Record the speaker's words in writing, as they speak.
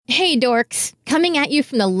Hey dorks, coming at you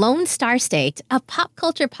from the Lone Star State, a pop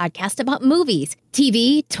culture podcast about movies,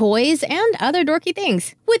 TV, toys, and other dorky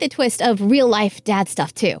things, with a twist of real-life dad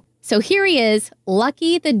stuff too. So here he is,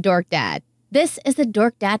 Lucky the Dork Dad. This is the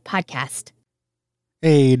Dork Dad Podcast.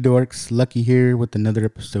 Hey dorks, Lucky here with another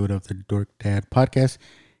episode of the Dork Dad Podcast.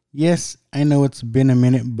 Yes, I know it's been a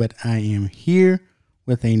minute, but I am here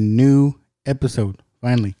with a new episode,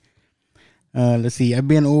 finally. Let's see, I've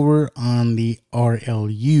been over on the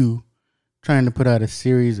RLU trying to put out a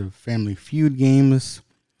series of Family Feud games,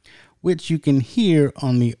 which you can hear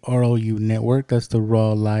on the RLU network. That's the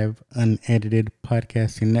Raw Live Unedited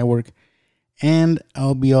Podcasting Network. And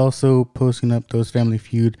I'll be also posting up those Family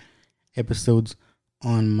Feud episodes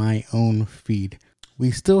on my own feed.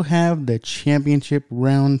 We still have the championship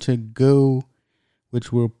round to go,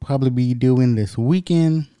 which we'll probably be doing this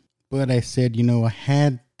weekend. But I said, I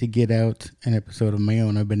had to get out an episode of my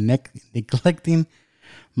own. I've been neglecting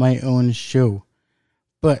my own show.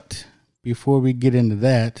 But before we get into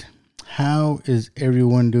that, how is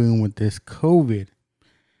everyone doing with this COVID?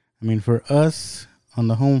 I mean, for us on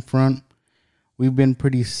the home front, we've been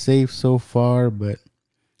pretty safe so far, but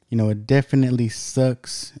it definitely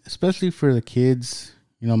sucks, especially for the kids.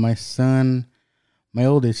 My son, my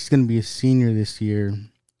oldest, he's going to be a senior this year,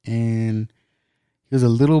 and he was a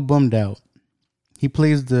little bummed out. He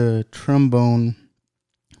plays the trombone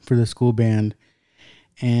for the school band,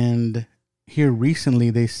 and here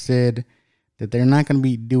recently they said that they're not going to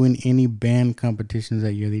be doing any band competitions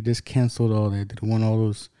that year. They just canceled all that. They want all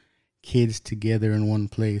those kids together in one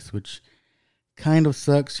place, which kind of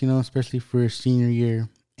sucks, especially for a senior year.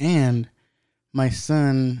 And my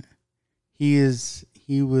son, he's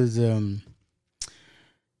in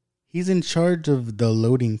charge of the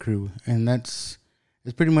loading crew, and it's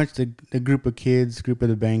pretty much the group of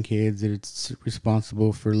the band kids that it's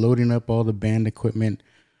responsible for loading up all the band equipment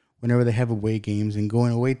whenever they have away games and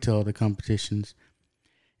going away to all the competitions.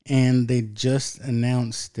 And they just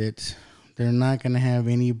announced that they're not going to have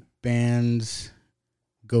any bands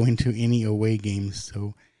going to any away games.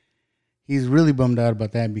 So he's really bummed out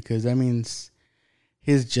about that because that means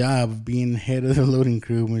his job being head of the loading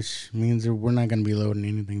crew, which means that we're not going to be loading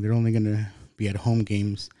anything. They're only going to be at home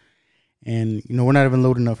games. And, we're not even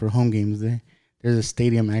loading up for home games. There's a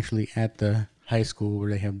stadium actually at the high school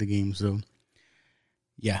where they have the games. So,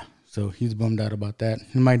 yeah. So he's bummed out about that.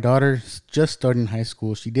 And my daughter's just starting high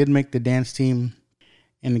school. She did make the dance team.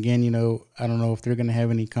 And again, I don't know if they're going to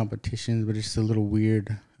have any competitions, but it's just a little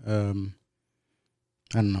weird. I don't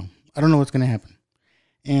know. I don't know what's going to happen.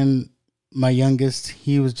 And my youngest,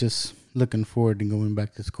 he was just looking forward to going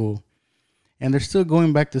back to school. And they're still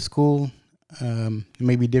going back to school. It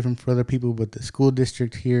may be different for other people, but the school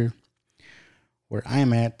district here where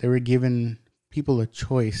I'm at, they were giving people a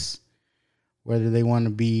choice whether they want to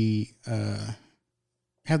be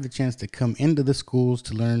have the chance to come into the schools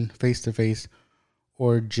to learn face-to-face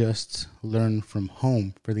or just learn from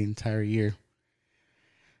home for the entire year.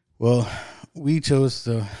 Well, we chose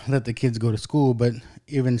to let the kids go to school, but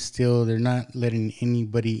even still, they're not letting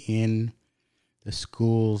anybody in the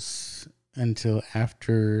schools until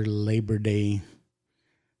after Labor Day.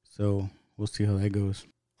 So we'll see how that goes.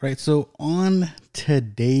 All right, so on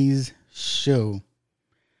today's show,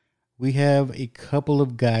 we have a couple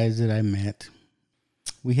of guys that I met.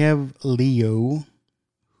 We have Leo,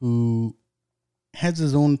 who has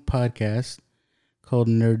his own podcast called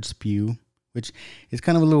Nerd Spew, which is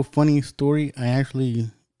kind of a little funny story. I actually,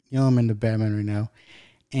 I'm into Batman right now.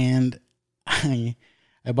 And I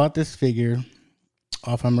bought this figure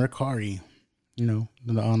off of Mercari, the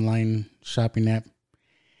online shopping app.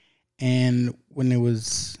 And when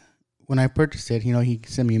I purchased it, he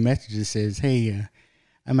sent me a message that says, hey,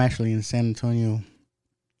 I'm actually in San Antonio.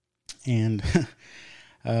 And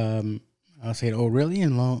I said, oh, really?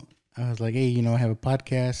 And I was like, hey, I have a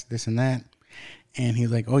podcast, this and that. And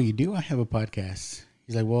he's like, oh, you do? I have a podcast.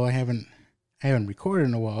 He's like, well, I haven't recorded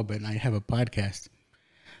in a while, but I have a podcast.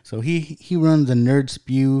 So he runs a Nerd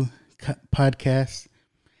Spew podcast.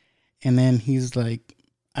 And then he's like,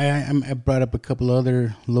 I brought up a couple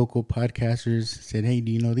other local podcasters, said, hey,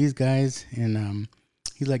 do you know these guys? And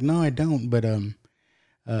he's like, no, I don't. But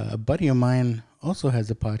a buddy of mine also has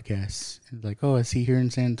a podcast. He's like, oh, is he here in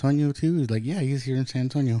San Antonio too? He's like, yeah, he's here in San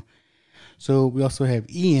Antonio. So we also have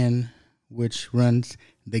Ian, which runs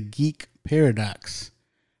the Geek Paradox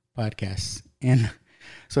podcast. And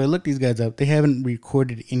so I looked these guys up. They haven't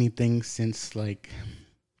recorded anything since like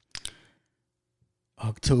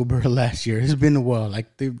October last year. It's been a while.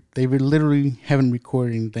 Like they literally haven't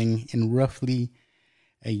recorded anything in roughly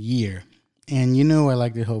a year. And I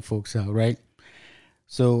like to help folks out, right?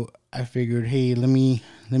 So I figured, hey, let me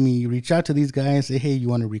reach out to these guys. Say, hey, you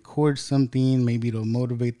want to record something? Maybe it'll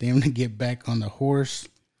motivate them to get back on the horse.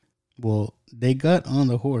 Well, they got on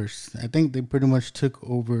the horse. I think they pretty much took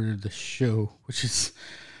over the show, which is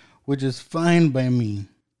fine by me.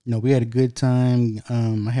 You know, we had a good time.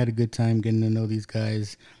 I had a good time getting to know these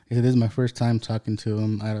guys. This is my first time talking to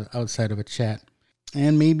them outside of a chat.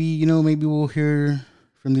 And maybe we'll hear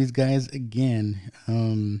from these guys again.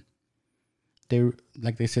 They,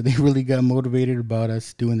 like they said, they really got motivated about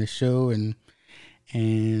us doing the show, and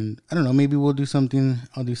I don't know, maybe we'll do something.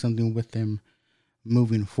 I'll do something with them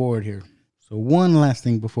moving forward here. So one last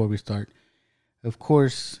thing before we start. Of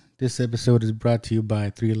course, this episode is brought to you by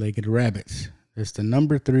 3-Legged Rabbits. That's the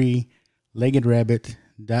number 3,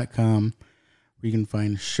 leggedrabbit.com, where you can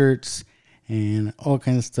find shirts and all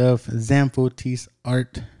kinds of stuff. Zamfotis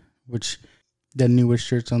art, which the newest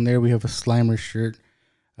shirts on there. We have a Slimer shirt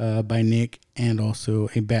by Nick, and also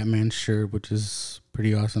a Batman shirt, which is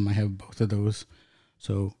pretty awesome. I have both of those.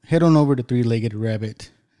 So head on over to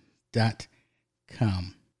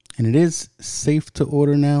 3leggedrabbit.com. And it is safe to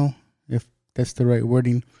order now, if that's the right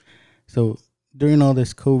wording. So during all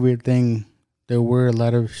this COVID thing, there were a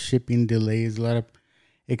lot of shipping delays, a lot of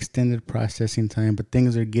extended processing time, but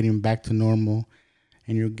things are getting back to normal,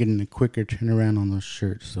 and you're getting a quicker turnaround on those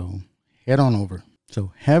shirts. So head on over.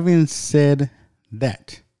 So having said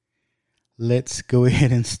that, let's go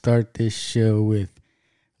ahead and start this show with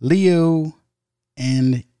Leo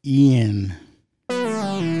and Ian.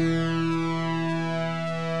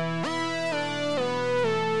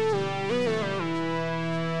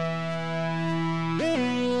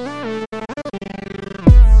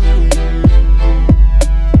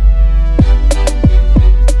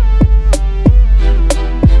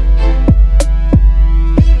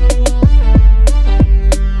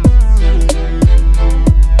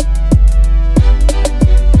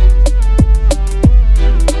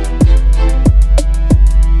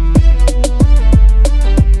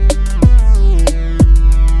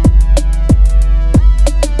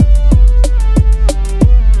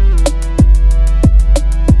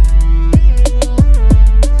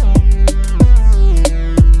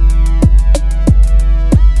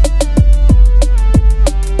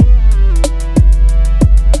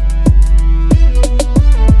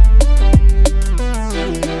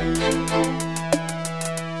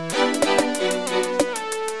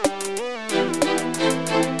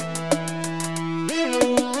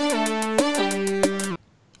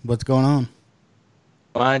 What's going on?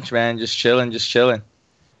 Bunch, man. Just chilling. Let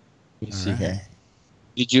me see here.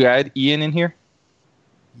 Did you add Ian in here?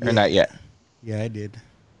 Yeah. Or not yet? Yeah, I did.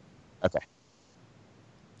 Okay.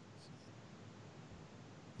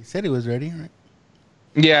 He said he was ready, right?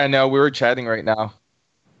 Yeah, no, we were chatting right now.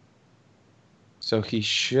 So he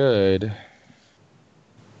should.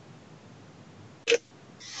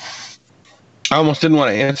 I almost didn't want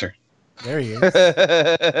to answer. There he is.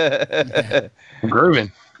 I'm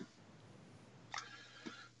grooving.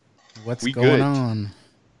 What's We going good. on?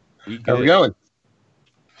 How we going? All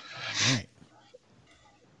right.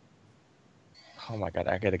 Oh my god,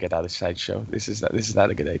 I gotta get out of sideshow. This is not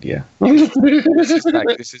a good idea. This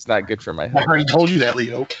is not good for my I health. already told you that,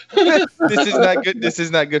 Leo. This is not good. This is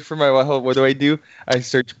not good for my health. What do? I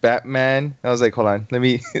search Batman. I was like, hold on, let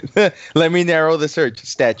me let me narrow the search.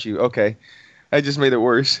 Statue. Okay, I just made it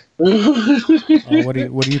worse. Oh, what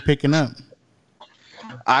are you picking up?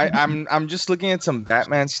 I'm just looking at some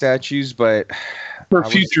Batman statues, but For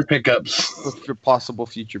future pickups. for possible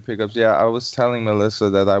future pickups. Yeah, I was telling Melissa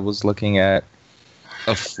that I was looking at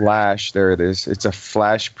a Flash. There it is. It's a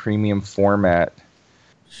Flash premium format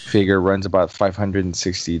figure. Runs about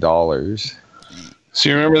 $560. So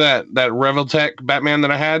you remember that Reveltech Batman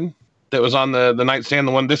that I had that was on the nightstand,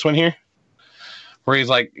 this one here? Where he's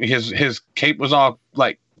like, his cape was all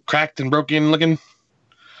like cracked and broken looking?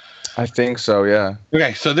 I think so, yeah.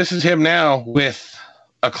 Okay, so this is him now with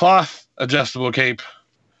a cloth adjustable cape.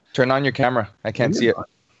 Turn on your camera. I can't see it.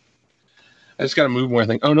 I just got to move more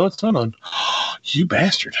thing. Oh, no, it's not on. You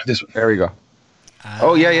bastard. This one. There we go.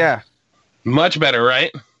 Oh, yeah. Much better,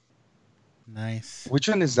 right? Nice. Which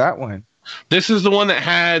one is that one? This is the one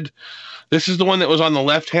that was on the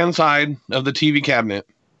left-hand side of the TV cabinet.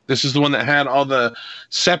 This is the one that had all the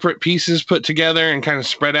separate pieces put together and kind of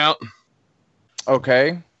spread out.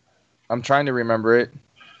 Okay. I'm trying to remember it.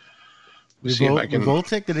 See if I can.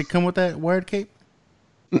 Revoltech, did it come with that wired cape?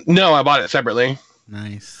 No, I bought it separately.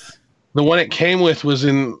 Nice. The one it came with was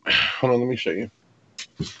in. Hold on, let me show you.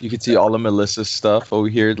 You can see all of Melissa's stuff over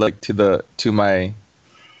here, like to my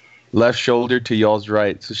left shoulder to y'all's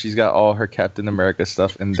right. So she's got all her Captain America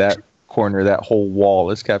stuff in that corner. That whole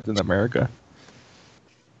wall is Captain America.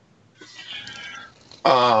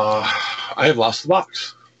 I have lost the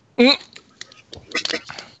box.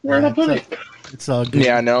 Where did I put it? It's all good.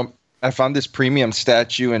 Yeah, I know. I found this premium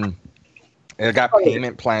statue and I got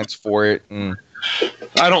payment plans for it. And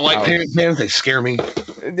I don't like payment plans. They scare me.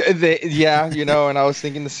 yeah, you know, and I was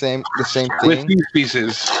thinking the same thing. With these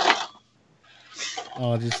pieces.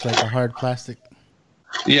 Oh, just like a hard plastic.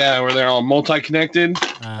 Yeah, where they're all multi-connected.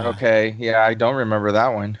 Okay, yeah, I don't remember that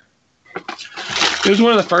one. It was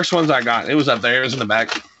one of the first ones I got. It was up there. It was in the back.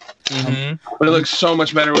 Mm-hmm. But it looks so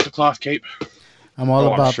much better with the cloth cape. I'm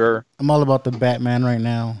all about sure. I'm all about the Batman right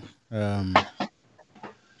now.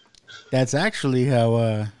 That's actually how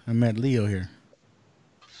I met Leo here.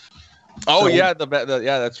 Oh yeah,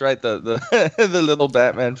 yeah, that's right. The the little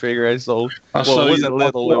Batman figure I sold. It wasn't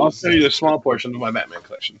little. I'll show you the small portion of my Batman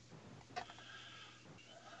collection.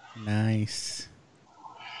 Nice.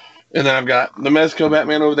 And then I've got the Mezco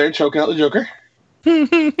Batman over there choking out the Joker.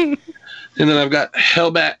 And then I've got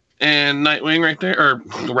Hellbat and Nightwing right there, or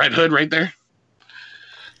Red Hood right there.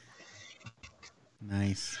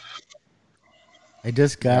 Nice. I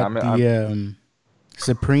just got the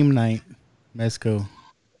Supreme Knight Mezco.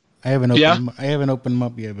 I haven't opened them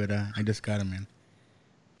up yet, but I just got them in.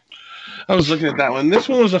 I was looking at that one. This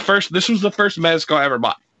was the first Mezco I ever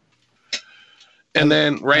bought. And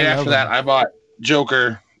then right after that, I bought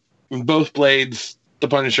Joker, both Blades, the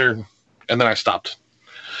Punisher, and then I stopped.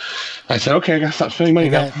 I said, okay, I gotta stop spending money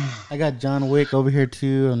now. I got John Wick over here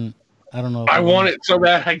too, and I don't know. I want it so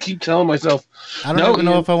bad. I keep telling myself, I don't even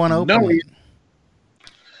know if I want to open it.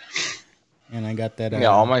 And I got that.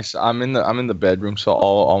 Yeah, I'm in the bedroom, so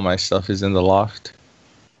all my stuff is in the loft.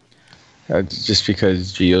 Just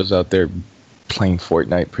because Gio's out there playing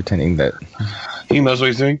Fortnite, pretending that he knows what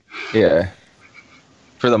he's doing. Yeah,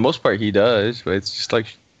 for the most part he does, but it's just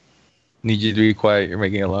like, need you to be quiet. You're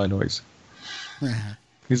making a lot of noise.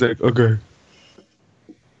 He's like, okay.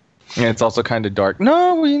 And it's also kind of dark.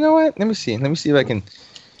 No, well, you know what? Let me see if I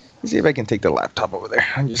can take the laptop over there.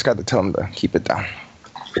 I just got to tell him to keep it down.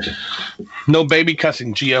 No baby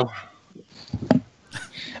cussing, Gio.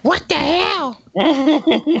 What the hell?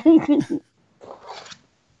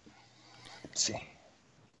 Let's see.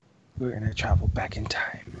 We're gonna travel back in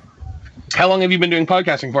time. How long have you been doing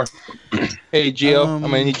podcasting for? Hey, Gio, I'm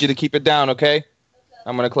gonna need you to keep it down, okay?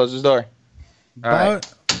 I'm gonna close this door. About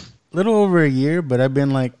a little over a year, but I've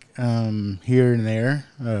been like here and there.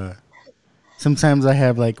 Sometimes I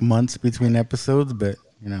have like months between episodes, but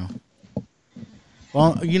you know.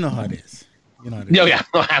 Well, you know how it is. Oh, yeah,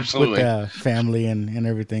 absolutely. With family and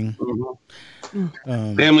everything.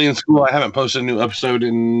 Mm-hmm. Family and school. I haven't posted a new episode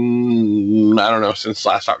in, I don't know, since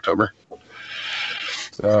last October.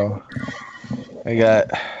 So, I got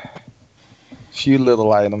a few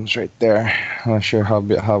little items right there. I'm not sure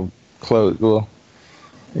how close. Well,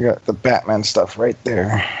 you got the Batman stuff right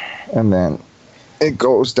there. And then it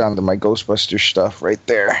goes down to my Ghostbusters stuff right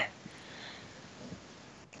there.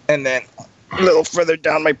 And then a little further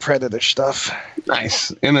down, my Predator stuff.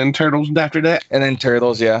 Nice. And then Turtles after that? And then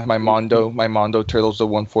Turtles, yeah. My Mondo Turtles, the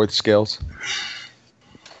 1/4 scales.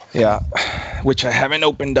 Yeah. Which I haven't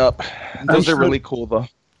opened up. Those are really cool, though.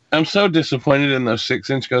 I'm so disappointed in those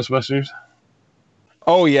 6-inch Ghostbusters.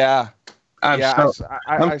 Oh, yeah. I'm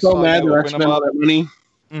so mad that I spent all that money.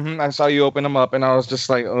 Mm-hmm. I saw you open them up, and I was just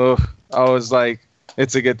like, oh. I was like,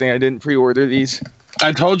 it's a good thing I didn't pre-order these.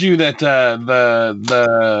 I told you that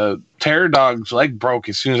the Terror Dog's leg broke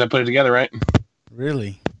as soon as I put it together, right?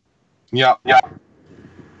 Really? Yeah.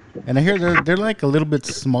 And I hear they're like a little bit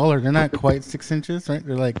smaller. They're not quite 6 inches, right?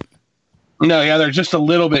 They're like. No, yeah, they're just a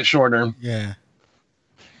little bit shorter. Yeah.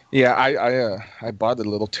 Yeah, I bought a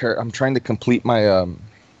little Terror. I'm trying to complete my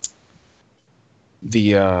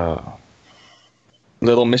the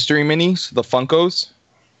little mystery minis, the Funkos.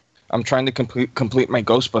 I'm trying to complete my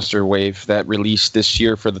Ghostbuster wave that released this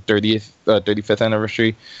year for the 35th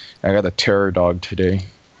anniversary. I got a Terror Dog today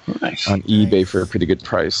on eBay for a pretty good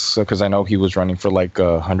price. So, because I know he was running for like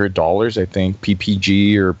 $100, I think,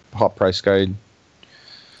 PPG or Hot Price Guide.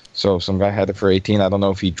 So some guy had it for $18. I don't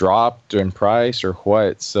know if he dropped in price or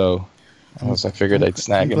what. So I figured I'd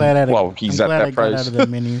snag him. He's at that price. Got out of the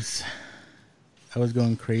minis. I was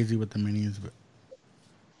going crazy with the minis, but.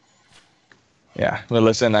 Yeah, well,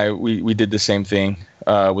 listen, we did the same thing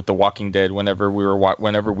with The Walking Dead. Whenever we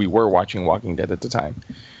were watching Walking Dead at the time,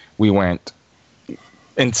 we went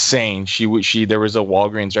insane. There was a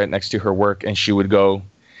Walgreens right next to her work, and she would go,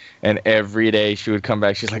 and every day she would come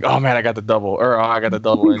back. She's like, "Oh man, I got the double," or "Oh, I got the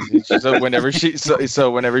double." And so whenever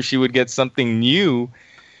she would get something new,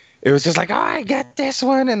 it was just like, "Oh, I got this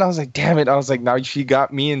one," and I was like, "Damn it!" I was like, "Now she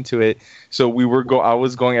got me into it." So I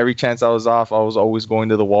was going every chance I was off. I was always going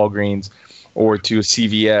to the Walgreens. or to a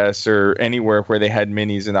CVS or anywhere where they had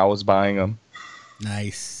minis, and I was buying them.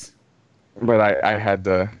 Nice. But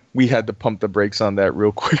we had to pump the brakes on that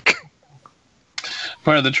real quick.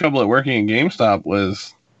 Part of the trouble at working at GameStop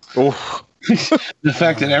was the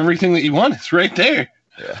fact that everything that you want is right there.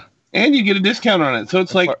 Yeah. And you get a discount on it. So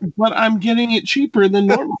it's like, but I'm getting it cheaper than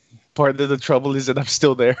normal. Part of the trouble is that I'm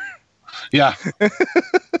still there. Yeah.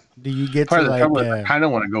 Do you get Part to of the like? trouble is I kind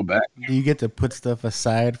of want to go back. Do you get to put stuff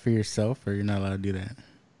aside for yourself, or you're not allowed to do that?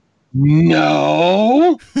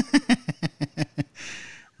 No.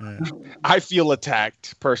 I feel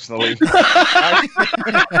attacked personally.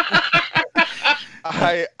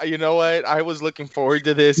 I you know what? I was looking forward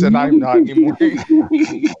to this, and I'm not anymore.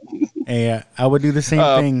 Hey, I would do the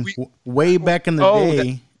same thing. Way back in the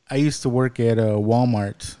day, I used to work at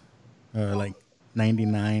Walmart, like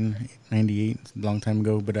 99, 98, a long time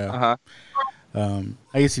ago. But I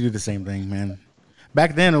used to do the same thing, man.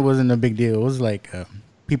 Back then, it wasn't a big deal. It was like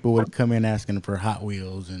people would come in asking for Hot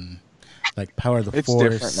Wheels and like Power of the Force.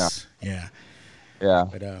 Different now. Yeah. Yeah.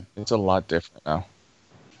 But it's a lot different now.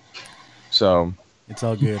 So it's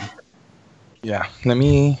all good. Yeah. Let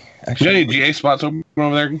me actually. You got any GA spots open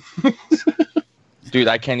over there? Dude,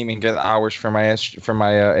 I can't even get hours for my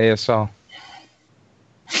ASL.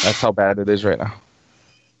 That's how bad it is right now.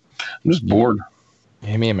 I'm just bored.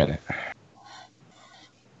 Give me a minute.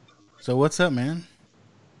 So what's up, man?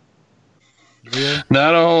 Yeah.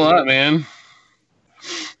 Not a whole lot, man.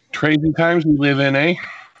 Crazy times we live in, eh?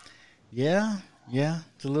 Yeah,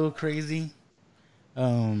 it's a little crazy.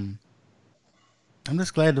 I'm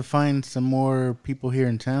just glad to find some more people here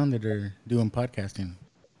in town that are doing podcasting.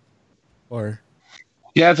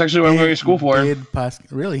 Yeah, it's actually what I'm going to school for.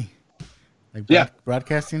 Really? Like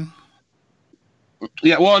broadcasting?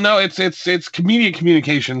 Yeah, well, no, it's comedic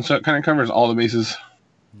communication, so it kind of covers all the bases.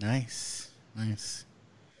 Nice.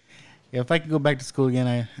 Yeah, if I could go back to school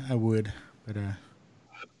again, I would, but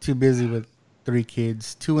too busy with 3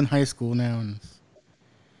 kids, 2 in high school now. And,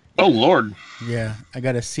 oh, Lord. Yeah, I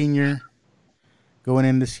got a senior going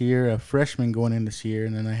in this year, a freshman going in this year,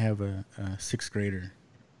 and then I have a 6th grader.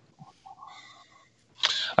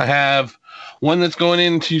 I have one that's going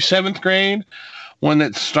into 7th grade, one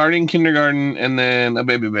that's starting kindergarten, and then a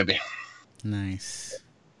baby. Nice.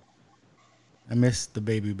 I miss the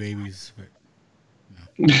babies, but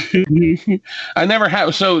I never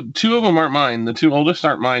have. So 2 of them aren't mine. The 2 oldest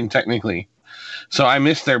aren't mine technically. So I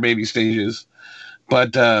missed their baby stages.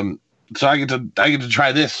 But so I get to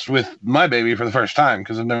try this with my baby for the first time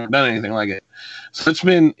because I've never done anything like it. So it's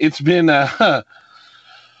been it's a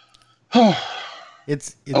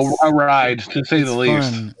ride to say the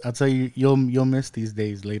least. Fun. I'll tell you, you'll miss these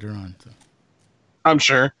days later on. So. I'm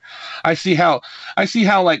sure. I see how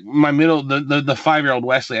like my middle the 5-year-old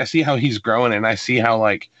Wesley, I see how he's growing, and I see how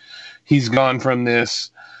like he's gone from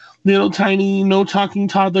this little tiny no talking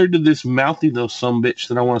toddler to this mouthy little sumbitch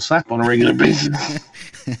that I want to slap on a regular basis.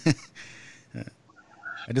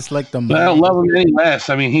 I just like them. I don't love him any less.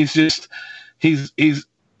 I mean, he's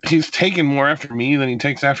taken more after me than he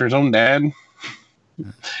takes after his own dad.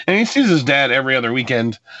 And he sees his dad every other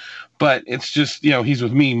weekend, but it's just, he's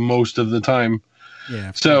with me most of the time.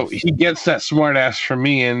 Yeah. So he gets that smart ass from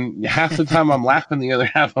me, and half the time I'm laughing, the other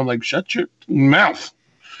half I'm like, shut your mouth.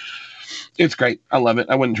 It's great. I love it.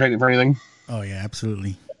 I wouldn't trade it for anything. Oh, yeah,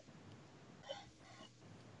 absolutely.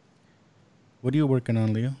 What are you working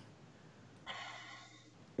on, Leo?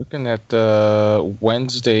 Looking at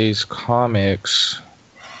Wednesday's comics.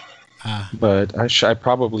 But I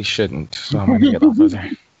probably shouldn't, so I'm gonna get off of there.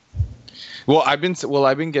 I've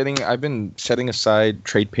been setting aside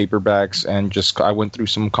trade paperbacks, and I went through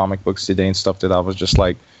some comic books today and stuff that I was just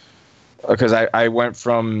like, because I went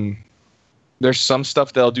from, there's some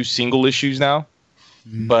stuff that I'll do single issues now,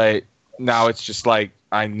 but now it's just like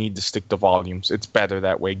I need to stick to volumes. It's better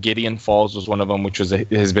that way. Gideon Falls was one of them, which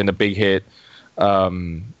has been a big hit.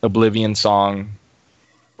 Oblivion Song.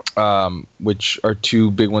 Which are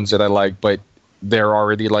 2 big ones that I like, but they're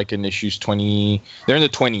already like in issues 20. They're in the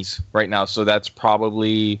 20s right now, so that's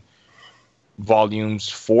probably volumes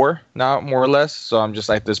 4 now, more or less. So I'm just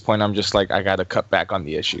at this point, I'm just like, I got to cut back on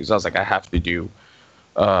the issues. I was like, I have to do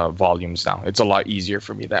volumes now. It's a lot easier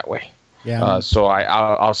for me that way. Yeah. So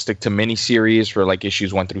I'll stick to miniseries for like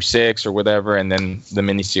issues 1 through 6 or whatever, and then the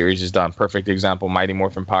miniseries is done. Perfect example: Mighty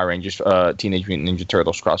Morphin Power Rangers, Teenage Mutant Ninja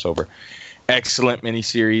Turtles crossover. Excellent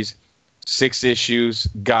miniseries, 6 issues,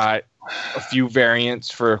 got a few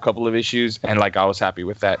variants for a couple of issues, and like I was happy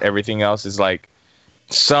with that. Everything else is like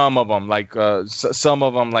some of them like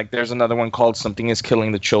there's another one called Something Is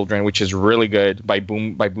Killing the Children, which is really good by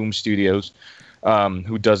Boom Studios,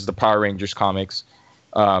 who does the Power Rangers comics.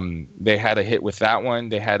 They had a hit with that one.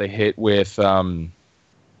 They had a hit with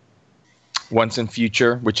Once and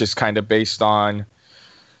Future, which is kind of based on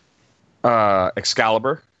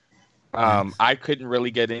Excalibur. I couldn't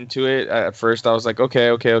really get into it at first. I was like, okay,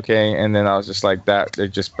 and then I was just like that. It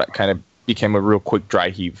just kind of became a real quick dry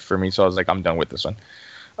heave for me. So I was like, I'm done with this one.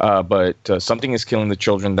 But Something is Killing the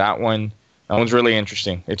Children. That one's really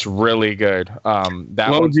interesting. It's really good. What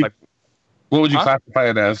would you classify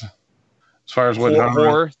it as far as what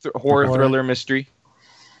horror, thriller, mystery?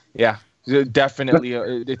 Yeah, definitely.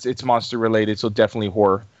 It's monster related, so definitely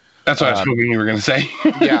horror. That's what I was hoping you were going to say.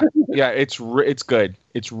 yeah, it's good.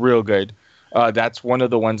 It's real good. That's one of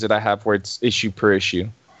the ones that I have where it's issue per issue.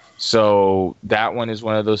 So that one is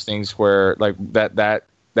one of those things where like that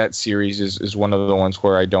series is one of the ones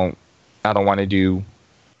where I don't want to do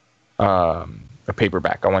a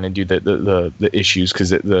paperback. I want to do the issues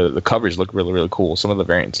because the covers look really, really cool. Some of the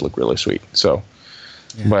variants look really sweet. So,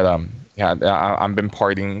 yeah. But I've been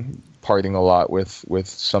partying a lot with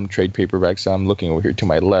some trade paperbacks. I'm looking over here to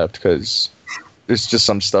my left because there's just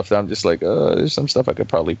some stuff that I'm just like, there's some stuff I could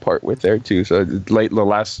probably part with there too. So the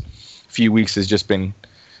last few weeks has just been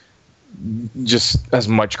just as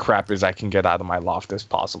much crap as I can get out of my loft as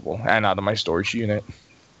possible and out of my storage unit.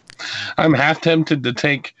 I'm half tempted to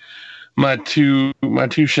take my two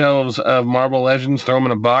shelves of Marvel Legends, throw them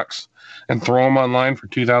in a box, and throw them online for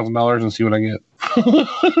 $2,000 and see what I get.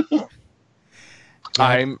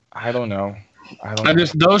 I don't know.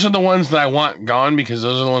 Those are the ones that I want gone because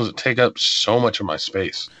those are the ones that take up so much of my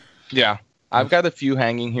space. Yeah, I've got a few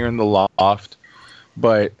hanging here in the loft,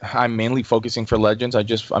 but I'm mainly focusing for Legends.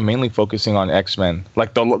 I'm mainly focusing on X-Men,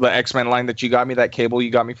 like the X-Men line that you got me, that cable you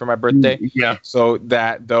got me for my birthday. Yeah. So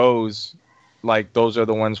those are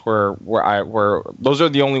the ones where those are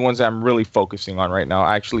the only ones that I'm really focusing on right now.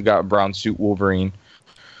 I actually got a brown suit Wolverine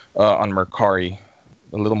on Mercari.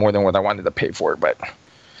 A little more than what I wanted to pay for it, but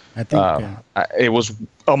I think it was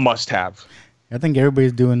a must-have. I think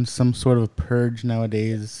everybody's doing some sort of purge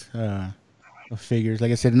nowadays of figures.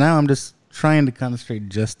 Like I said, now I'm just trying to concentrate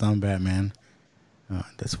just on Batman.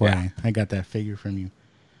 That's why I got that figure from you.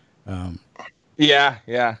 Yeah.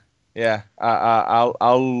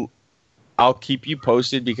 I'll keep you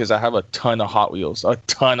posted because I have a ton of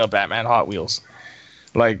Batman Hot Wheels.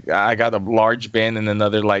 Like I got a large bin and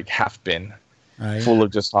another like half bin. Full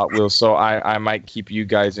of just Hot Wheels, so I might keep you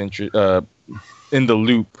guys in the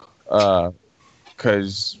loop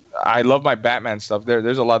because I love my Batman stuff.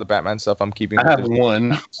 There's a lot of Batman stuff I'm keeping. I have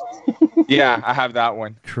one. Yeah, I have that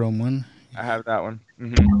one. Chrome one. I have that one.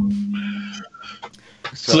 Mm-hmm.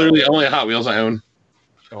 It's literally only Hot Wheels I own.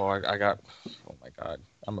 Oh, I got. Oh my God,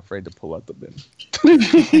 I'm afraid to pull out the bin.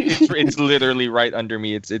 it's literally right under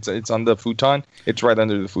me. It's on the futon. It's right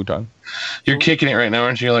under the futon. You're kicking it right now,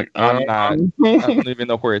 aren't you? You're like, I'm not. I don't even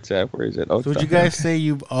know where it's at. Where is it? Oh, so would you guys say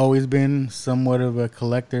you've always been somewhat of a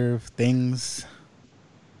collector of things?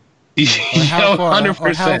 Or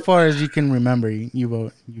how far as you can remember,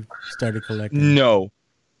 you've started collecting? No.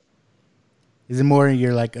 Is it more in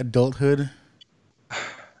your like adulthood?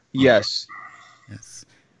 Yes.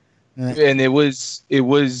 And it was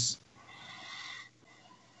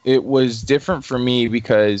different for me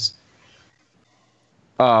because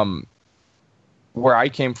where I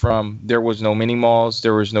came from, there was no mini malls,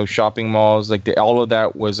 there was no shopping malls, like all of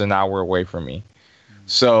that was an hour away from me.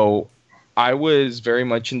 So I was very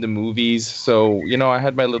much into movies. So, I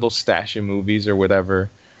had my little stash of movies or whatever.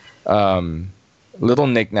 Little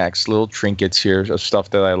knickknacks, little trinkets here of stuff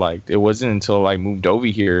that I liked. It wasn't until I moved over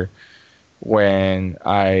here when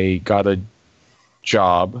I got a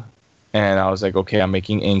job and I was like, okay, I'm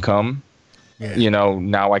making income. Yeah.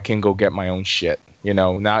 Now I can go get my own shit.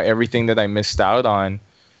 Now everything that I missed out on,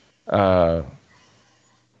 or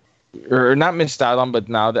not missed out on, but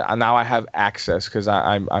now I have access because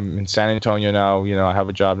I'm in San Antonio now. I have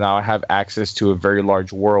a job now. I have access to a very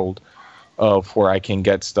large world of where I can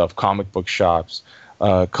get stuff: comic book shops,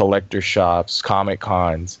 collector shops, comic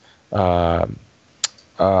cons,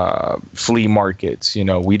 flea markets.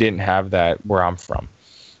 We didn't have that where I'm from.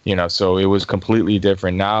 So it was completely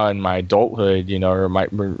different. Now in my adulthood,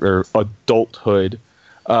 or adulthood,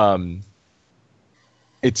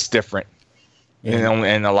 it's different. Yeah.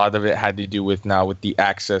 And a lot of it had to do with the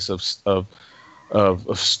access of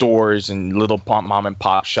stores and little mom and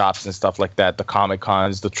pop shops and stuff like that. The Comic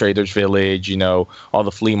Cons, the Traders Village, all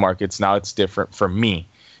the flea markets. Now it's different for me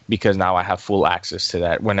because now I have full access to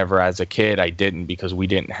that. Whenever as a kid I didn't because we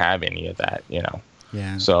didn't have any of that.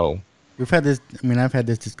 Yeah. So. I've had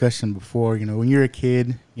this discussion before, when you're a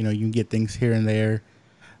kid, you can get things here and there,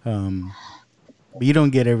 but you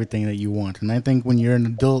don't get everything that you want. And I think when you're an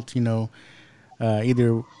adult,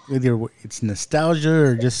 either it's nostalgia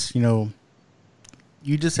or just,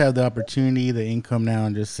 you just have the opportunity, the income now,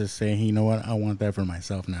 and just to say, hey, you know what, I want that for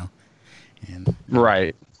myself now. And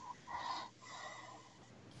right.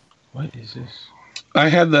 What is this? I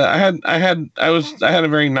had a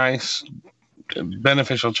very nice,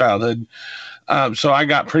 beneficial childhood. So I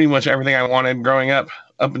got pretty much everything I wanted growing up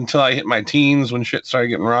until I hit my teens when shit started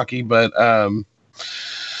getting rocky. But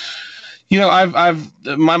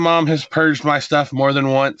my mom has purged my stuff more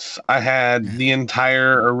than once. I had the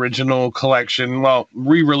entire original collection,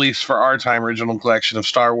 re-released for our time, original collection of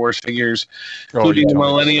Star Wars figures, including the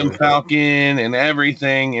Millennium Falcon and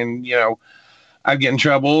everything. And, I'd get in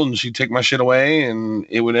trouble and she'd take my shit away and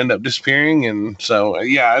it would end up disappearing. And so,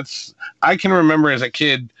 I can remember as a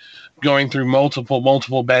kid going through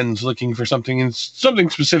multiple bins looking for something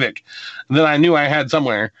specific that I knew I had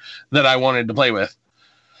somewhere that I wanted to play with.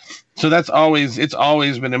 So it's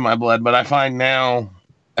always been in my blood. But I find now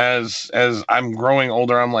as I'm growing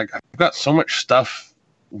older, I'm like, I've got so much stuff.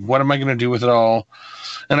 What am I going to do with it all?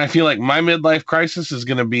 And I feel like my midlife crisis is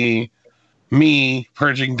going to be me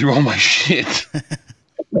purging through all my shit.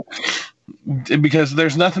 Because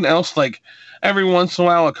there's nothing else. Like, every once in a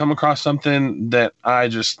while I'll come across something that I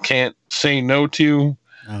just can't say no to.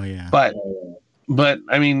 Oh yeah. But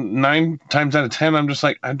I mean, 9 times out of 10, I'm just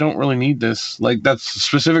like, I don't really need this. Like, that's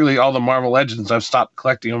specifically all the Marvel Legends. I've stopped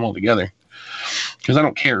collecting them altogether because I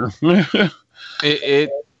don't care.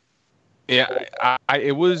 It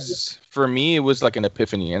was, for me, it was like an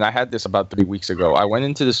epiphany. And I had this about 3 weeks ago. I went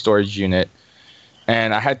into the storage unit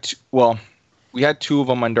and I had we had 2 of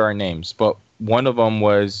them under our names, but one of them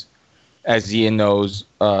was, as Ian knows,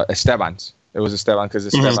 Esteban's. It was Esteban because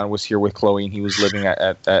Esteban was here with Chloe and he was living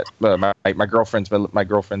at my girlfriend's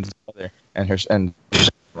mother and her, and so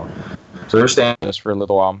they were staying with us for a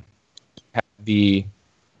little while. They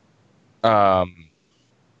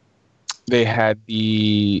had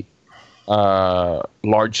the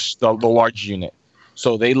large unit,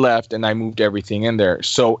 so they left and I moved everything in there.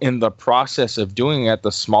 So in the process of doing it,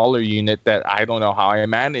 the smaller unit that I don't know how I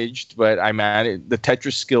managed, but I managed the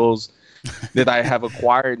Tetris skills that I have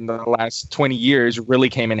acquired in the last 20 years really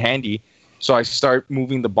came in handy. So I start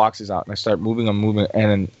moving the boxes out and I start moving,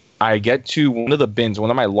 and I get to one of the bins,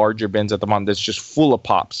 one of my larger bins at the moment that's just full of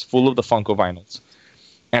pops, full of the Funko vinyls.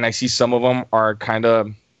 And I see some of them are kind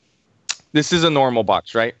of, this is a normal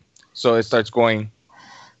box, right? So it starts going,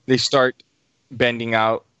 they start bending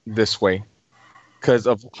out this way because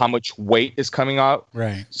of how much weight is coming out.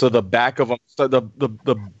 Right. So the back of them, so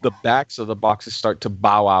the backs of the boxes start to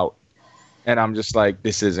bow out. And I'm just like,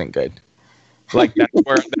 this isn't good. Like,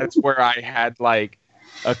 that's where I had like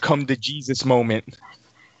a come to Jesus moment.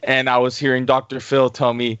 And I was hearing Dr. Phil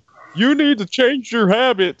tell me, you need to change your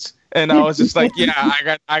habits. And I was just like, yeah,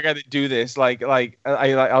 I got to do this. I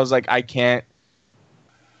was like, I can't.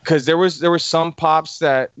 Because there were some pops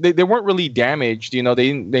that they weren't really damaged. They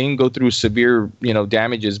didn't go through severe,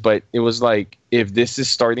 damages. But it was like, if this is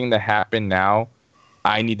starting to happen now,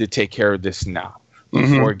 I need to take care of this now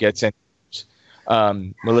before it gets in.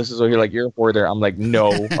 Melissa's over here like, you're a hoarder. I'm like,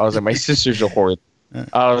 no. I was like, my sister's a hoarder.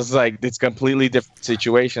 I was like, it's a completely different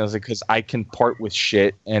situation. I was like, because I can part with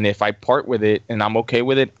shit, and if I part with it and I'm okay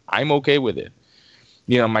with it, I'm okay with it.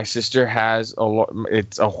 My sister has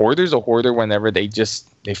it's a hoarder's a hoarder whenever they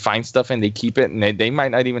find stuff and they keep it, and they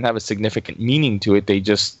might not even have a significant meaning to it. They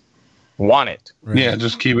just want it. Right. Yeah,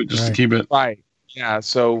 just keep it, to keep it. Right. Yeah.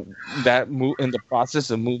 So that in the process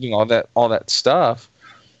of moving all that stuff,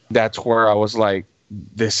 that's where I was like,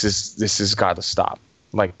 this has got to stop.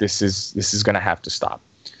 Like, this is going to have to stop.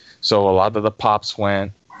 So a lot of the pops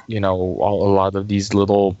went, a lot of these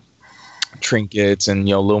little trinkets and,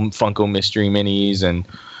 little Funko Mystery Minis and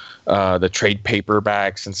the trade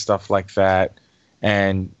paperbacks and stuff like that.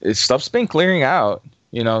 And stuff's been clearing out,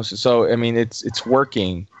 so I mean, it's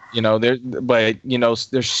working,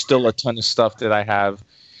 there's still a ton of stuff that I have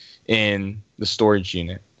in the storage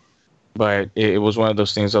unit. But it was one of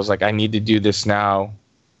those things I was like, I need to do this now.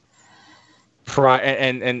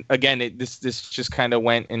 And again, this just kind of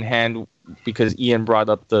went in hand because Ian brought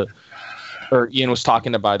up Ian was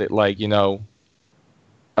talking about it, like,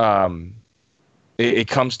 it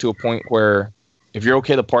comes to a point where if you're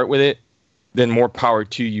okay to part with it, then more power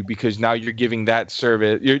to you, because now you're giving that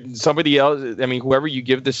service. Somebody else, I mean, whoever you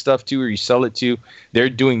give this stuff to or you sell it to, they're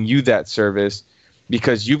doing you that service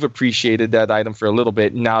because you've appreciated that item for a little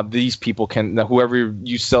bit. Now these people whoever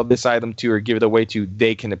you sell this item to or give it away to,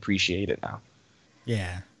 they can appreciate it now.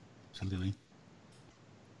 Yeah, absolutely.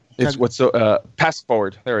 It's pass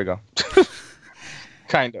forward. There we go.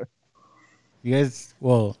 Kind of. You guys,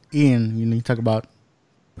 Ian, you talk about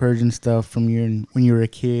Persian stuff from when you were a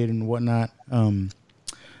kid and whatnot.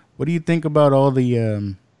 What do you think about all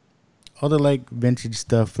the like vintage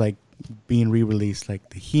stuff like being re-released, like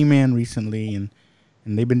the He-Man recently, and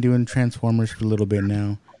they've been doing Transformers for a little bit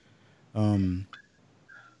now. I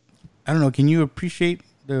don't know. Can you appreciate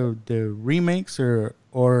the remakes or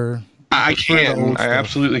I can. I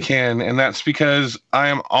absolutely can, and that's because I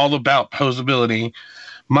am all about posability.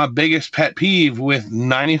 My biggest pet peeve with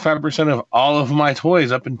 95% of all of my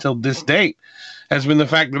toys up until this date has been the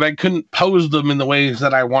fact that I couldn't pose them in the ways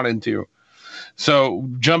that I wanted to. So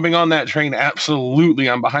jumping on that train, absolutely,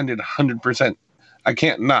 I'm behind it 100%. I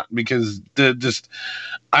can't not, because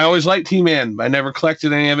I always liked He-Man. I never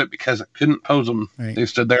collected any of it because I couldn't pose them. Right. They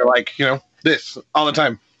stood there like, this all the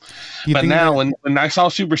time. But now when I saw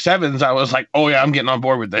Super 7s, I was like, oh yeah, I'm getting on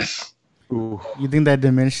board with this. Ooh. You think that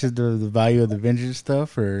diminishes the value of the vintage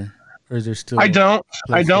stuff, or is there still? I don't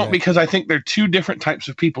because I think there are two different types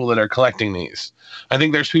of people that are collecting these. I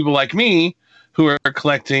think there's people like me who are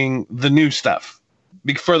collecting the new stuff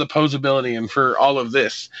for the posability and for all of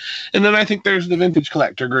this. And then I think there's the vintage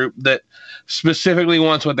collector group that specifically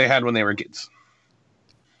wants what they had when they were kids.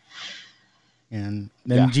 And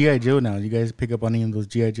then G.I. Joe now. Did you guys pick up on any of those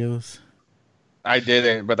G.I. Joes? I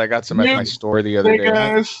didn't, but I got some at my store the other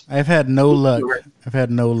day. I've had no luck.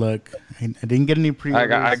 I didn't get any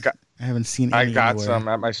pre-orders. I haven't seen any. I got some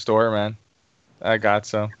at my store, man. I got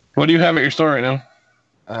some. What do you have at your store right now?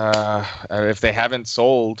 If they haven't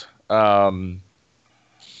sold, I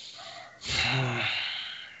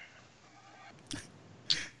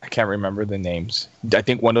can't remember the names. I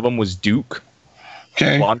think one of them was Duke.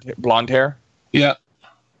 Okay. Blonde hair. Yeah.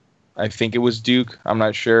 I think it was Duke. I'm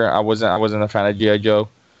not sure. I wasn't a fan of G.I. Joe.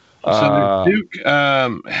 So Duke,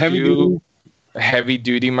 Heavy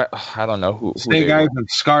Duty. I don't know who. Snake Eyes and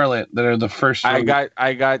Scarlet that are the first. I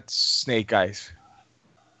got Snake Eyes.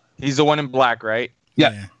 He's the one in black, right?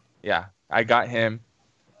 Yeah. I got him.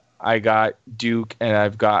 I got Duke, and I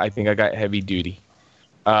think I got Heavy Duty.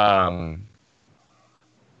 That's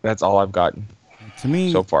all I've gotten. To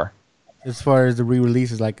me, so far. As far as the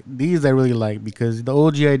re-releases, like these, I really like, because the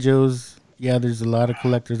old G.I. Joes, there's a lot of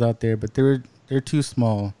collectors out there, but they're too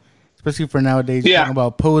small, especially for nowadays. You're talking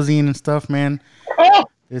about posing and stuff, man. Oh!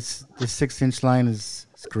 This 6-inch line is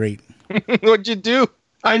great. What'd you do?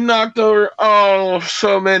 I knocked over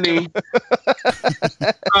so many.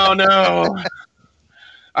 Oh no!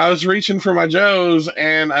 I was reaching for my Joes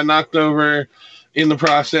and I knocked over. In the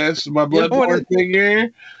process, my Bloodborne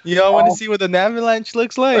figure. Y'all want to see what an avalanche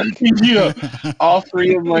looks like? Yeah. All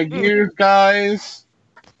three of my gears, guys.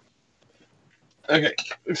 Okay.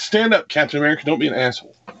 Stand up, Captain America. Don't be an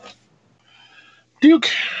asshole. Duke.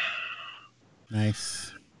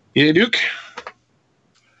 Nice. Yeah, Duke.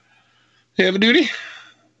 You have a duty?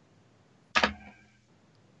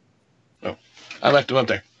 Oh, I left him up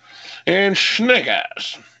there. And Snake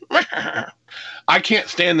Eyes. I can't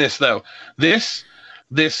stand this, though. This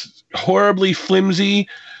horribly flimsy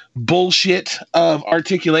bullshit of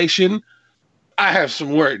articulation. I have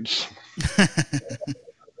some words.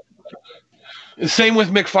 Same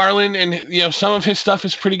with McFarlane, and some of his stuff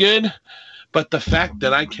is pretty good, but the fact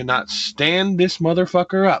that I cannot stand this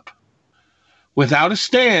motherfucker up without a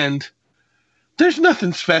stand, there's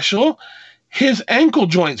nothing special. His ankle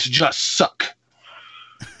joints just suck.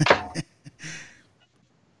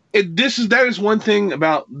 That is one thing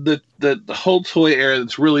about the whole toy era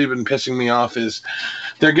that's really been pissing me off, is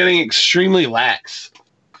they're getting extremely lax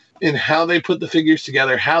in how they put the figures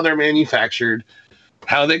together, how they're manufactured,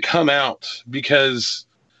 how they come out,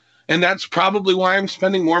 and that's probably why I'm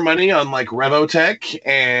spending more money on like Revotech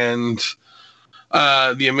and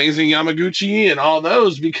the Amazing Yamaguchi and all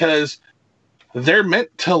those, because they're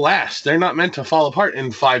meant to last. They're not meant to fall apart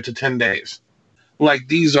in 5 to 10 days. Like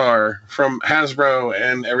these are from Hasbro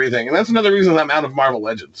and everything. And that's another reason I'm out of Marvel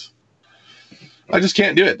Legends. I just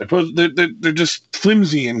can't do it. They're just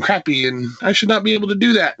flimsy and crappy, and I should not be able to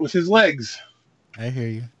do that with his legs. I hear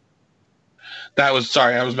you. I was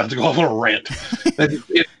about to go off on a rant.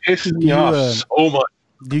 It pisses me off so much.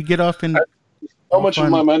 Do you get off in... So much of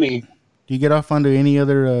my money. Do you get off onto any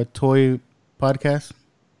other toy podcasts?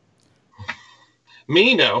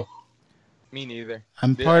 Me, no. Me neither.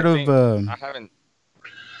 I'm part of... I haven't...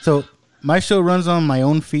 So my show runs on my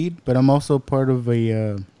own feed, but I'm also part of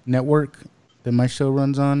a network that my show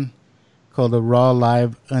runs on called the Raw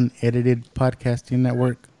Live Unedited Podcasting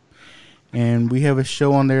Network. And we have a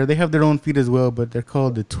show on there. They have their own feed as well, but they're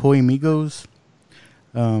called the Toy Migos.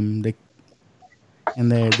 Their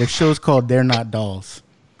show's called They're Not Dolls.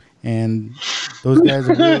 And Those guys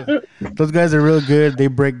are real, those guys are real good. They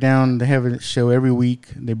break down. They have a show every week.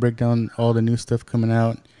 They break down all the new stuff coming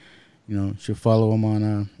out. You know, you should follow them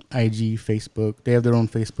on IG, Facebook. They have their own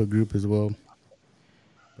Facebook group as well.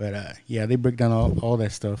 But yeah, they break down all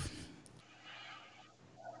that stuff.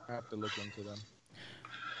 I have to look into them.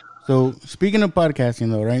 So speaking of podcasting,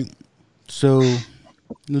 though, right? So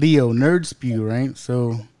Leo, Nerd Spew, right?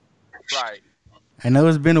 So Right. I know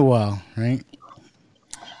it's been a while, right?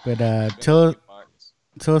 But tell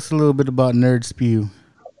us a little bit about Nerd Spew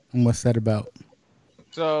and what's that about.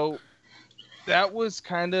 So that was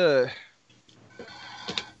kind of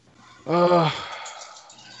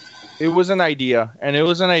it was an idea, and it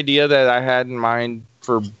was an idea that I had in mind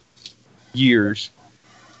for years.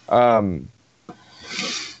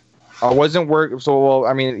 I wasn't working,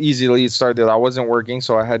 easily it started. I wasn't working,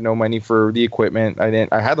 so I had no money for the equipment. I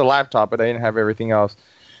had a laptop, but I didn't have everything else.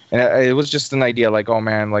 And it was just an idea, like, oh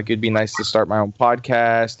man, like it'd be nice to start my own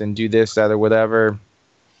podcast and do this, that, or whatever.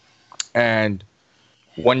 And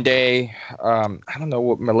one day, I don't know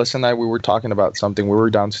what, Melissa and we were talking about something. We were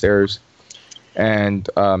downstairs, and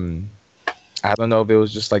I don't know if it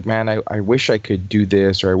was just like, man, I wish I could do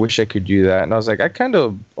this, or I wish I could do that. And I was like, I kind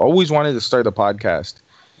of always wanted to start a podcast.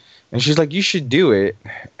 And she's like, you should do it.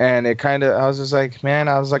 And I was just like, man,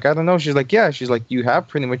 I don't know. She's like, yeah. She's like, you have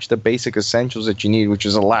pretty much the basic essentials that you need, which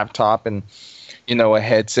is a laptop and, you know, a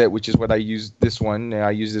headset, which is what I use this one.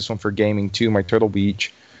 I use this one for gaming too, my Turtle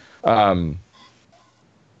Beach. And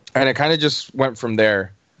it kind of just went from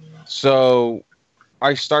there. So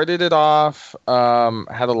I started it off,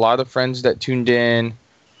 had a lot of friends that tuned in.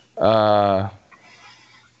 I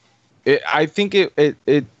think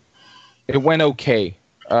it went okay.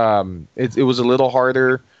 It was a little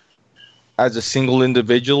harder as a single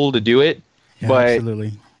individual to do it, Yeah, but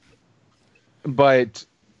absolutely. But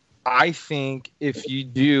I think if you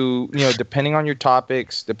do, you know, depending on your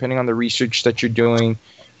topics, depending on the research that you're doing,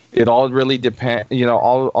 it all really depends, you know,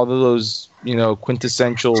 all of those, you know,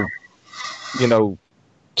 quintessential, you know,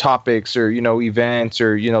 topics or, you know, events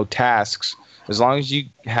or, you know, tasks, as long as you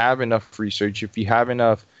have enough research, if you have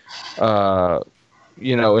enough,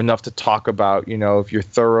 you know, enough to talk about, you know, if you're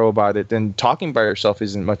thorough about it, then talking by yourself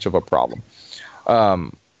isn't much of a problem.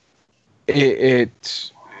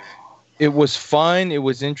 It was fun. It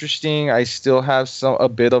was interesting. I still have a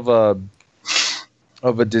bit of a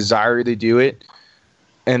desire to do it.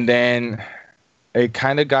 And then it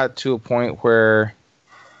kind of got to a point where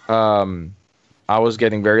I was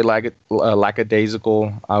getting very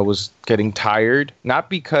lackadaisical. I was getting tired, not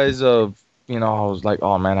because of, you know, I was like,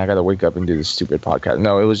 oh man, I got to wake up and do this stupid podcast.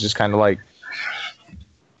 No, it was just kind of like,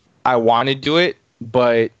 I want to do it,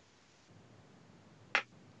 but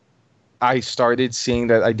I started seeing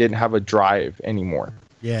that I didn't have a drive anymore.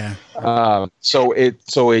 Yeah. So it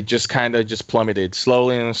just kind of just plummeted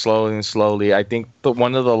slowly and slowly and slowly. I think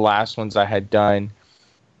one of the last ones I had done,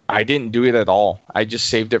 I didn't do it at all. I just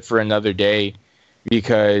saved it for another day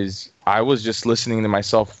because I was just listening to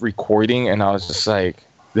myself recording and I was just like,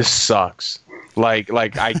 this sucks. Like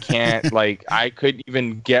I can't, like I couldn't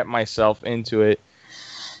even get myself into it,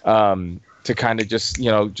 to kind of just, you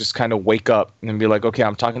know, just kind of wake up and be like, okay,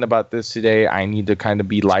 I'm talking about this today. I need to kind of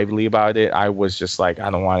be lively about it. I was just like, I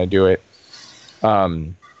don't want to do it.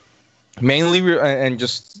 Mainly, and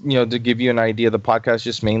just, you know, to give you an idea, the podcast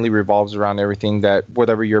just mainly revolves around everything that,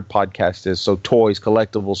 whatever your podcast is. So toys,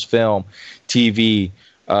 collectibles, film, TV,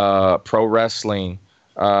 pro wrestling,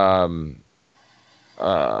 you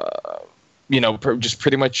know, just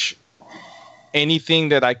pretty much anything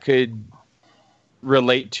that I could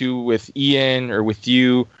relate to with Ian or with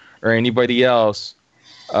you or anybody else.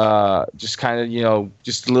 Just kind of, you know,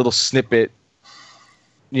 just a little snippet,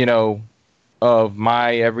 you know, of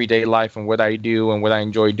my everyday life and what I do and what I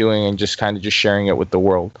enjoy doing, and just kind of just sharing it with the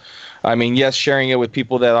world. I mean, yes, sharing it with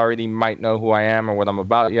people that already might know who I am or what I'm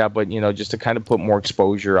about. Yeah. But, you know, just to kind of put more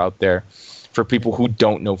exposure out there for people who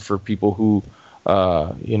don't know, for people who,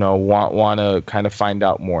 you know, want to kind of find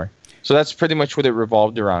out more. So that's pretty much what it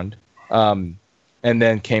revolved around. And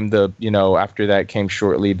then came the, you know, after that came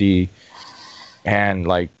shortly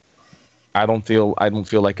like, I don't feel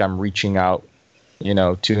like I'm reaching out, you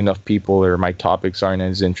know, to enough people, or my topics aren't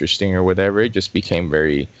as interesting or whatever. It just became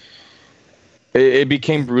it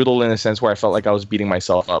became brutal in a sense where I felt like I was beating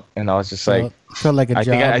myself up, and I was just like, felt like a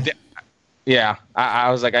job.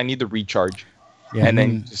 I was like, I need to recharge. Yeah, and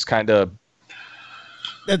then just kind of,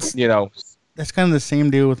 that's, you know, that's kind of the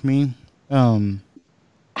same deal with me.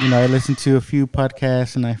 You know, I listen to a few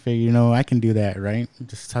podcasts and I figure, you know, I can do that, right?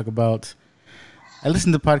 Just talk about, I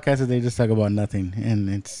listen to podcasts that they just talk about nothing, and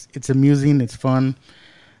it's amusing, it's fun,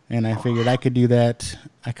 and I figured I could do that.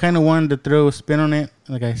 I kind of wanted to throw a spin on it.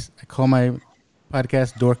 Like I call my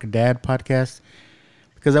podcast Dork Dad Podcast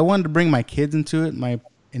because I wanted to bring my kids into it. My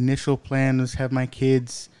initial plan was have my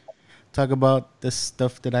kids talk about the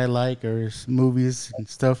stuff that I like or movies and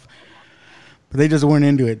stuff, but they just weren't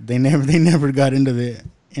into it. They never got into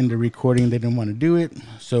recording. They didn't want to do it.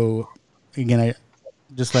 So again, I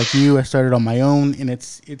just like you, I started on my own, and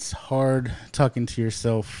it's hard talking to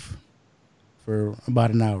yourself for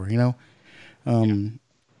about an hour.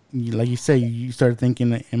 Like you say, you start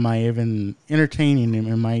thinking, am I even entertaining?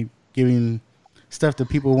 Am I giving stuff that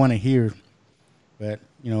people want to hear? But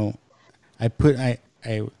I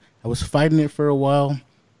was fighting it for a while,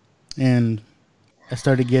 and I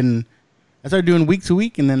started doing week to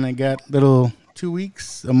week, and then I got little 2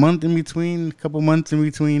 weeks, a month in between, a couple months in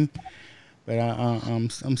between. But I'm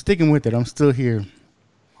sticking with it. I'm still here.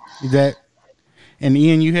 And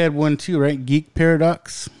Ian, you had one too, right? Geek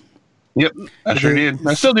Paradox. Yep, I sure did.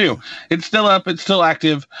 I still do. It's still up. It's still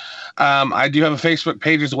active. I do have a Facebook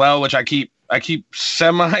page as well, which I keep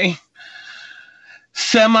semi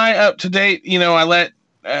up to date.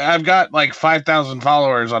 I've got like 5,000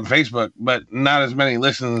 followers on Facebook, but not as many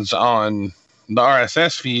listens on the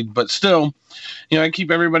RSS feed. But still, I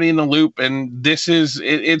keep everybody in the loop. And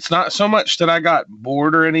it's not so much that I got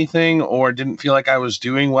bored or anything, or didn't feel like I was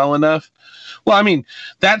doing well enough. Well, I mean,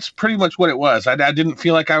 that's pretty much what it was. I didn't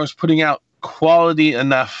feel like I was putting out quality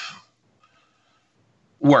enough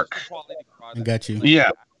work. I got you.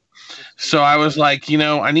 Yeah. So I was like,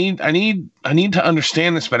 I need to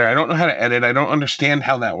understand this better. I don't know how to edit. I don't understand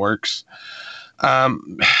how that works.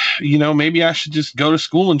 Maybe I should just go to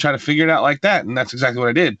school and try to figure it out like that. And that's exactly what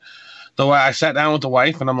I did. So I sat down with the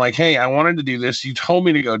wife and I'm like, hey, I wanted to do this. You told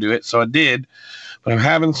me to go do it. So I did, but I'm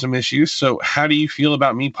having some issues. So how do you feel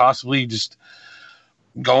about me possibly just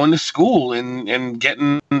going to school and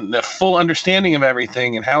getting the full understanding of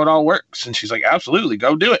everything and how it all works? And she's like, absolutely,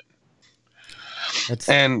 go do it.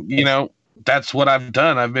 That's what I've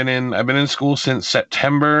done. I've been in school since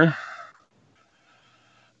September,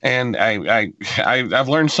 and I've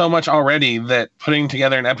learned so much already that putting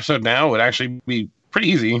together an episode now would actually be pretty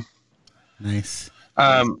easy. Nice.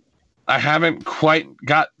 I haven't quite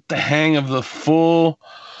got the hang of the full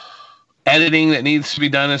editing that needs to be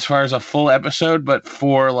done as far as a full episode, but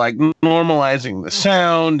for like normalizing the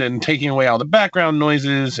sound and taking away all the background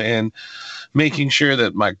noises and making sure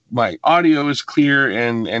that my audio is clear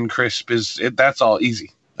and crisp that's all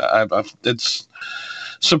easy. It's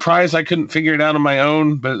surprised I couldn't figure it out on my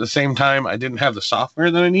own, but at the same time, I didn't have the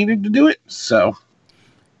software that I needed to do it. So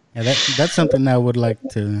yeah, that's something I would like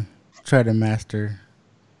to try to master,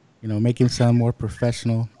 make him sound more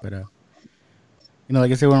professional. But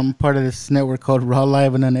like I said, I'm part of this network called Raw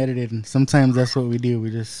Live and Unedited, and sometimes that's what we do. We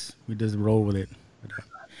just roll with it. But,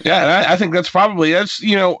 yeah, I think that's for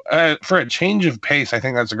a change of pace, I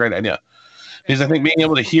think that's a great idea. Because I think being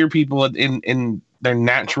able to hear people in their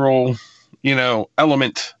natural,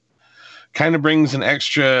 element kind of brings an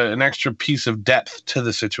extra piece of depth to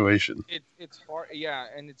the situation. It's hard, yeah,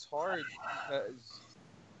 and it's hard because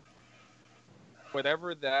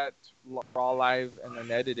whatever that Raw Live and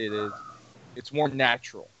Unedited is, it's more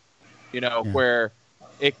natural, where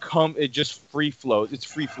it just free flows. It's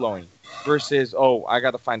free flowing versus, I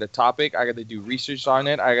got to find a topic. I got to do research on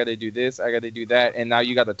it. I got to do this. I got to do that. And now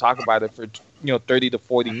you got to talk about it for, 30 to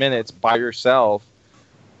 40 minutes by yourself,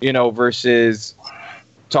 versus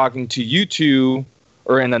talking to you two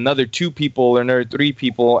or in another two people or another three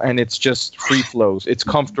people. And it's just free flows. It's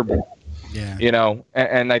comfortable,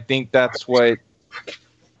 and I think that's what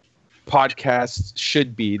podcasts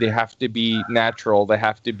should be. They have to be natural. They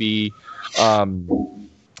have to be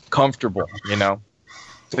comfortable.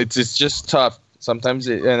 It's just tough sometimes,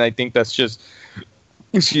 and I think that's just.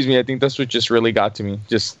 Excuse me. I think that's what just really got to me.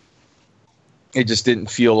 It just didn't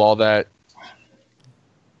feel all that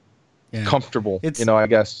comfortable. I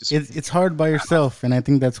guess it's hard by yourself, and I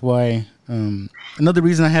think that's why. Another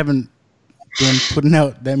reason I haven't been putting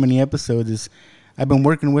out that many episodes is I've been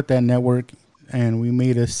working with that network. And we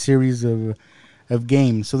made a series of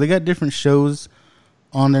games. So they got different shows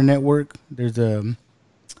on their network. There's at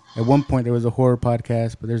one point there was a horror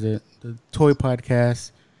podcast, but there's the toy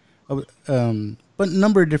podcast, but a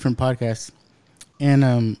number of different podcasts.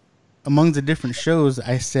 And among the different shows,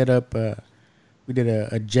 I set up. We did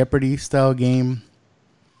a Jeopardy style game,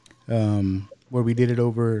 where we did it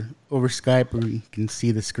over Skype, where you can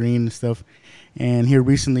see the screen and stuff. And here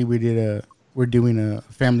recently we're doing a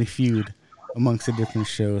Family Feud amongst the different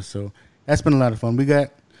shows, so that's been a lot of fun. We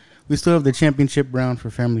still have the championship round for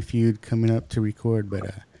Family Feud coming up to record, but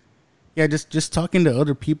Yeah, just talking to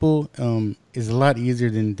other people is a lot easier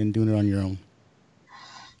than doing it on your own.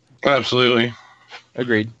 Absolutely.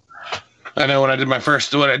 Agreed. I know when I did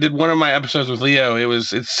one of my episodes with Leo,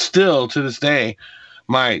 it's still to this day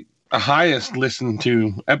my highest listened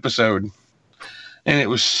to episode. And it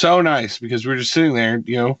was so nice because we were just sitting there,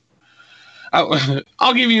 you know.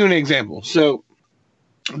 I'll give you an example. So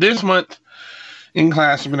this month in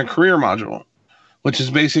class has been a career module, which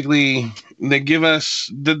is basically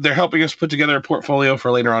they're helping us put together a portfolio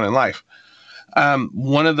for later on in life.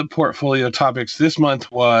 One of the portfolio topics this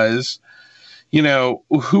month was, you know,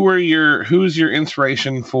 who's your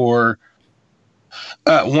inspiration for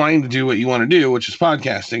wanting to do what you want to do, which is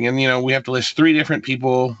podcasting. And, you know, we have to list 3 different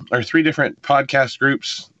people or 3 different podcast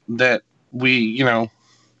groups that we, you know,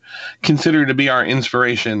 consider to be our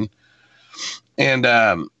inspiration. And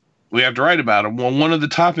we have to write about them. Well, one of the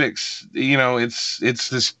topics, you know, it's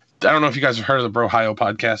this, I don't know if you guys have heard of the Brohio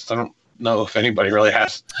podcast. I don't know if anybody really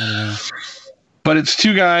has. But it's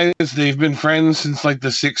 2 guys. They've been friends since like the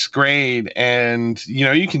 6th grade. And, you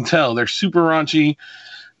know, you can tell they're super raunchy.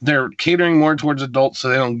 They're catering more towards adults, so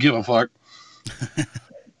they don't give a fuck.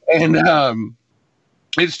 And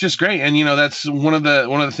it's just great. And, you know, that's one of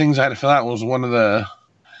the things I had to fill out was one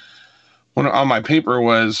on my paper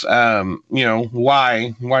was, you know,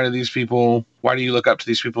 why do you look up to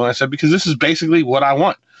these people? And I said, because this is basically what I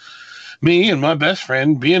want. Me and my best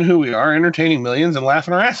friend being who we are, entertaining millions and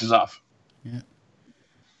laughing our asses off. Yeah.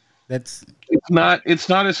 It's not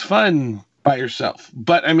as fun by yourself,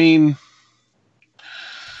 but I mean,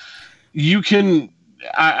 you can,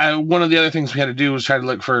 one of the other things we had to do was try to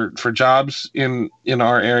look for jobs in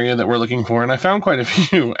our area that we're looking for. And I found quite a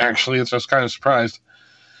few, actually. It's just kind of surprised.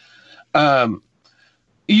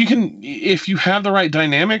 You can, if you have the right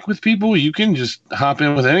dynamic with people, you can just hop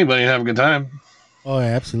in with anybody and have a good time. Oh, yeah,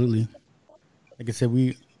 absolutely. Like I said,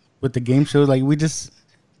 with the game shows, like we just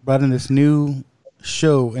brought in this new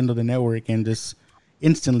show into the network and just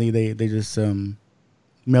instantly they just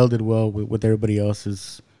melded well with everybody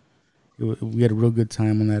else's. We had a real good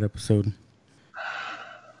time on that episode.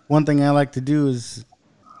 One thing I like to do is,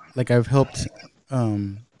 like, I've helped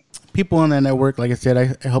people on that network. Like I said,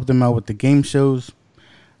 I helped them out with the game shows.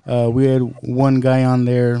 We had one guy on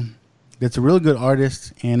there that's a real good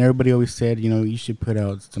artist, and everybody always said, you know, you should put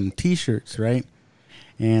out some T-shirts, right?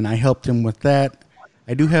 And I helped him with that.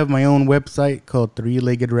 I do have my own website called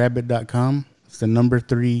 3leggedrabbit.com. It's the number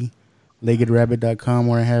 3leggedrabbit.com,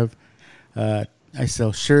 where I have I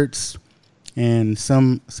sell shirts and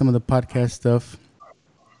some of the podcast stuff.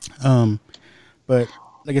 But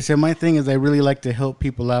like I said, my thing is I really like to help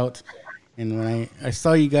people out. And when I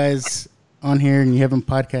saw you guys on here and you haven't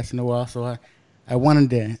podcasted in a while, so I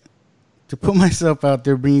wanted to put myself out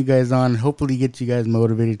there, bring you guys on, hopefully get you guys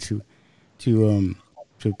motivated to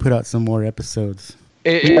put out some more episodes.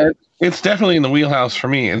 It's definitely in the wheelhouse for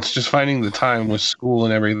me. It's just finding the time with school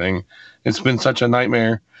and everything. It's been such a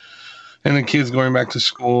nightmare. And the kids going back to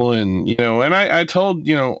school, and, you know, and I told,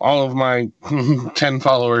 you know, all of my 10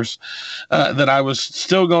 followers that I was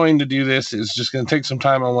still going to do this. It's just going to take some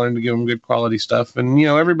time. I wanted to give them good quality stuff. And, you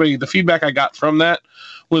know, everybody, the feedback I got from that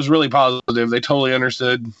was really positive. They totally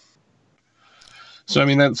understood. So, I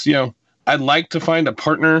mean, that's, you know, I'd like to find a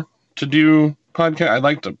partner to do podcast. I'd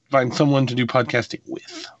like to find someone to do podcasting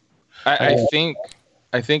with. I think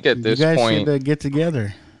at this point, you guys point, should get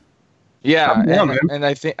together. Yeah, and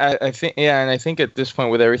I think at this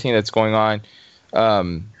point, with everything that's going on,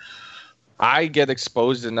 I get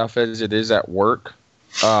exposed enough as it is at work,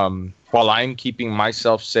 while I'm keeping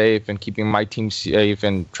myself safe and keeping my team safe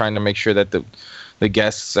and trying to make sure that the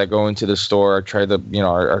guests that go into the store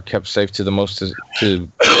are kept safe to the most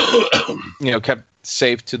kept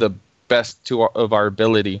safe to the best of our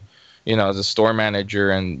ability, you know, as a store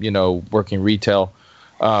manager and, you know, working retail.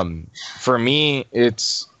 For me,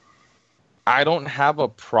 I don't have a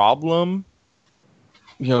problem,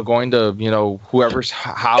 you know, going to, you know, whoever's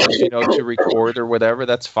house, you know, to record or whatever.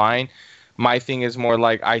 That's fine. My thing is more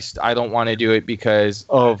like I don't want to do it because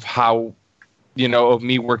of how, you know, of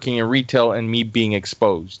me working in retail and me being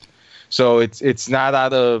exposed. So it's not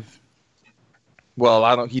out of,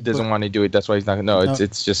 well, he doesn't want to do it. That's why he's not. No,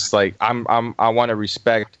 it's just like I want to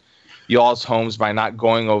respect y'all's homes by not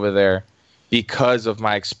going over there, because of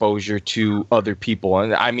my exposure to other people.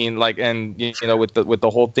 And I mean, like, and, you know, with the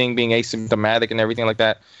whole thing being asymptomatic and everything like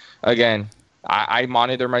that, again, I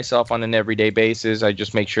monitor myself on an everyday basis. I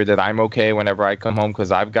just make sure that I'm okay whenever I come home,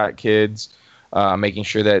 because I've got kids, making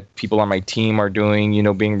sure that people on my team are doing, you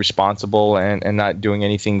know, being responsible and not doing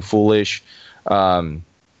anything foolish.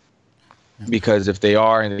 Because if they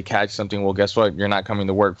are and they catch something, well, guess what? You're not coming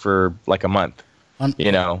to work for like a month.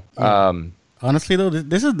 Honestly, though,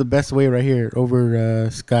 this is the best way right here over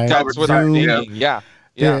Skype. That's what I'm thinking. Yeah.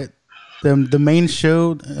 The main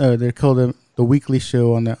show, they're called the weekly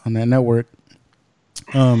show on that network.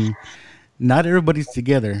 Not everybody's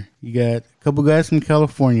together. You got a couple guys from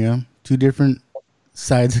California, two different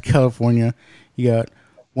sides of California. You got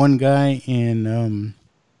one guy in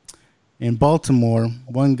Baltimore,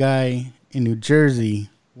 one guy in New Jersey,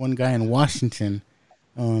 one guy in Washington.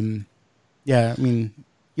 Yeah, I mean,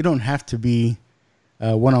 you don't have to be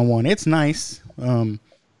one-on-one. It's nice,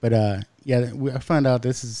 but I found out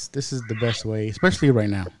this is the best way, especially right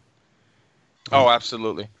now. Oh,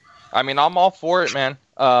 absolutely. I mean, I'm all for it, man.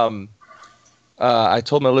 I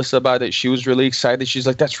told Melissa about it. She was really excited. She's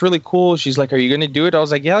like, that's really cool. She's like, are you going to do it? I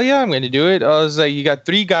was like, yeah, I'm going to do it. I was like, you got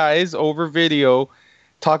 3 guys over video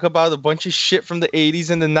talk about a bunch of shit from the 80s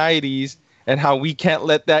and the 90s and how we can't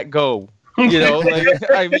let that go. You know, like,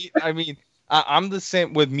 I mean, I'm the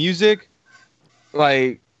same with music.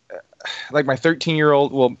 Like my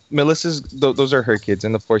 13-year-old, well, Melissa's, those are her kids.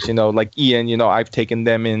 And of course, like Ian, I've taken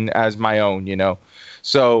them in as my own,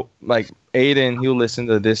 So like Aiden, he'll listen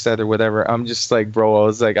to this, that, or whatever. I'm just like, bro, I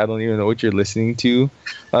was like, I don't even know what you're listening to.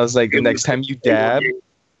 I was like, the next time you dab,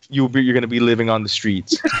 you're going to be living on the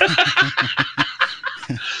streets.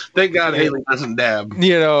 Thank God Haley doesn't dab.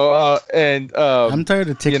 I'm tired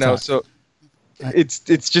of TikTok. So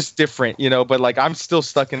it's just different, but like I'm still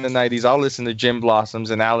stuck in the 90s. I'll listen to Jim Blossoms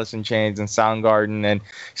and Alice in Chains and Soundgarden and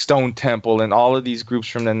Stone Temple and all of these groups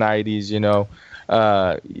from the 90s,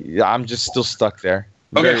 I'm just still stuck there.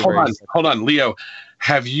 Okay, hold on, Leo.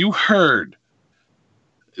 Have you heard?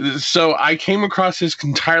 So I came across this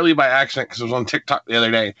entirely by accident because it was on TikTok the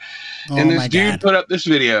other day, and this dude put up this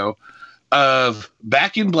video of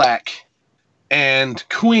Back in Black and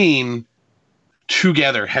Queen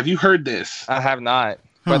together. Have you heard this? I have not,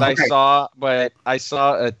 but I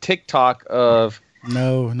saw a TikTok of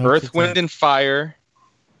Earth, TikTok. Wind, and Fire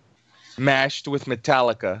mashed with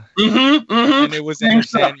Metallica, and it was in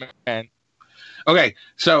Sandman. Okay,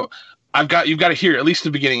 so you've got to hear at least the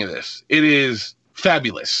beginning of this. It is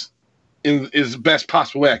fabulous, is the best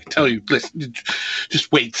possible way I can tell you. Listen,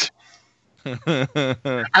 just wait.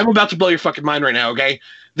 I'm about to blow your fucking mind right now. Okay,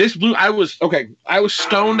 I was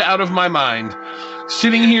stoned out of my mind,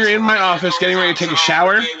 sitting here in my office getting ready to take a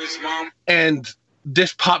shower, and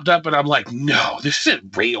this popped up, and I'm like, no, this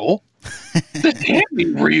isn't real. This can't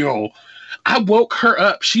be real. I woke her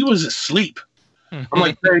up. She was asleep. I'm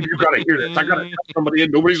like, babe, you gotta hear this. I gotta tell somebody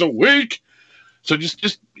and nobody's awake. So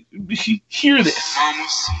just hear this.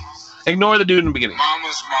 Mamas. Ignore the dude in the beginning.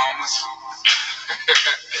 Mamas.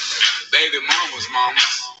 Baby mamas.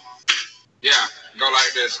 Yeah, go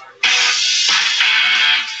like this.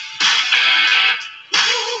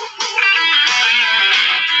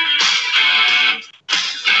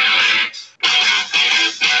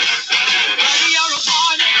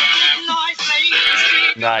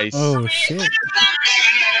 Nice. Oh shit.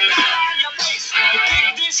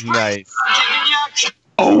 Nice.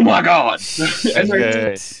 Oh my god. And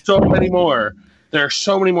there's so many more. There are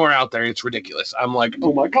so many more out there. It's ridiculous. I'm like,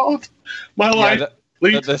 oh my god, my life.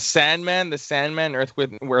 The Sandman, Earth,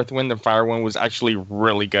 Wind, and Fire one was actually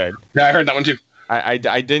really good. Yeah, I heard that one too. I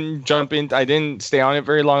didn't jump in. I didn't stay on it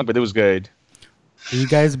very long, but it was good. Are you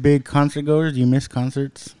guys big concert goers? Do you miss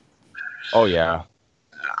concerts? Oh yeah.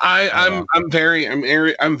 I'm very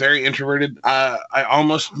introverted.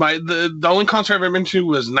 The only concert I've ever been to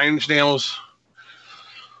was Nine Inch Nails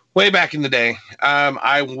way back in the day.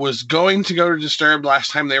 I was going to go to Disturbed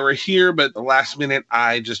last time they were here, but the last minute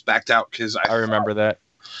I just backed out because I remember that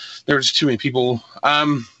there was too many people.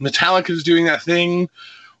 Metallica's doing that thing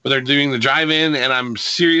where they're doing the drive-in, and I'm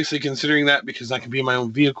seriously considering that because I can be in my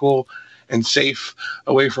own vehicle and safe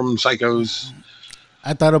away from psychos.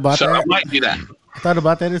 I thought about that. So I might do that. I thought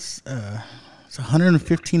about that. It's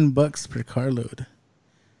 $115 per carload.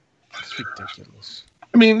 That's ridiculous.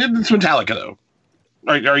 I mean, it's Metallica though.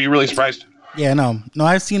 Are you really surprised? Yeah, no.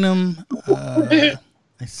 I've seen them. I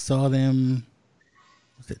saw them.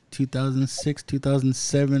 Was it 2006,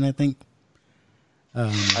 2007? I think.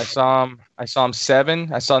 I saw him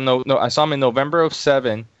 7. I saw him in November of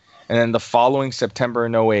 7, and then the following September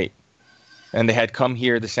in 08, and they had come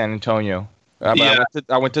here to San Antonio. Yeah.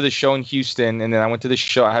 I went to the show in Houston, and then I went to the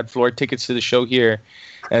show. I had floor tickets to the show here,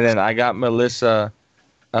 and then I got Melissa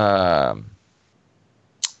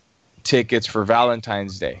tickets for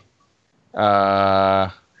Valentine's Day.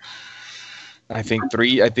 I think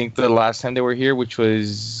the last time they were here, which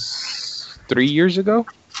was 3 years ago,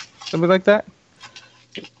 something like that.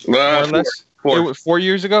 More or less. 4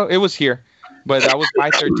 years ago, it was here. But that was my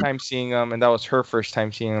third time seeing them, and that was her first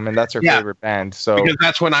time seeing them, and that's her favorite band. So because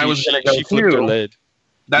that's when I was going to go she flipped her lid.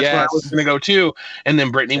 That's when I was going to go too, and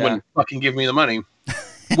then Brittany wouldn't fucking give me the money.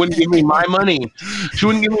 Wouldn't give me my money. She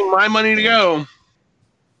wouldn't give me my money to go.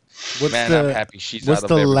 I'm happy she's what's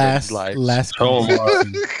out of the everybody's last concert?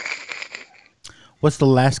 What's the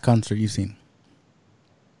last concert you've seen?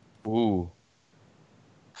 Ooh.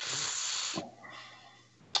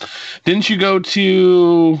 Didn't you go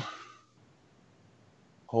to?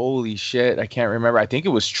 Holy shit! I can't remember. I think it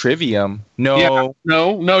was Trivium. No.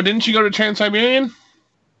 Didn't you go to Trans-Siberian?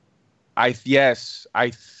 Yes.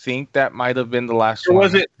 I think that might have been the last one.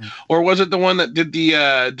 Or was it the one that did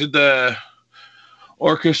the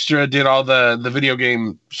orchestra did all the video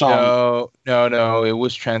game songs? No. It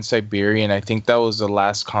was Trans-Siberian. I think that was the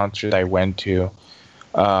last concert I went to.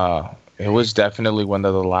 It was definitely one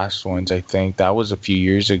of the last ones. I think that was a few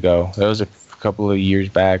years ago. That was a couple of years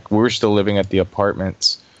back. We were still living at the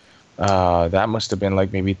apartments. That must have been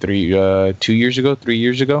like maybe 3 years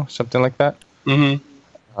ago, something like that. Mm-hmm.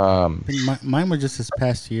 Mine was just this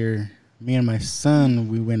past year. Me and my son,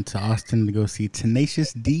 we went to Austin to go see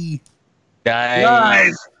Tenacious D.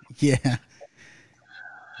 Nice. Yeah.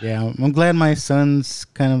 I'm glad my son's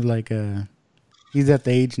kind of like he's at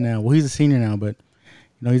the age now. Well, he's a senior now, but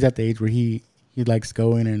he's at the age where he likes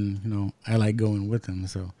going, and I like going with him.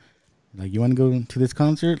 So, like, you want to go to this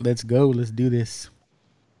concert? Let's go. Let's do this.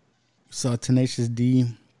 Saw Tenacious D.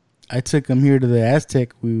 I took him here to the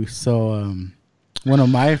Aztec. We saw one of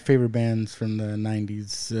my favorite bands from the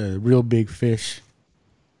 90s, Real Big Fish.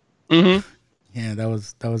 Mm-hmm. Yeah, that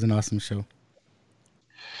was an awesome show.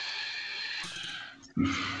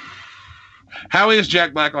 How is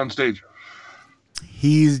Jack Black on stage?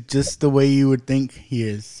 He's just the way you would think he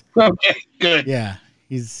is. Okay, good. Yeah,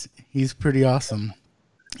 he's pretty awesome.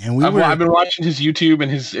 And I've been watching his YouTube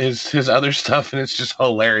and his other stuff, and it's just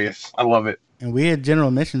hilarious. I love it. And we had general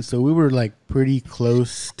admission, so we were like pretty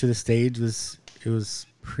close to the stage. It was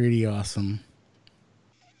pretty awesome.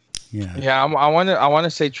 Yeah. I want to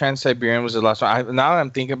say Trans-Siberian was the last one. Now that I'm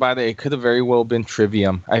thinking about it, it could have very well been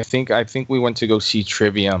Trivium. I think we went to go see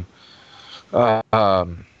Trivium. That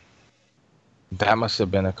must have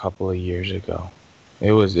been a couple of years ago.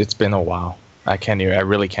 It's been a while. I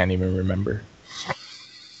really can't even remember.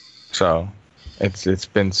 So, it's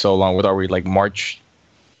been so long. What are we, like March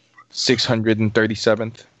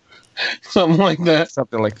 637th? Something like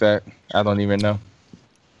that. I don't even know.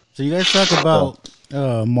 So you guys talk about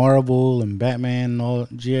Marvel and Batman and all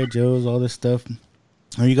G.I. Joes, all this stuff.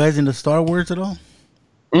 Are you guys into Star Wars at all?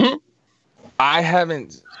 Mm-hmm. I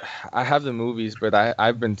haven't. I have the movies, but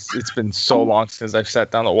it's been so long since I've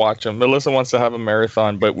sat down to watch them. Melissa wants to have a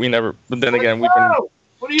marathon, but we never. But then again, what are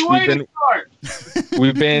you waiting for?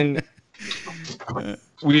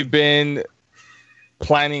 We've been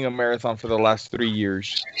planning a marathon for the last 3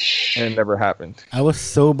 years, and it never happened. I was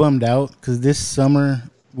so bummed out because this summer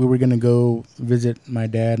we were gonna go visit my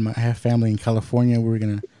dad. I have family in California. We were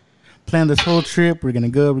gonna plan this whole trip. We're gonna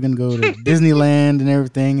go to Disneyland and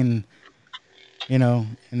everything, and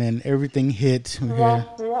and then everything hit. We had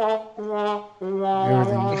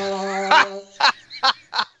everything.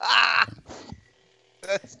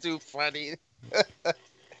 That's too funny.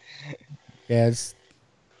 Yeah, it's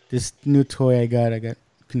this new toy I got.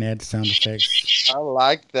 Can add sound effects. I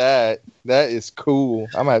like that. That is cool.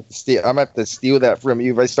 I'm gonna have to steal that from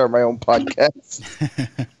you if I start my own podcast.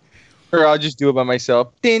 Or I'll just do it by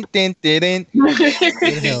myself. Din, din, din, din.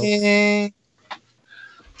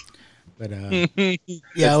 But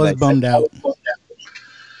yeah, I was bummed out.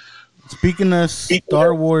 Speaking of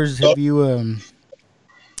Star Wars, have you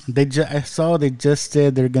I saw they just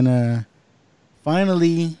said they're gonna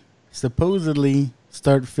finally, supposedly,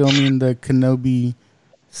 start filming the Kenobi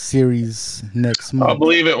series next month. I'll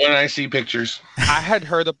believe it when I see pictures. I had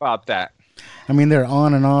heard about that. I mean, they're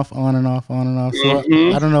on and off. So I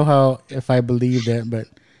don't know if I believe that, but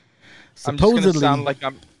supposedly, I'm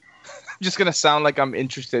just gonna sound like I'm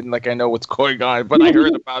interested and like I know what's going on, but I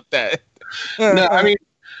heard about that. No, I mean,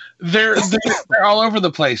 they're all over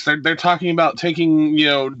the place. They're talking about taking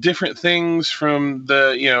different things from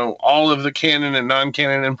the all of the canon and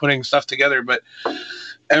non-canon and putting stuff together, but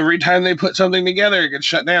every time they put something together, it gets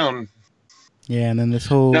shut down. Yeah, and then this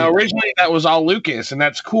whole originally that was all Lucas, and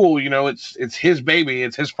that's cool. It's his baby,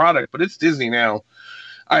 it's his product, but it's Disney now.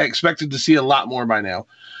 I expected to see a lot more by now.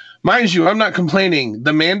 Mind you, I'm not complaining.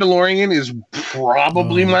 The Mandalorian is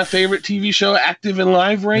probably my favorite TV show active and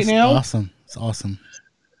live right now. Awesome. It's awesome.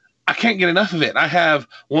 I can't get enough of it. I have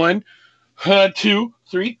 1, 2,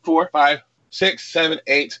 3, 4, 5, 6, 7,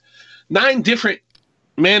 8, 9 different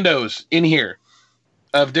Mandos in here.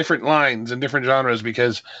 of different lines and different genres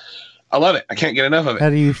because I love it. I can't get enough of it. How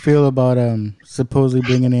do you feel about supposedly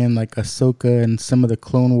bringing in like Ahsoka and some of the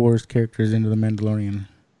Clone Wars characters into the Mandalorian?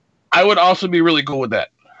 I would also be really cool with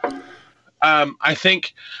that. I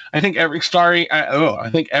think every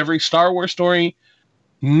Star Wars story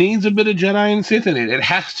needs a bit of Jedi and Sith in it. It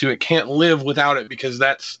has to. It can't live without it because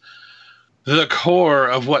that's the core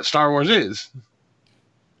of what Star Wars is.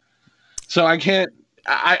 So I can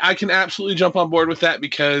absolutely jump on board with that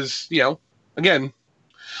because, again,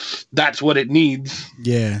 that's what it needs.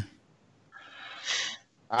 Yeah.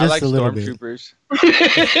 I like Stormtroopers.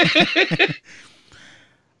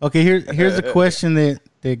 Okay, here's a question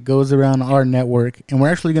that goes around our network, and we're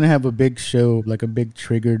actually going to have a big show, like a big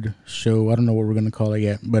triggered show. I don't know what we're going to call it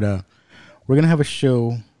yet, but we're going to have a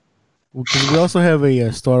show. Because we also have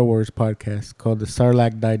a Star Wars podcast called the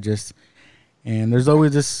Sarlacc Digest, and there's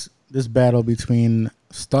always this battle between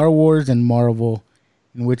Star Wars and Marvel,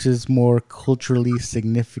 and which is more culturally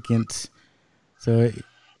significant. So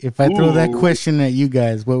if I throw that question at you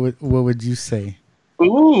guys, what would you say?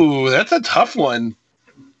 Ooh, that's a tough one.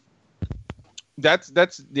 That's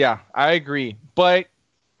yeah, I agree. But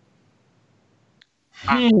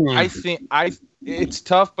I think it's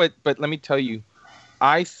tough, but let me tell you,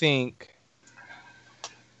 I think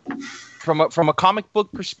from a comic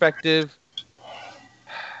book perspective,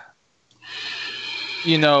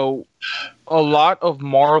 a lot of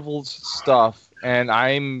Marvel's stuff, and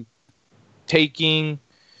I'm taking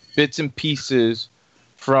bits and pieces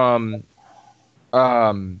from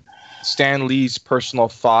Stan Lee's personal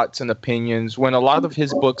thoughts and opinions when a lot of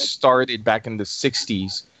his books started back in the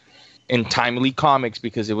 60s in Timely Comics,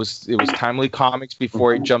 because it was Timely Comics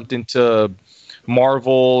before it jumped into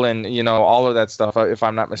Marvel and all of that stuff, if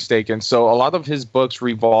I'm not mistaken. So a lot of his books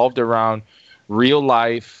revolved around real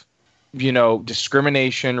life,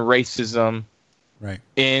 discrimination, racism, right,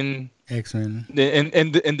 in X-Men,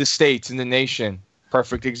 in the States, in the nation.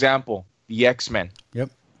 Perfect example, the X-Men. Yep.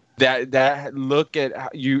 That look at how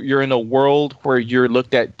you're in a world where you're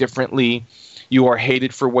looked at differently. You are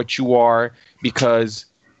hated for what you are because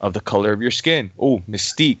of the color of your skin. Oh,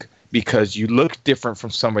 Mystique, because you look different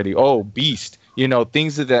from somebody. Oh, Beast,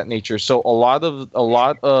 things of that nature. So a lot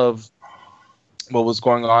of what was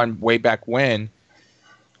going on way back when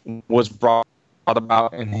was brought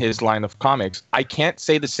about in his line of comics. I can't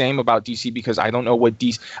say the same about DC because I don't know what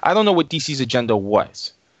DC's agenda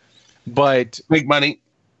was. But make money.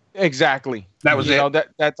 Exactly. That was it.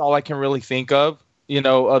 That's all I can really think of,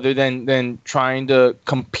 other than trying to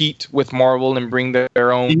compete with Marvel and bring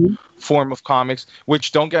their own form of comics,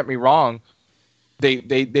 which, don't get me wrong, they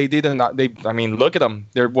did not. Look at them.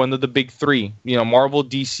 They're one of the big three, Marvel,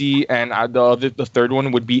 DC, and the third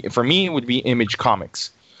one would be, for me, it would be Image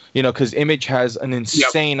Comics, because Image has an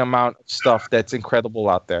insane amount of stuff that's incredible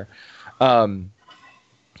out there.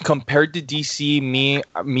 Compared to DC,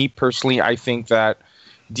 me personally, I think that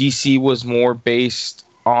DC was more based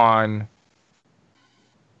on,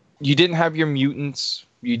 you didn't have your mutants,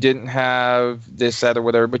 you didn't have this, that, or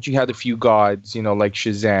whatever, but you had a few gods, like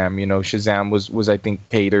Shazam. Shazam was I think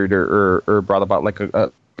catered or brought about like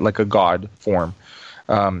a god form.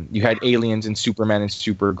 You had aliens and Superman and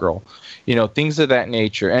Supergirl, things of that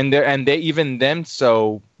nature. And they even then,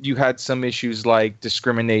 so you had some issues like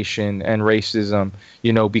discrimination and racism,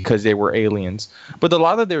 because they were aliens. But a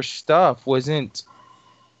lot of their stuff wasn't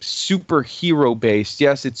superhero based.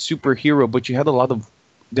 Yes, it's superhero, but you had a lot of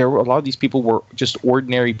these people were just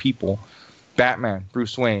ordinary people. Batman,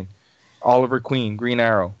 Bruce Wayne, Oliver Queen, Green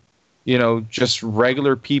Arrow, just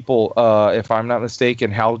regular people. If I'm not mistaken,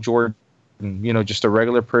 Hal Jordan, just a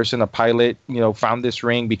regular person, a pilot, found this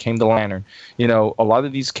ring, became the Lantern. A lot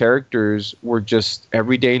of these characters were just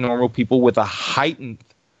everyday normal people with a heightened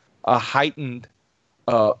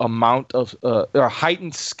amount of a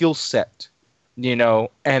heightened skill set.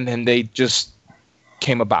 And then they just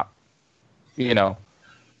came about,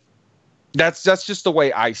 That's just the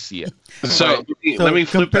way I see it. So let me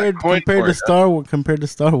flip that coin compared to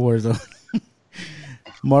Star Wars, though.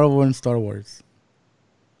 Marvel and Star Wars.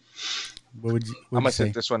 What would you I'm gonna say?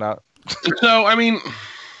 sit this one out. So I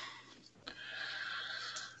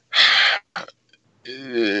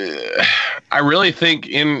really think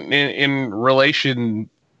in relation,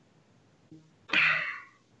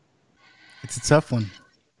 it's a tough one.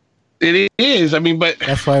 It is. But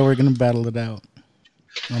that's why we're gonna battle it out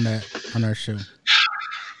on our show.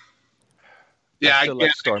 Yeah,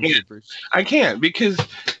 I can't because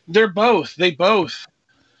they both.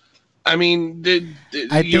 I think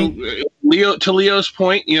Leo, to Leo's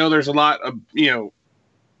point, there's a lot of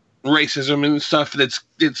racism and stuff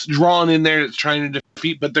that's drawn in there that's trying to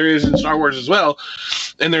defeat, but there is in Star Wars as well.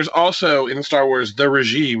 And there's also in Star Wars the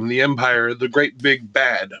regime, the Empire, the great big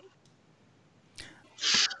bad.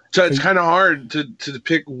 So it's kind of hard to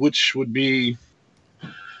pick which would be.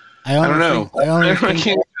 I don't know. I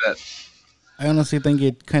honestly think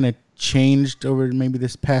it kind of changed over maybe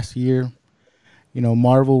this past year. You know,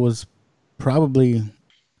 Marvel was probably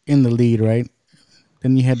in the lead, right?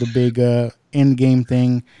 Then you had the big Endgame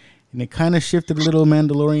thing, and it kind of shifted a little.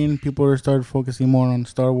 Mandalorian, people started focusing more on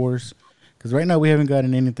Star Wars, because right now we haven't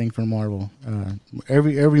gotten anything from Marvel.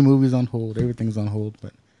 Every movie's on hold, everything's on hold,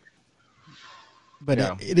 but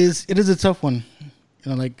yeah. It is a tough one.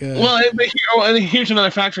 You know, like and here's another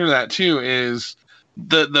factor to that too is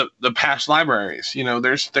the past libraries. You know,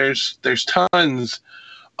 there's tons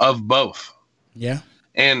of both. Yeah.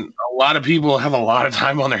 And a lot of people have a lot of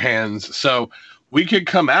time on their hands. So we could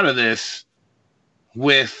come out of this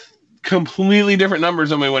with completely different numbers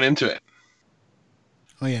than we went into it.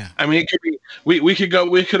 Oh yeah. I mean, it could be we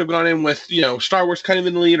could have gone in with, you know, Star Wars kind of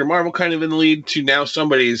in the lead or Marvel kind of in the lead to now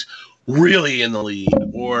somebody's really in the lead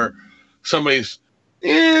or somebody's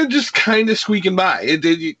just kind of squeaking by.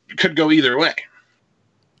 It could go either way.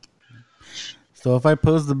 So if I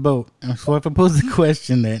pose the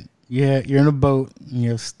question that you're in a boat and you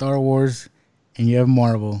have Star Wars and you have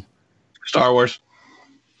Marvel. Star Wars.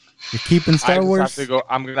 You're keeping Star Wars?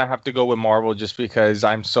 I'm gonna have to go with Marvel just because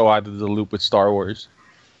I'm so out of the loop with Star Wars.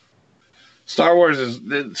 Star Wars is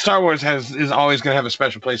always gonna have a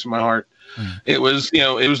special place in my heart. It was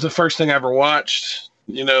the first thing I ever watched.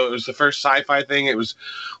 You know, it was the first sci-fi thing. It was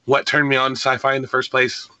what turned me on to sci-fi in the first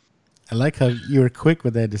place. I like how you were quick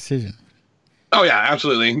with that decision. Oh yeah,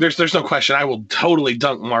 absolutely. There's no question. I will totally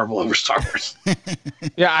dunk Marvel over Star Wars.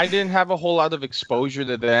 Yeah, I didn't have a whole lot of exposure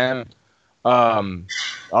to them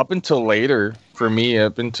up until later for me,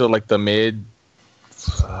 up until like the mid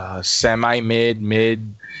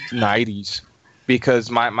 90s, because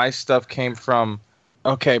my stuff came from.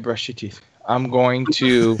 Okay, brush your teeth. I'm going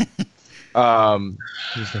to. He's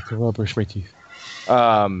like, well, brush my teeth.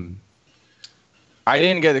 I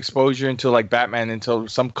didn't get exposure until like Batman, until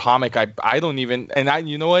some comic. I don't even, and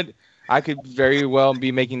you know what? I could very well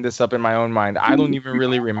be making this up in my own mind. I don't even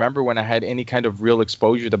really remember when I had any kind of real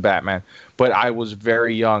exposure to Batman, but I was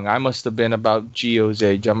very young. I must have been about Gio's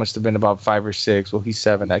age. I must have been about 5 or 6. Well, he's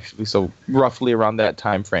 7 actually, so roughly around that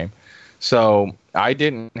time frame. So I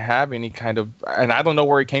didn't have any kind of, and I don't know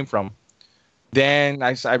where it came from. Then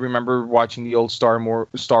I remember watching the old Star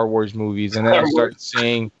Wars movies, and then I started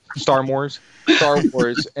seeing Star Wars,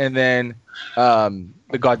 and then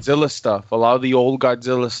the Godzilla stuff, a lot of the old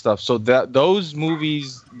Godzilla stuff. So those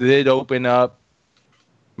movies did open up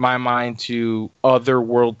my mind to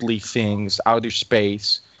otherworldly things, outer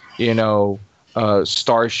space, you know,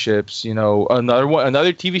 starships. You know,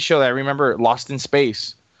 another TV show that I remember, Lost in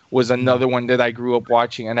Space, was another one that I grew up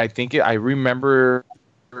watching, and I remember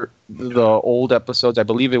the old episodes. I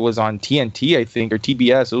believe it was on TNT, I think, or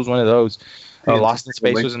TBS. It was one of those. Lost in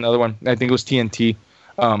Space was another one. I think it was TNT.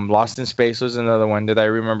 Lost in Space was another one that I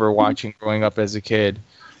remember watching growing up as a kid.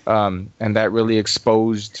 And that really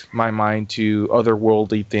exposed my mind to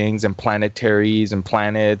otherworldly things and planetaries and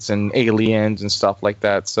planets and aliens and stuff like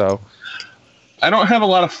that. So I don't have a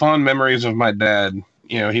lot of fond memories of my dad.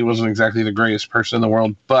 You know, he wasn't exactly the greatest person in the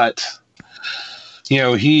world, but you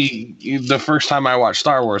know, the first time I watched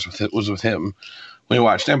Star Wars was with him. We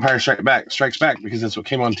watched Empire Strikes Back because that's what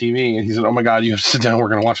came on TV, and he said, "Oh my God, you have to sit down. We're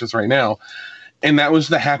going to watch this right now." And that was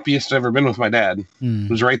the happiest I've ever been with my dad. It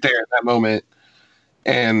was right there at that moment.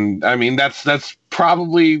 And I mean, that's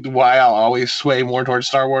probably why I'll always sway more towards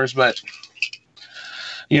Star Wars. But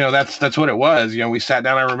you know, that's what it was. You know, we sat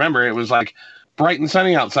down. I remember it was like bright and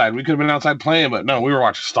sunny outside. We could have been outside playing, but no, we were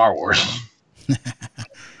watching Star Wars.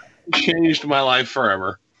 Changed my life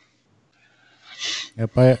forever.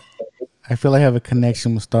 Yep, I feel I have a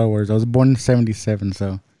connection with Star Wars. I was born in '77,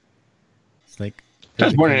 so it's like I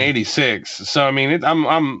was born in '86. So I mean,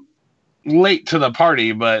 I'm late to the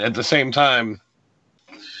party, but at the same time,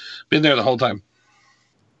 been there the whole time.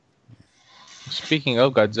 Speaking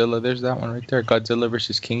of Godzilla, there's that one right there, Godzilla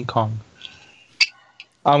versus King Kong.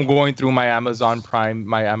 I'm going through my Amazon Prime,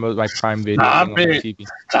 my Prime Video.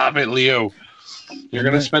 Stop it, Leo. You're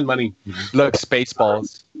going to spend money. Look,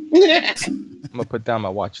 Spaceballs. I'm going to put down my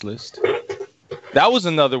watch list. That was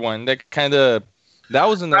another one that kind of... That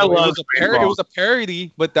was another one. It was a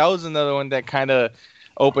parody, but that was another one that kind of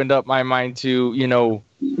opened up my mind to, you know,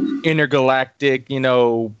 intergalactic, you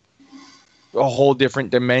know, a whole different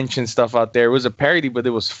dimension stuff out there. It was a parody, but it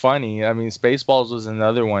was funny. I mean, Spaceballs was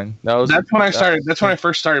another one. That's when I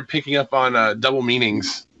first started picking up on double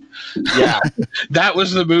meanings. Yeah. That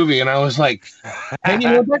was the movie. And I was like, and you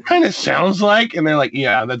know what that kind of sounds like? And they're like,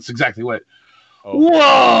 yeah, that's exactly what. Oh.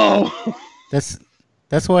 Whoa. That's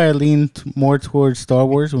why I lean more towards Star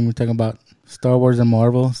Wars when we're talking about Star Wars and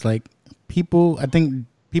Marvel. It's like I think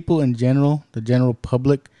people in general, the general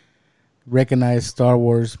public, recognize Star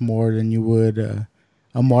Wars more than you would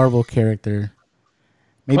a Marvel character.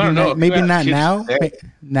 Maybe not now.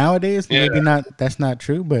 Nowadays, maybe not. That's not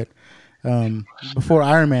true. But before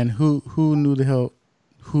Iron Man, who knew the hell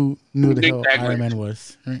Iron Man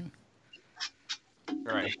was?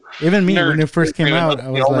 Right. Even me when it first came out, I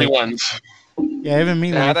was the only like, ones. Yeah, even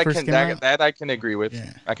me when it first came out. That I can agree with.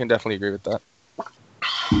 Yeah. I can definitely agree with that.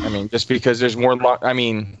 I mean, just because there's more.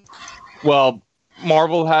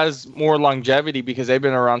 Marvel has more longevity because they've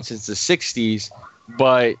been around since the '60s,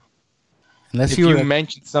 but. Unless you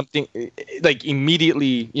mention something like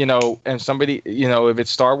immediately, and somebody, if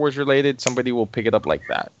it's Star Wars related, somebody will pick it up like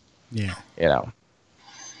that. Yeah.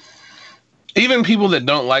 Even people that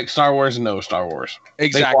don't like Star Wars know Star Wars.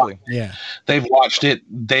 Exactly. They've watched it.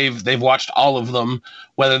 They've watched all of them,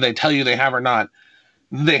 whether they tell you they have or not.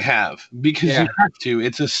 They have because you have to.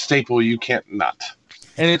 It's a staple. You can't not.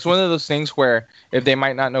 And it's one of those things where if they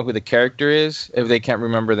might not know who the character is, if they can't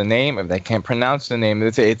remember the name, if they can't pronounce the name,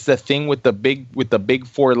 it's the thing with the big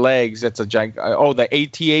four legs. That's the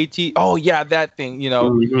AT-AT. Oh yeah, that thing.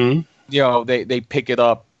 Mm-hmm. They pick it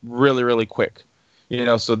up really really quick.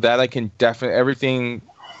 So that I can definitely everything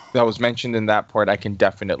that was mentioned in that part I can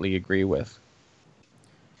definitely agree with.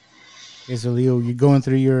 Okay, so Leo, you're going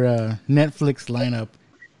through your Netflix lineup.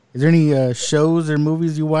 Is there any shows or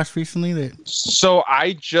movies you watched recently So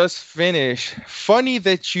I just finished. Funny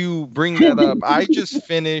that you bring that up. I just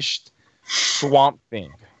finished Swamp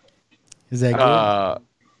Thing. Is that good?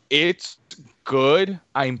 It's good.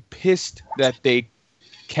 I'm pissed that they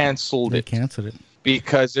canceled it. Canceled it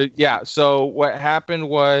because So what happened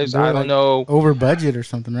was I don't know, over budget or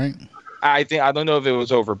something, right? I don't know if it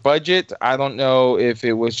was over budget. I don't know if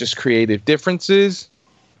it was just creative differences,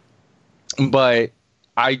 but.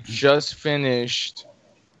 I just finished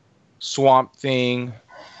Swamp Thing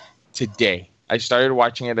today. I started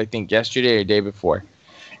watching it, I think, yesterday or the day before.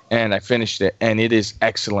 And I finished it. And it is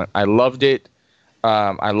excellent. I loved it.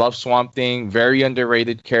 I love Swamp Thing. Very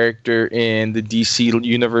underrated character in the DC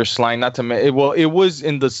Universe line. It was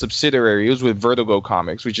in the subsidiary. It was with Vertigo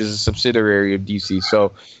Comics, which is a subsidiary of DC.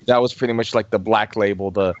 So that was pretty much like the black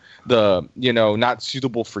label, the not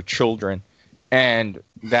suitable for children. And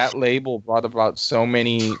that label brought about so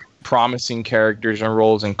many promising characters and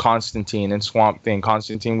roles in Constantine and Swamp Thing.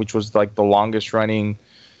 Constantine, which was like the longest running,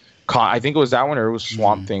 I think it was that one or it was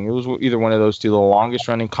Swamp Thing. It was either one of those two, the longest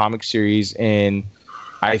running comic series in,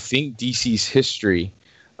 I think, DC's history.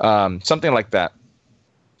 Something like that.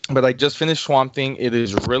 But I just finished Swamp Thing. It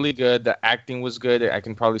is really good. The acting was good. I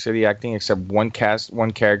can probably say the acting, except one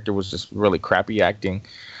character was just really crappy acting.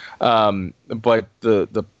 But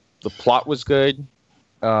the plot was good.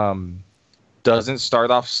 Doesn't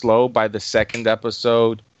start off slow. By the second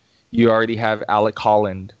episode, you already have Alec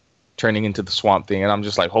Holland turning into the Swamp Thing, and I'm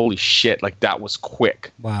just like, holy shit! Like that was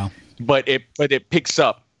quick. Wow. But it picks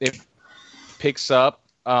up. It picks up.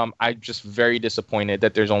 I'm just very disappointed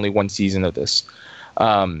that there's only one season of this.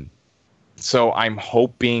 So I'm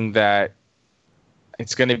hoping that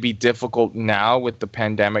it's going to be difficult now with the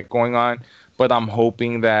pandemic going on, but I'm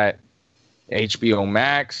hoping that HBO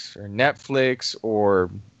Max or Netflix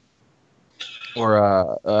or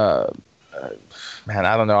man,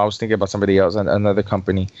 I don't know. I was thinking about somebody else, another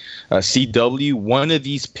company, CW. One of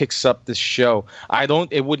these picks up this show.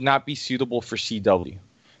 It would not be suitable for CW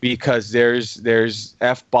because there's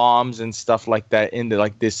F-bombs and stuff like that in there.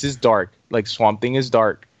 Like this is dark. Like Swamp Thing is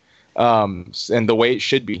dark, and the way it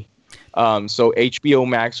should be. So HBO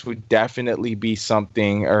Max would definitely be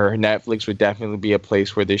something, or Netflix would definitely be a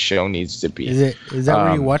place where this show needs to be. Is that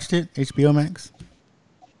where you watched it? HBO Max?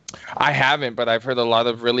 I haven't, but I've heard a lot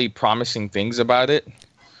of really promising things about it.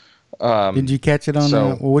 Did you catch it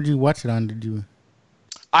on? What did you watch it on? Did you?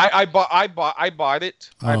 I bought it.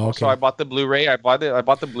 Okay. So I bought the Blu-ray. I bought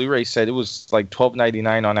the Blu-ray set. It was like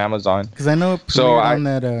 $12.99 on Amazon. Because I know it premiered on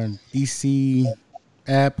that DC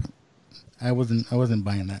app. I wasn't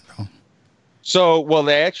buying that though. So, well,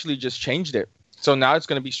 they actually just changed it. So now it's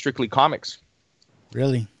going to be strictly comics.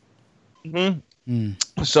 Really? Mm-hmm.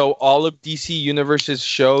 So all of DC Universe's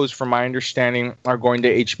shows, from my understanding, are going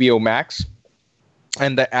to HBO Max.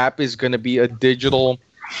 And the app is going to be a digital...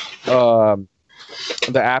 the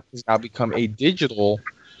app has now become a digital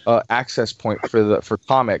access point for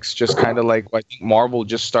comics. Just kind of like, I think Marvel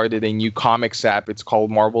just started a new comics app. It's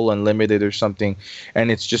called Marvel Unlimited or something.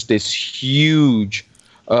 And it's just this huge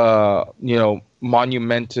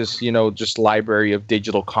monumentous, just library of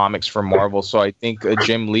digital comics for Marvel. So I think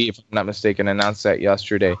Jim Lee, if I'm not mistaken, announced that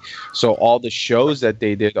yesterday. So all the shows that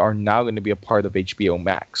they did are now going to be a part of HBO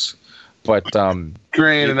Max. But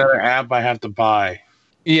great, another app I have to buy.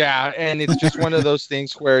 Yeah, and it's just one of those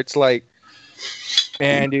things where it's like,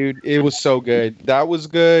 man, dude, it was so good. That was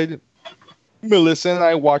good. Melissa and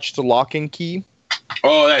I watched The Lock and Key.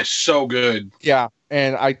 Oh, that's so good. Yeah,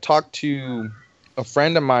 and I talked to a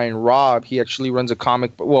friend of mine, Rob. He actually runs a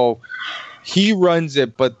comic. Well, he runs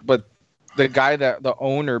it, but the guy the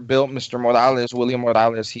owner built Mr. Morales, William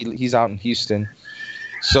Morales. He's out in Houston.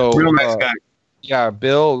 So real nice guy. Yeah,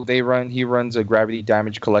 Bill. He runs a Gravity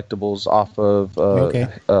Damage Collectibles off of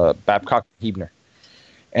Babcock Hebner.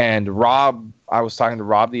 And Rob, I was talking to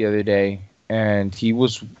Rob the other day, and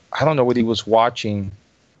I don't know what he was watching,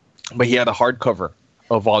 but he had a hardcover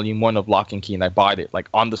of Volume 1 of Lock and Key, and I bought it like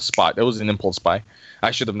on the spot. It was an impulse buy.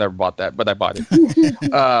 I should have never bought that, but I bought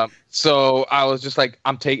it. So I was just like,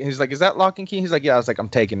 I'm taking. He's like, is that Lock and Key? He's like, yeah. I was like, I'm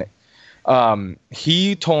taking it.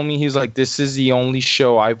 He told me, he's like, this is the only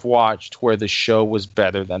show I've watched where the show was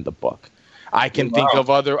better than the book. I can think of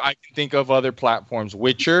other platforms.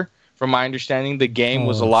 Witcher, from my understanding, the game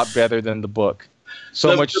was a lot better than the book.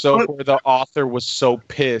 So much so where the author was so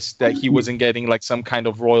pissed that he wasn't getting like some kind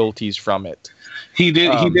of royalties from it. He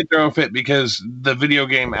did throw a fit because the video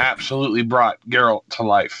game absolutely brought Geralt to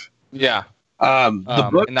life. Yeah. The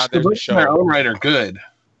books in their own right are good.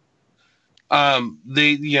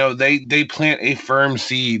 They plant a firm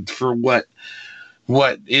seed for what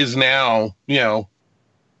is now, The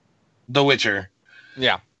Witcher.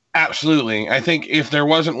 Yeah. Absolutely. I think if there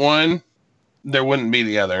wasn't one, there wouldn't be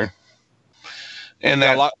the other. And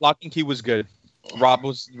that Lock and Key was good. Rob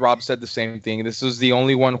said the same thing. This was the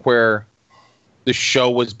only one where the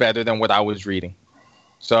show was better than what I was reading.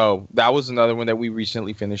 So that was another one that we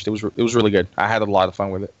recently finished. It was really good. I had a lot of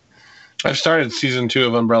fun with it. I've started season 2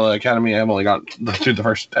 of Umbrella Academy. I've only got through the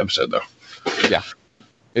first episode though. Yeah,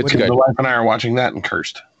 it's good. The wife and I are watching that and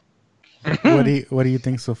cursed. What do you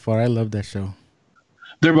think so far? I love that show.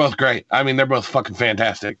 They're both great. I mean, they're both fucking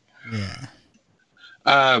fantastic. Yeah.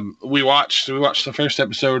 We watched the first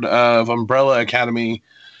episode of Umbrella Academy,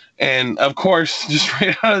 and of course, just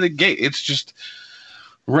right out of the gate, it's just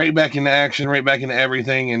right back into action, right back into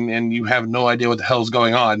everything, and you have no idea what the hell's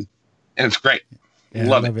going on, and it's great. Yeah, I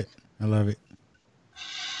love it.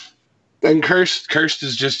 And Cursed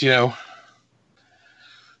is just,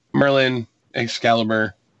 Merlin,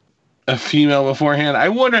 Excalibur, a female beforehand. I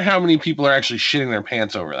wonder how many people are actually shitting their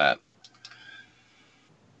pants over that.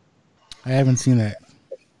 I haven't seen that.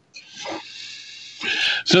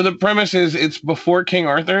 So the premise is it's before King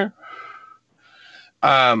Arthur.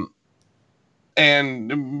 And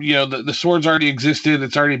the swords already existed.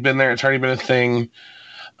 It's already been there. It's already been a thing.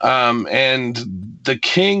 And the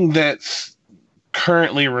king that's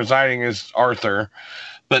currently residing is Arthur,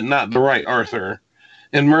 but not the right Arthur.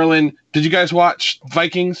 And Merlin, did you guys watch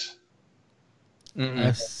Vikings?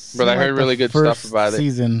 But I heard really good stuff about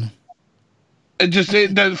season.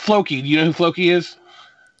 The Floki. Do you know who Floki is?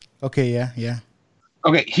 Okay, yeah.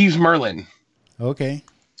 Okay, he's Merlin. Okay.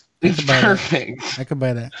 It's perfect. I could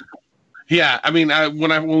buy that. Yeah, I mean,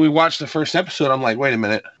 when we watched the first episode, I'm like, wait a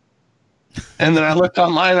minute. And then I looked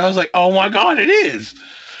online, and I was like, oh my god, it is.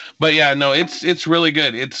 But yeah, no, it's really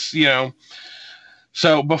good. It's,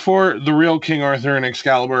 so before the real King Arthur and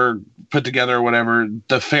Excalibur put together or whatever,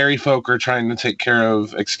 the fairy folk are trying to take care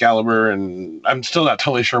of Excalibur, and I'm still not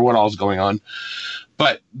totally sure what all's going on.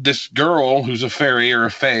 But this girl who's a fairy or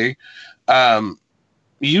a fae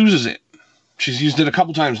uses it. She's used it a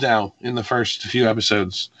couple times now in the first few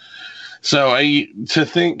episodes. So and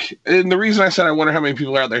the reason I said I wonder how many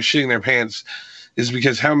people are out there shitting their pants is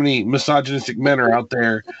because how many misogynistic men are out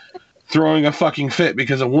there throwing a fucking fit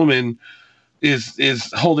because a woman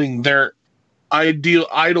is holding their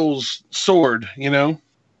idol's sword,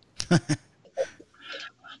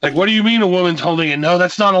 Like, what do you mean a woman's holding it? No,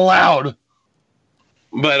 that's not allowed.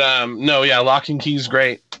 But no, yeah, Lock and Key's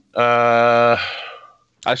great.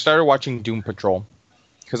 I started watching Doom Patrol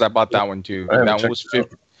because I bought that one too. That one was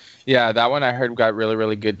 50. Yeah, that one I heard got really,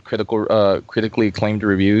 really good critically acclaimed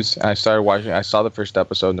reviews. I started watching. I saw the first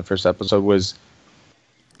episode, and the first episode was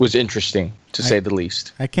interesting to say the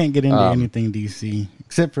least. I can't get into anything DC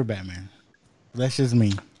except for Batman. That's just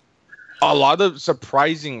me. A lot of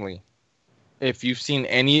surprisingly, if you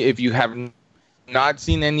have not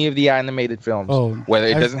seen any of the animated films, whether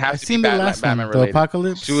it doesn't have to be Batman related, the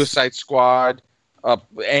Apocalypse, Suicide Squad,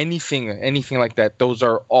 anything like that, those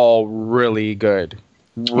are all really good.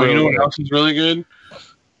 You know what else is really good?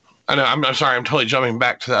 I know. I'm sorry. I'm totally jumping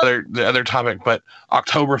back to the other topic, but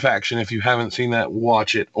October Faction. If you haven't seen that,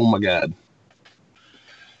 watch it. Oh my god,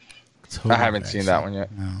 I haven't seen that one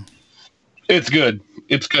yet. No. it's good.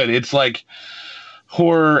 It's good. It's like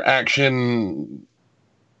horror action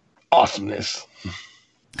awesomeness.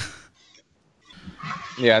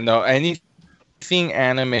 Yeah, no, anything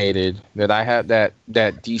animated that I had that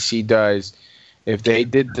DC does, if they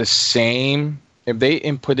did the same, if they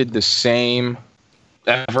inputted the same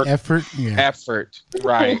Effort,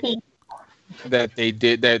 right, that they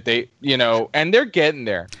did, that they, and they're getting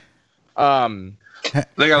there.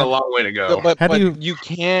 They got a long way to go. But you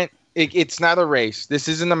can't. It's not a race. This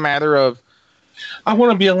isn't a matter of. I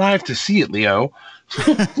want to be alive to see it, Leo.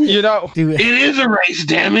 Dude, It is a race,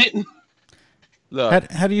 damn it.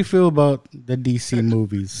 Look, how do you feel about the DC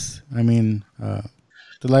movies? I mean, the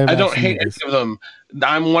live I don't action hate movies. any of them.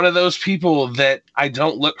 I'm one of those people that I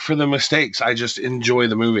don't look for the mistakes. I just enjoy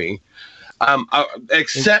the movie.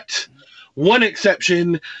 Except one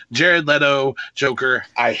exception, Jared Leto, Joker,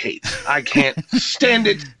 I hate. I can't stand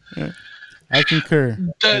it. I concur.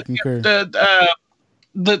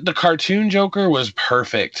 The cartoon Joker was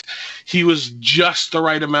perfect. He was just the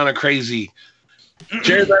right amount of crazy.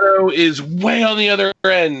 Jared Leto is way on the other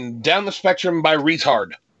end, down the spectrum by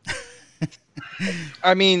retard.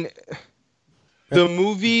 I mean, the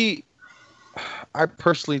movie, I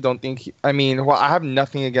personally don't think. I have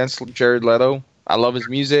nothing against Jared Leto. I love his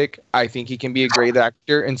music. I think he can be a great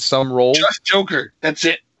actor in some roles. Just Joker. That's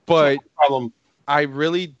it. But no problem. I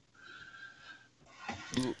really,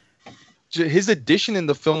 his addition in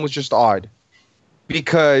the film was just odd,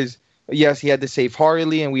 because yes, he had to save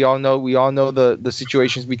Harley, and we all know the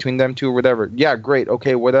situations between them two or whatever. Yeah, great,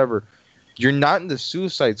 okay, whatever. You're not in the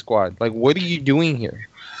Suicide Squad. Like, what are you doing here?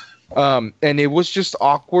 And it was just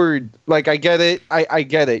awkward. Like, I get it. I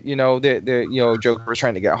get it. Joker was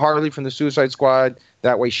trying to get Harley from the Suicide Squad.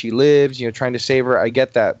 That way she lives, trying to save her. I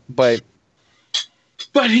get that. But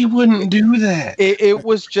he wouldn't do that. It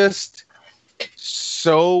was just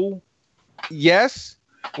so, yes,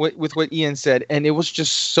 with what Ian said. And it was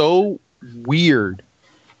just so weird.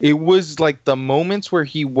 It was like the moments where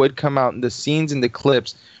he would come out and the scenes and the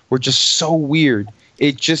clips were just so weird.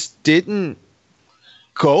 It just didn't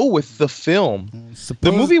go with the film.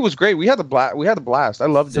 The movie was great. We had a blast. I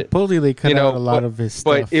loved it. Supposedly they cut out a lot of his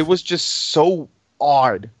stuff. But it was just so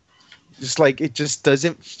odd. Just like it just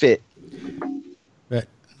doesn't fit. But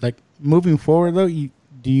like moving forward though,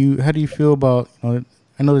 how do you feel about? I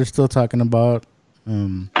know they're still talking about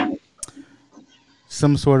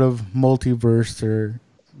some sort of multiverse or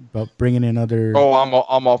about bringing in other. Oh,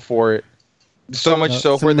 I'm all for it. So much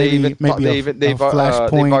so where they've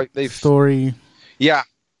Flashpoint story. Yeah.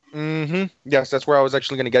 Mm-hmm. Yes, that's where I was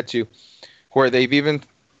actually going to get to, where they've even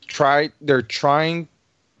tried. They're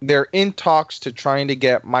in talks to trying to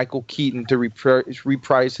get Michael Keaton to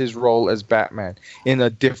reprise his role as Batman in a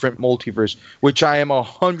different multiverse, which I am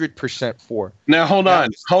 100% for. Now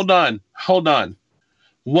hold on.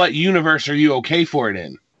 What universe are you okay for it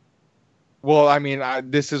in? Well, I mean,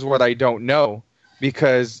 this is what I don't know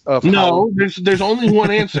because of there's only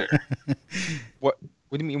one answer. What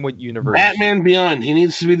do you mean? What universe? Batman Beyond. He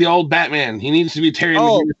needs to be the old Batman. He needs to be Terry.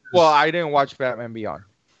 Oh, well, I didn't watch Batman Beyond,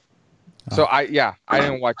 so I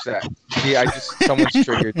didn't watch that. Yeah, someone's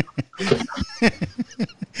triggered.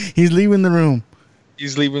 He's leaving the room.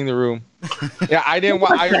 Yeah, I didn't.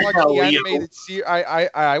 I watched the animated series.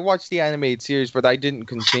 I watched the animated series, but I didn't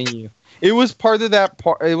continue. It was part of that.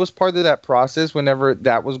 It was part of that process. Whenever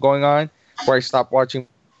that was going on, where I stopped watching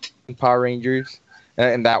Power Rangers.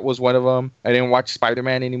 And that was one of them. I didn't watch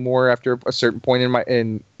Spider-Man anymore after a certain point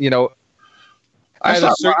I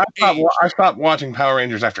stopped watching Power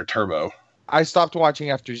Rangers after Turbo. I stopped watching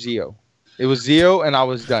after Zeo. It was Zeo, and I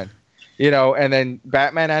was done. And then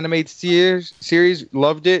Batman animated series,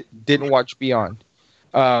 loved it. Didn't watch Beyond.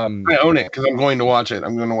 I own it because I'm going to watch it.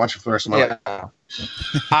 I'm going to watch it for the rest of my life.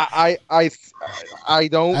 I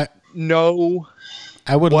don't know.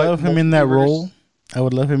 I would love him in that role.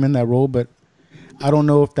 But I don't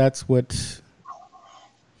know if that's what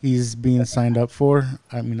he's being signed up for.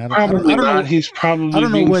 I mean, I don't know. He's probably. I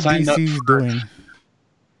don't know what DC's doing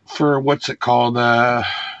for what's it called? Not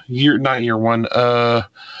year one. The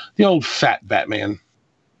old fat Batman.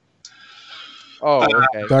 Oh,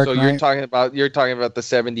 okay. So you're talking about the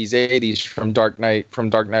 70s, 80s from Dark Knight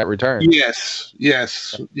Returns.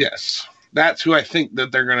 Yes. That's who I think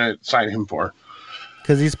that they're gonna sign him for.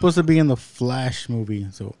 Because he's supposed to be in the Flash movie,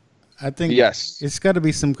 so. I think it's got to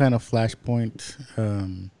be some kind of Flashpoint.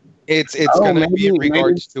 It's going to be in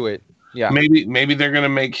regards to it. Yeah. Maybe they're gonna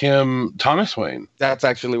make him Thomas Wayne. That's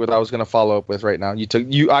actually what I was gonna follow up with right now.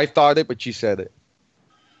 I thought it, but you said it.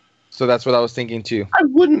 So that's what I was thinking too. I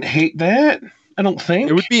wouldn't hate that. I don't think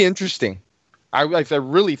it would be interesting. I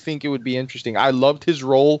really think it would be interesting. I loved his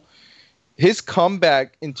role. His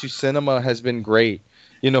comeback into cinema has been great.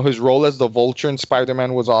 His role as the Vulture in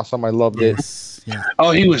Spider-Man was awesome. I loved it. Yeah.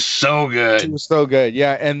 Oh, he was so good. He was so good.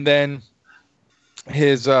 Yeah, and then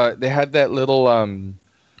his they had that little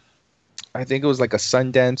I think it was like a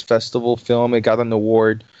Sundance Festival film. It got an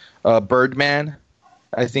award. Birdman,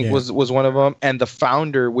 I think was one of them, and The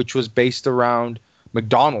Founder, which was based around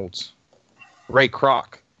McDonald's, Ray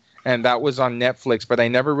Kroc, and that was on Netflix. But I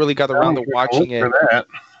never really got around to watching it.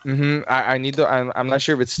 I need to. I'm not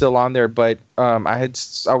sure if it's still on there, but I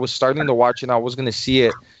was starting to watch it. And I was going to see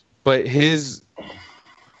it, but his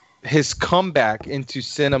comeback into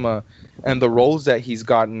cinema and the roles that he's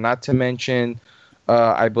gotten, not to mention,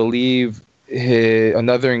 I believe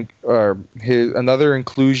another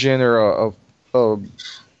inclusion or a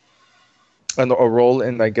role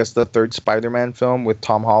in, I guess, the third Spider-Man film with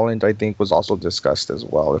Tom Holland, I think, was also discussed as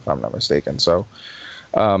well, if I'm not mistaken. So,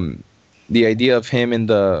 the idea of him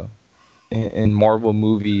in Marvel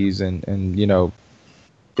movies and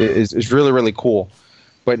is really, really cool.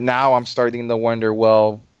 But now I'm starting to wonder,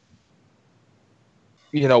 well,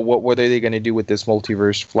 what are they going to do with this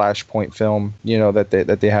multiverse Flashpoint film,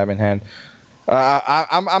 that they have in hand?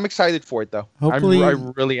 I'm excited for it, though. Hopefully, I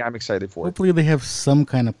really am excited for it. Hopefully they have some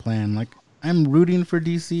kind of plan. Like, I'm rooting for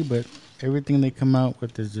DC, but everything they come out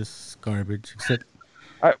with is just garbage. Except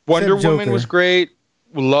Wonder Woman was great.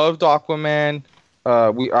 Loved Aquaman.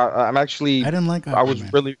 I'm actually. I didn't like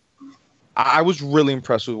Aquaman. I was really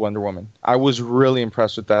impressed with Wonder Woman. I was really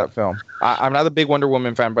impressed with that film. I'm not a big Wonder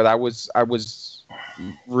Woman fan, but I was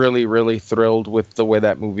really, really thrilled with the way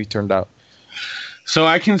that movie turned out. So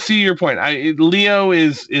I can see your point. Leo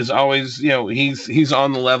is always, he's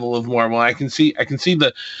on the level of Marvel. I can see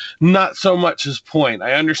the not so much his point.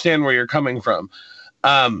 I understand where you're coming from.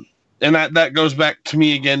 And that goes back to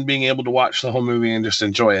me again being able to watch the whole movie and just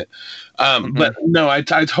enjoy it. But no, I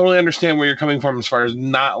totally understand where you're coming from as far as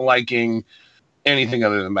not liking anything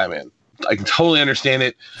other than Batman. I can totally understand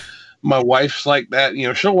it. My wife's like that.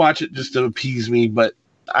 She'll watch it just to appease me, but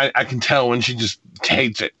I can tell when she just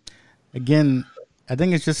hates it. Again, I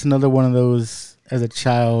think it's just another one of those, as a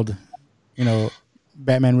child,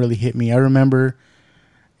 Batman really hit me. I remember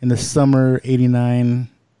in the summer '89,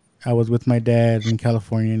 I was with my dad in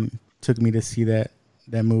California and took me to see that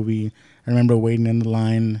movie. I remember waiting in the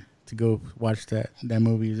line to go watch that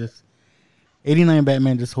movie. Just '89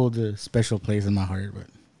 Batman just holds a special place in my heart. But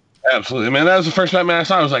absolutely, man, that was the first Batman I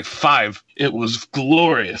saw. I was like 5. It was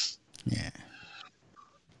glorious. Yeah.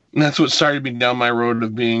 And that's what started me down my road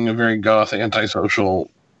of being a very goth,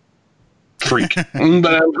 antisocial freak. But I'm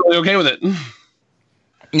really okay with it.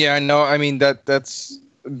 Yeah, no, I mean that's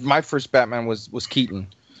my first Batman was Keaton.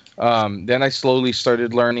 Then I slowly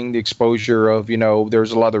started learning the exposure of,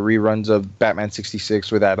 there's a lot of reruns of Batman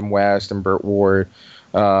 66 with Adam West and Burt Ward.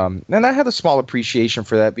 And I had a small appreciation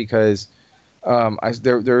for that because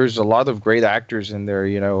there's a lot of great actors in there,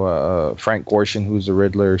 Frank Gorshin, who's the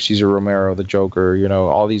Riddler, Cesar Romero, the Joker,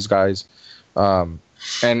 all these guys.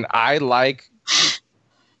 And I like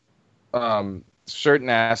certain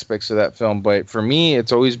aspects of that film, but for me,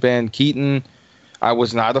 it's always been Keaton. I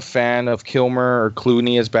was not a fan of Kilmer or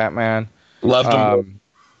Clooney as Batman. Loved them.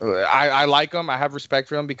 I like them. I have respect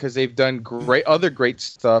for them because they've done great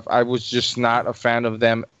stuff. I was just not a fan of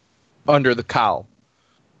them under the cowl.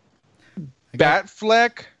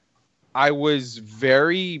 Batfleck, I was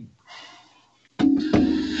very...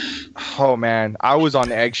 Oh man, I was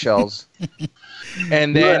on eggshells.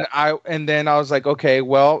 And then I was like, okay,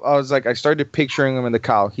 well, I started picturing him in the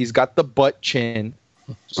cowl. He's got the butt chin,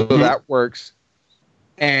 so that works.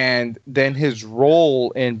 And then his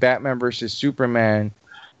role in Batman vs. Superman,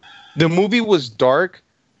 the movie was dark,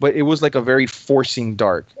 but it was like a very forcing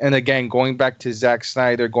dark. And again, going back to Zack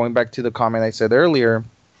Snyder, going back to the comment I said earlier,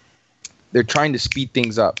 they're trying to speed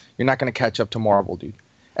things up. You're not going to catch up to Marvel, dude.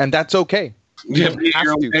 And that's okay. You don't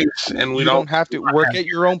have to. And we don't have to. Work at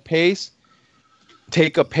your own pace.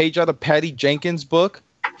 Take a page out of Patty Jenkins' book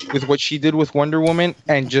with what she did with Wonder Woman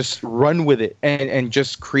and just run with it and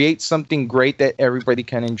just create something great that everybody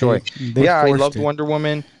can enjoy. I loved Wonder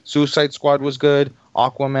Woman. Suicide Squad was good.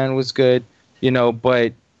 Aquaman was good.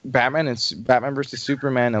 But Batman vs.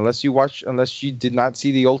 Superman, unless you did not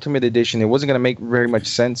see the Ultimate Edition, it wasn't going to make very much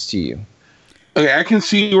sense to you. Okay, I can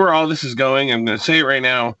see where all this is going. I'm going to say it right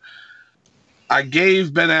now. I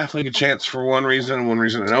gave Ben Affleck a chance for one reason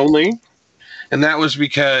and only, and that was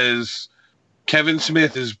because Kevin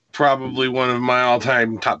Smith is probably one of my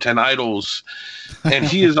all-time top 10 idols. And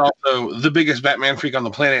he is also the biggest Batman freak on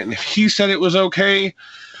the planet. And if he said it was okay,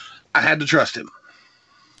 I had to trust him.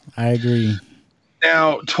 I agree.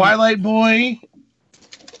 Now, Twilight Boy,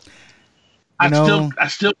 I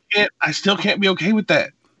still can't be okay with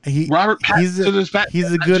that. Robert Pattinson is Batman.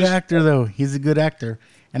 He's a good actor, though. He's a good actor,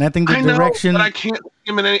 and I think the direction. But I can't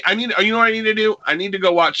see him in any. You know what I need to do? I need to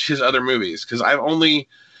go watch his other movies because I only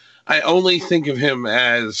think of him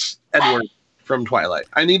as Edward from Twilight.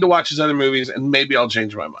 I need to watch his other movies, and maybe I'll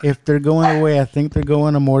change my mind. If they're going away, I think they're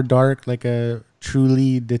going a more dark, like a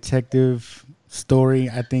truly detective story.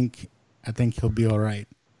 I think he'll be all right.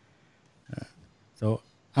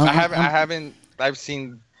 I've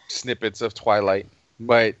seen snippets of Twilight,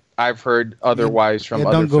 but I've heard otherwise from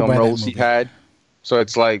other film roles he had. So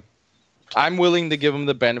it's like, I'm willing to give him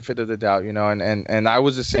the benefit of the doubt, you know, and I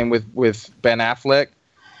was the same with Ben Affleck,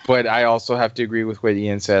 but I also have to agree with what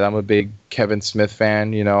Ian said. I'm a big Kevin Smith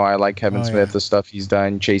fan. You know, I like Kevin Smith, the stuff he's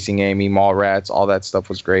done, Chasing Amy, Mallrats, all that stuff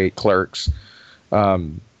was great. Clerks. I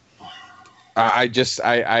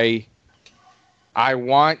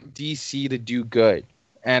want DC to do good.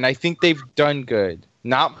 And I think they've done good.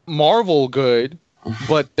 Not Marvel good,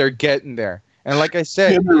 but they're getting there. And like I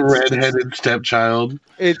said, the redheaded stepchild.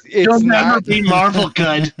 You'll never be Marvel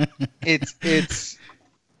good. It's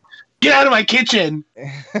get out of my kitchen.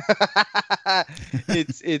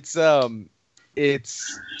 It's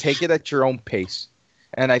take it at your own pace.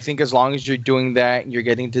 And I think as long as you're doing that, you're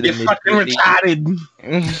getting to the you're fucking retarded.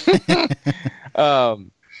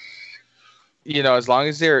 You know, as long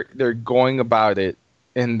as they're going about it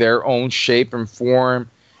in their own shape and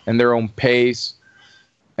form and their own pace,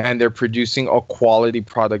 and they're producing a quality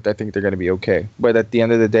product, I think they're going to be okay. But at the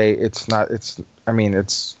end of the day, it's a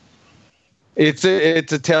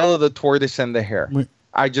tale of the tortoise and the hare.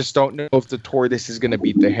 I just don't know if the tortoise is going to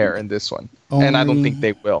beat the hare in this one, and I don't think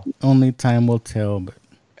they will. Only time will tell. But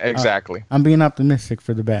exactly, I'm being optimistic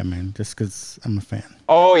for the Batman just because I'm a fan.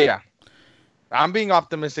 Oh yeah, I'm being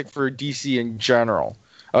optimistic for DC in general.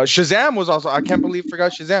 Shazam was also, I can't believe I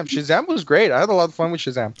forgot Shazam. Shazam was great. I had a lot of fun with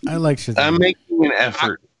Shazam. I like Shazam. I'm making an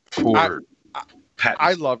effort for Pattinson.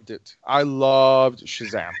 I loved it. I loved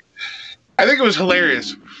Shazam. I think it was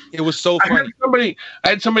hilarious. It was so funny. I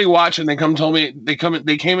had somebody watch and they came and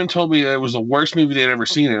told me that it was the worst movie they'd ever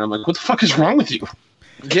seen. And I'm like, what the fuck is wrong with you?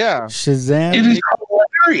 Yeah. Shazam. It is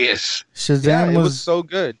hilarious. Shazam was so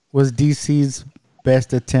good. Was DC's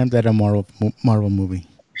best attempt at a Marvel movie.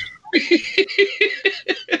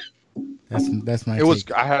 That's my. It was.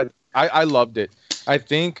 I loved it. I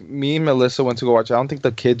think me and Melissa went to go watch it. I don't think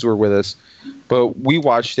the kids were with us, but we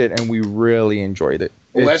watched it and we really enjoyed it.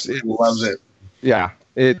 Leslie loves it. Yeah,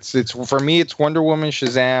 it's for me. It's Wonder Woman,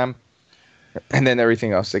 Shazam, and then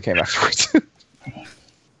everything else that came afterwards.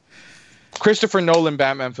 Christopher Nolan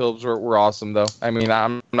Batman films were awesome though. I mean,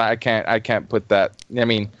 I can't put that. I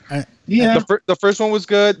mean, the first one was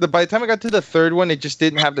good. By the time I got to the third one, it just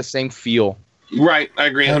didn't have the same feel. Right, I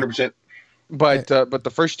agree 100%. But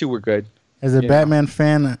the first two were good. As a Batman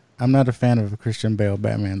fan, I'm not a fan of Christian Bale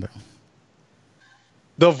Batman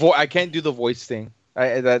though. I can't do the voice thing.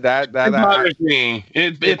 That bothers me.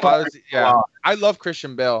 It bothers me. Yeah, I love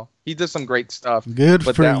Christian Bale. He does some great stuff. Good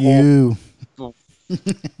for you.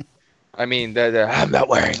 I mean, I'm not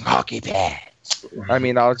wearing hockey pads. I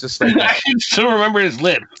mean, I was just like, I can still remember his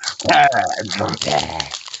lip. Yeah,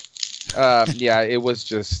 it was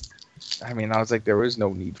just. I mean, I was like, there was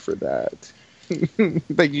no need for that.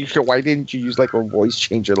 Like, why didn't you use like a voice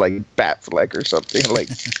changer, like Batfleck or something? Like,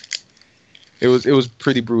 it was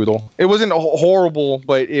pretty brutal. It wasn't horrible,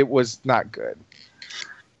 but it was not good.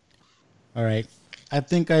 All right, I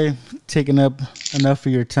think I've taken up enough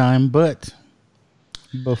of your time, but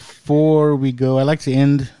before we go, I like to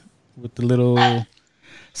end with a little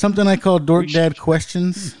something I call Dork Dad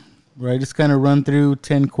questions, where I just kind of run through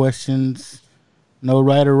 10 questions. No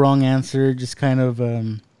right or wrong answer, just kind of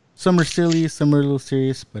some are silly, some are a little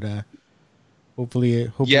serious, but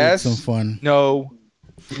hopefully yes, it's some fun. No,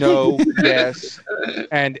 yes,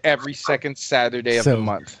 and every second Saturday of the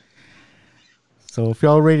month. So if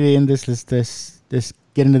y'all ready to end this, let's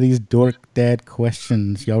get into these Dork Dad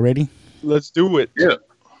questions. Y'all ready? Let's do it. Yeah.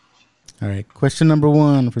 All right. Question number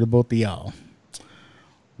 1 for the both of y'all.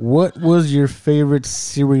 What was your favorite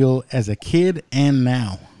cereal as a kid and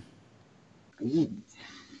now? Ooh.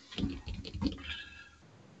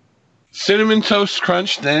 Cinnamon Toast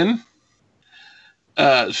Crunch then.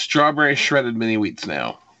 Strawberry shredded mini wheats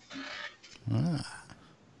now.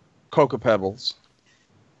 Cocoa Pebbles.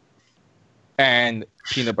 And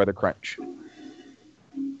peanut butter crunch.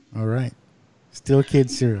 All right. Still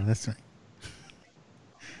kid cereal. That's right.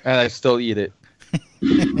 And I still eat it.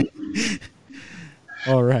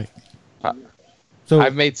 All right. So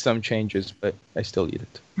I've made some changes, but I still eat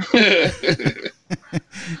it.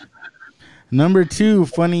 Number 2,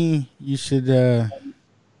 funny you should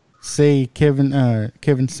say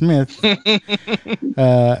Kevin Smith.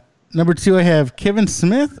 Number 2, I have Kevin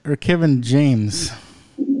Smith or Kevin James.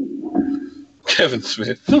 Kevin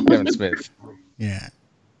Smith. Kevin Smith. Yeah.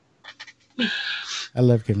 I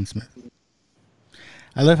love Kevin Smith.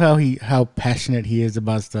 I love how passionate he is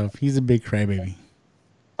about stuff. He's a big crybaby.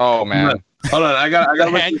 Oh man. Hold on, I got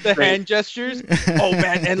the hand gestures. Oh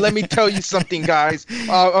man, and let me tell you something, guys.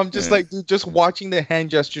 I'm just like, dude, just watching the hand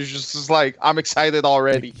gestures, just is like, I'm excited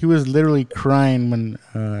already. Like, he was literally crying when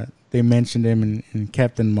they mentioned him in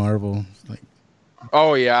Captain Marvel. Like,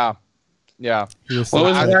 oh yeah, yeah. What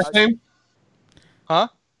was his last name? Huh?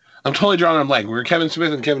 I'm totally drawing a blank. We're Kevin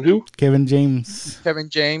Smith and Kevin who? Kevin James. Kevin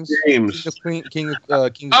James. King.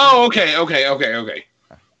 Oh, okay.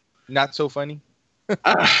 Not so funny.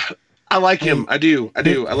 I like him. I do. I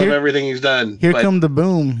love everything he's done. Here Come the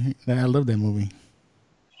Boom. I love that movie.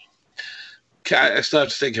 I still have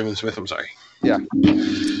to say Kevin Smith. I'm sorry. Yeah.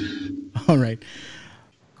 All right.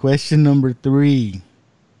 Question number 3.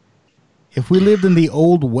 If we lived in the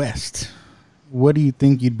Old West, what do you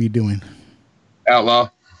think you'd be doing?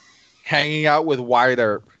 Outlaw. Hanging out with Wyatt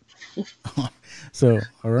Earp. So,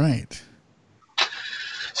 all right.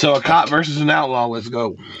 So a cop versus an outlaw. Let's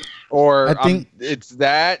go. Or I think it's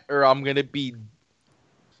that, or I'm gonna be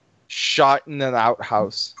shot in an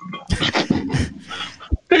outhouse.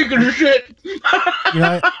 Taking a shit.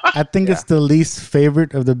 I think it's the least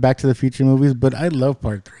favorite of the Back to the Future movies, but I love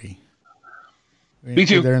Part 3. Me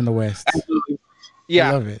too. They're in the West. Absolutely. Yeah,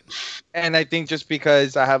 I love it. And I think just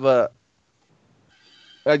because I have I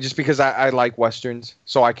like westerns,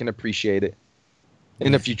 so I can appreciate it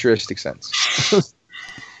in a futuristic sense.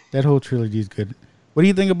 That whole trilogy is good. What do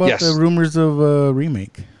you think about the rumors of a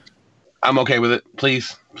remake? I'm okay with it.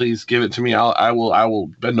 Please give it to me. I will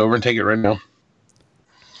bend over and take it right now.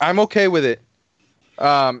 I'm okay with it.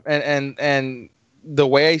 And the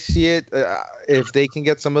way I see it, if they can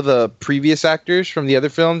get some of the previous actors from the other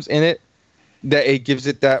films in it, that it gives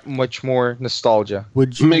it that much more nostalgia.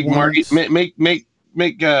 Would you make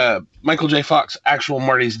Michael J. Fox actual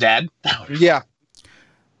Marty's dad? Yeah.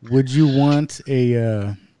 Would you want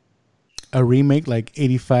a remake like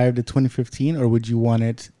 85 to 2015, or would you want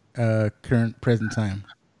it current present time,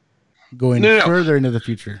 going further into the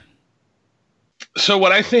future? So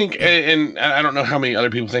what I think, and I don't know how many other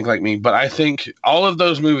people think like me, but I think all of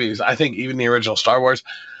those movies, I think even the original Star Wars,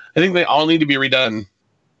 I think they all need to be redone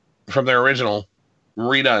from their original,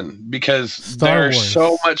 because there's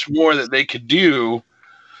so much more that they could do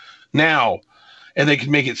now, and they could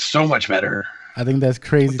make it so much better. I think that's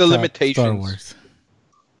crazy. With the limitations. Star Wars.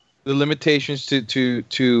 The limitations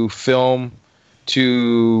to film,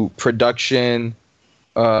 to production,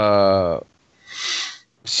 CGI.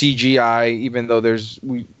 Even though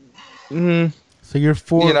so you're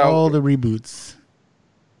for all the reboots,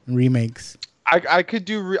 remakes. I could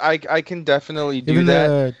do. I can definitely do even that.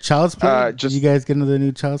 The Child's Play. Did you guys get into the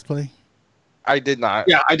new Child's Play? I did not.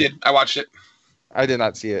 Yeah, I did. I watched it. I did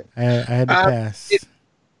not see it. I had to pass.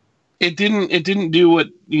 It didn't do what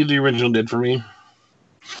the original did for me.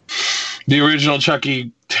 The original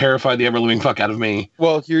Chucky terrified the ever-living fuck out of me.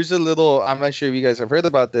 Well, here's a little... I'm not sure if you guys have heard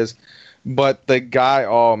about this, but the guy...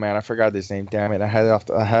 Oh, man, I forgot his name. Damn it. I had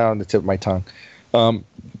it on the tip of my tongue.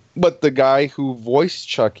 But the guy who voiced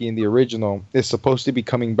Chucky in the original is supposed to be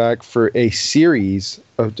coming back for a series,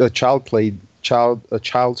 a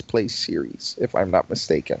Child's Play series, if I'm not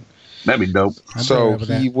mistaken. That'd be dope. So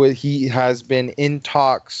he has been in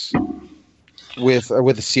talks with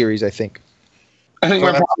a series, I think. I think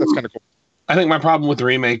that's kind of cool. I think my problem with the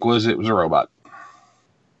remake was it was a robot.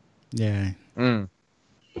 Yeah.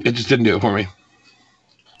 It just didn't do it for me.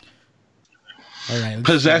 All right.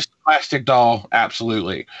 Possessed plastic doll,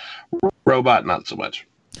 absolutely. Robot, not so much.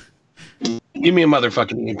 Give me a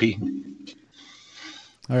motherfucking EMP.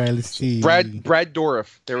 All right, let's see. Brad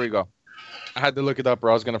Dourif. There we go. I had to look it up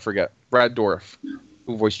or I was going to forget. Brad Dourif,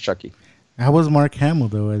 who voiced Chucky. How was Mark Hamill,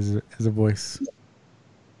 though, as a voice?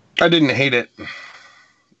 I didn't hate it.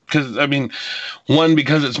 Because,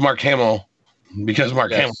 because it's Mark Hamill. Because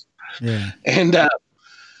Mark Hamill. Yeah. And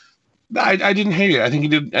I didn't hate it. I think he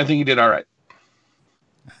did all right.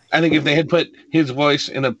 I think if they had put his voice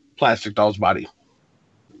in a plastic doll's body,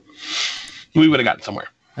 we would have gotten somewhere.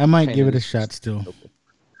 I might give it a shot still. All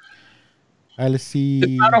right, let's see.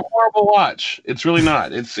 It's not a horrible watch. It's really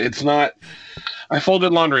not. It's not. I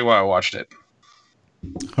folded laundry while I watched it.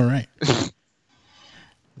 All right.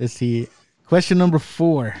 Let's see. Question number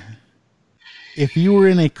 4. If you were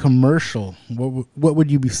in a commercial, what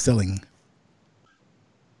would you be selling?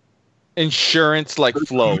 Insurance like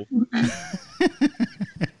Flow.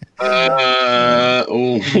 Yeah,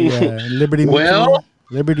 Liberty Mutual. Well,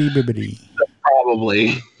 Liberty Bibbity.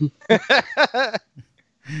 probably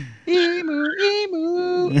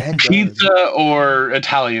Emu. pizza or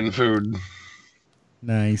Italian food.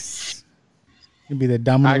 Nice. You'd be the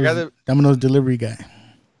Domino's, I Domino's delivery guy.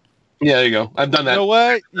 Yeah, there you go. I've done You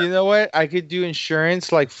that. know what? I could do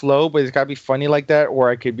insurance like Flow, but it's gotta be funny like that, or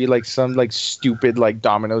I could be like some like stupid like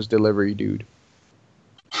Domino's delivery dude.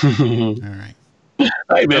 All right.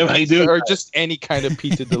 Hey man, how you doing? Or just any kind of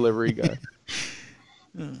pizza delivery guy.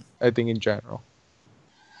 I think in general.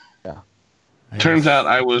 Turns out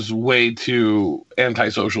I was way too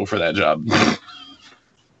antisocial for that job.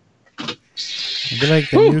 It'd be like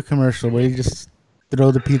the new commercial where you just throw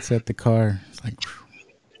the pizza at the car. It's like,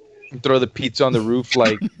 Throw the pizza on the roof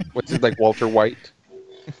like what's it like Walter White?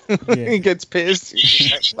 He gets pissed.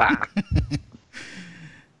 All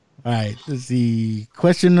right. Let's see.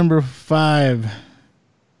 Question number 5.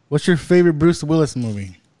 What's your favorite Bruce Willis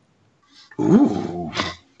movie? Ooh,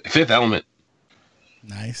 Fifth Element.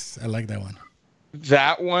 Nice. I like that one.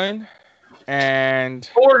 That one and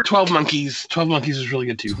Or 12 Monkeys. 12 Monkeys is really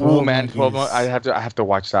good too. oh man, 12 Monkeys. I have to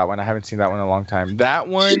watch that one. I haven't seen that one in a long time. That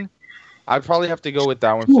one, I'd probably have to go with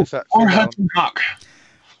that one. Ooh, Fifth or Element. Hudson Hawk.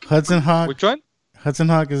 Hudson Hawk. Which one? Hudson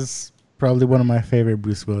Hawk is probably one of my favorite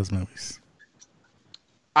Bruce Willis movies.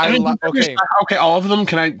 Okay. Okay, all of them.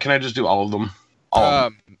 Can I just do all of them? All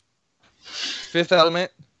of them. Fifth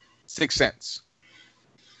Element, Sixth Sense.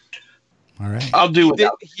 All right. I'll do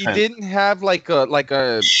without. He didn't have like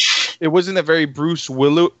a. It wasn't a very Bruce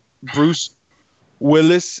Willis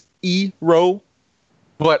role,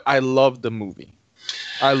 but I loved the movie.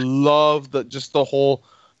 I loved the whole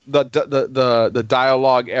the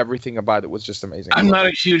dialogue, everything about it was just amazing. I'm not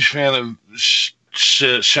a huge fan of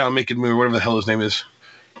Shyamalan Moore, whatever the hell his name is.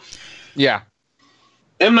 Yeah.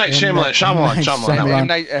 M. Night Shyamalan. Shyamalan.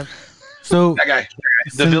 Shyamalan. So That guy.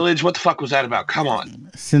 The Since- Village. What the fuck was that about? Come on.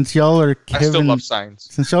 since y'all are I still Kevin, love Signs.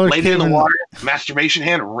 since y'all are Lady in the Kevin, Water. Masturbation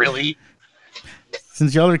Hand. Really?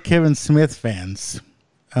 since y'all are Kevin Smith fans,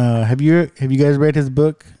 have you guys read his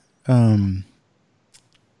book?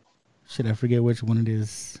 Shit, I forget which one it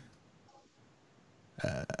is.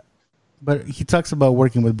 But he talks about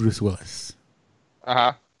working with Bruce Willis.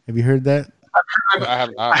 Uh-huh. Have you heard that? I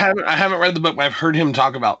have I haven't read the book, but I've heard him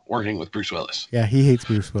talk about working with Bruce Willis. Yeah, he hates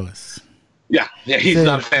Bruce Willis. Yeah, he's said-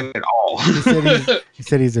 not a fan at all. He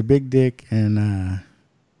said he's a big dick, and I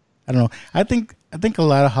don't know. I think a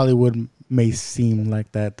lot of Hollywood may seem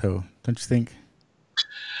like that, though. Don't you think?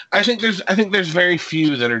 I think there's very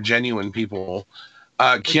few that are genuine people.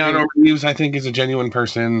 Keanu Reeves, I think, is a genuine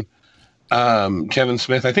person. Kevin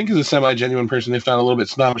Smith, I think, is a semi-genuine person, if not a little bit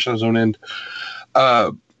snobbish on his own end.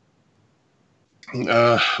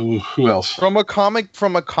 Who else? from a comic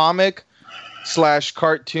 /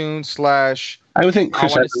 cartoon / I would think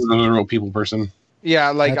Chris I wanna Evans is a real people person. yeah,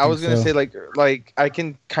 like I I was think gonna so. say like I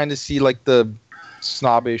can kind of see like the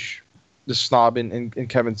snob in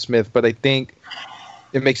Kevin Smith, but I think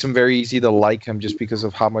it makes him very easy to like him just because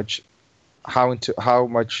of how much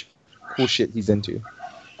cool shit he's into.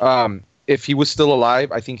 If he was still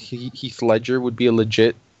alive, I think Heath Ledger would be a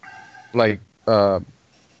legit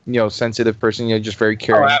sensitive person, just very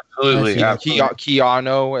caring. Absolutely.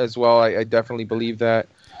 Keanu as well. I definitely believe that.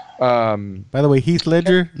 By the way, Heath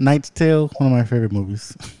Ledger, Knight's Tale, one of my favorite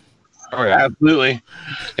movies. Oh, yeah, absolutely.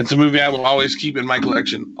 It's a movie I will always keep in my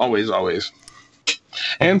collection. Always, always.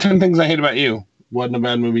 And 10 Things I Hate About You. Wasn't a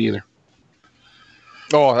bad movie either.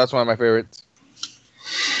 Oh, that's one of my favorites.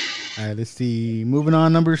 All right, let's see. Moving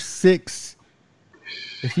on, number 6.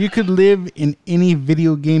 If you could live in any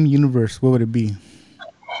video game universe, what would it be?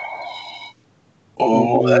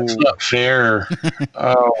 Oh, that's not fair.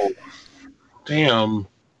 Oh, damn.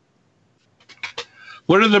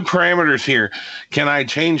 What are the parameters here? Can I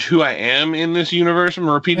change who I am in this universe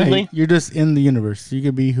repeatedly? Hey, you're just in the universe. You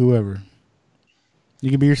could be whoever.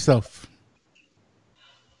 You could be yourself.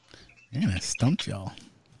 Man, I stumped y'all.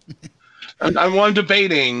 I'm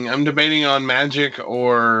debating. I'm debating on magic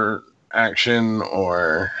or action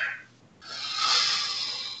or.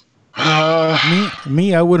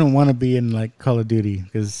 Me, I wouldn't want to be in like Call of Duty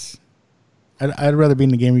because I'd rather be in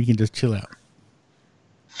the game where you can just chill out.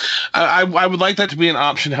 I would like that to be an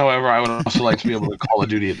option. However, I would also like to be able to Call of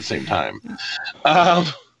Duty at the same time.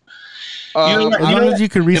 As long as you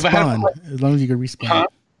could if I had- respawn. As long as you could respawn. Huh?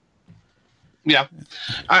 Yeah,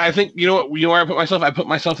 I think you know what. You know where I put myself? I put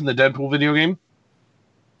myself in the Deadpool video game.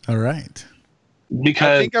 All right.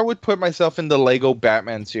 Because I think I would put myself in the Lego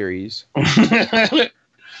Batman series. There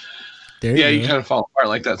yeah, you you go. kind of fall apart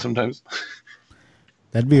like that sometimes.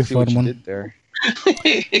 That'd be a See what fun you one. did there.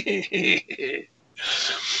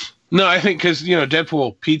 No, I think because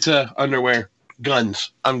Deadpool, pizza, underwear,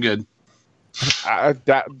 guns. I'm good.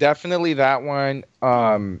 Definitely that one.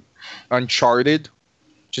 Uncharted,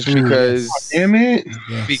 just Ooh, because yes. Damn it!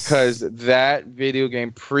 Yes. because that video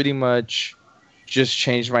game pretty much just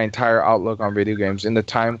changed my entire outlook on video games in the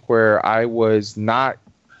time where I was not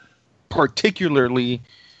particularly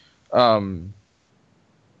I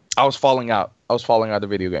was falling out. I was falling out of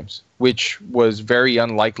video games, which was very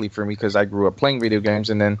unlikely for me because I grew up playing video games,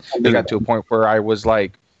 and then it got to a point where I was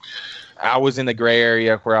like, I was in the gray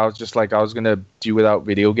area where I was just like, I was gonna do without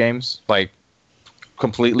video games, like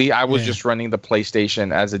completely. I was just running the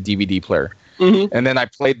PlayStation as a DVD player, and then I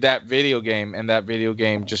played that video game, and that video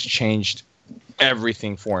game just changed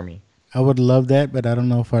everything for me. I would love that, but I don't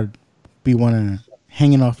know if I'd be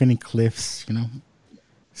hanging off any cliffs.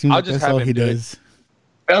 Seems I'll like just that's all have he him do it. does.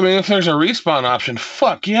 I mean, if there's a respawn option,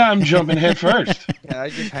 fuck yeah, I'm jumping head first. Can I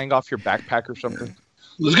just hang off your backpack or something?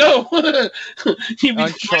 Let's go.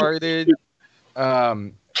 Uncharted.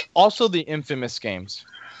 Also the Infamous games.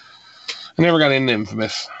 I never got into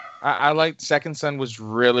Infamous. I liked Second Son was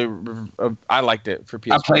really I liked it for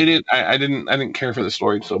PS4. I played it. I didn't care for the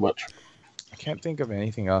story so much. I can't think of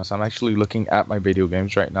anything else. I'm actually looking at my video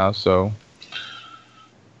games right now. So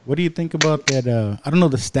What do you think about that? I don't know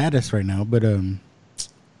the status right now, but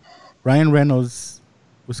Ryan Reynolds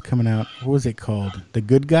was coming out. What was it called? The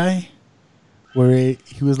Good Guy? Where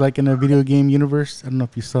he was like in a video game universe. I don't know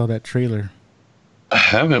if you saw that trailer. I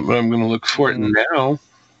haven't, but I'm going to look for it now.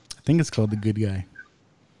 I think it's called The Good Guy.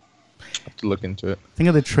 I have to look into it. Think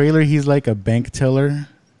of the trailer. He's like a bank teller,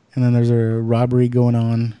 and then there's a robbery going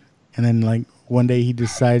on, and then like one day he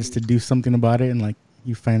decides to do something about it, and like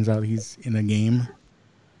he finds out he's in a game.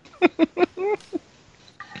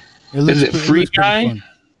 Is it Free Guy?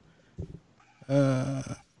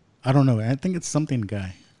 Fun. I don't know. I think it's something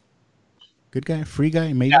guy. Good Guy? Free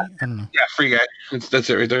Guy? Maybe? Yeah. I don't know. Yeah, Free Guy. That's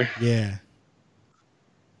it right there. Yeah.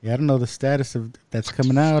 Yeah, I don't know the status of if that's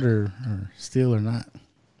coming out or still or not.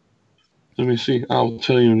 Let me see. I'll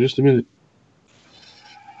tell you in just a minute.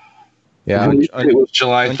 Yeah, It was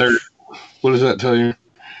July 3rd. What does that tell you?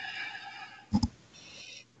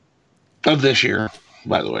 Of this year,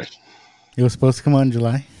 by the way. It was supposed to come out in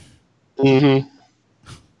July. Mm-hmm.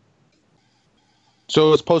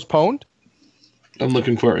 so it's postponed. I'm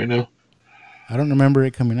looking for it right now. I don't remember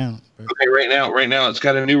it coming out. But Okay, right now, it's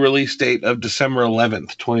got a new release date of December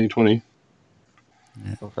 11th, 2020.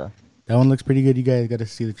 Okay. that one looks pretty good. You guys got to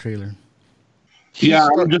see the trailer. Yeah,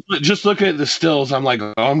 I'm just looking at the stills. I'm like,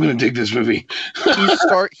 oh, I'm going to dig this movie.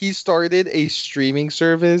 He started a streaming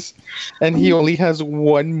service, and he only has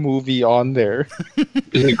one movie on there.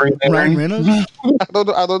 Is it Green Ryan Lantern? Reynolds? I don't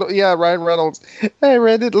know. Yeah, Ryan Reynolds. I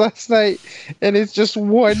read it last night, and it's just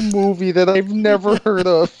one movie that I've never heard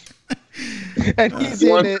of, and he's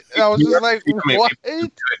in it. And I was just like, what?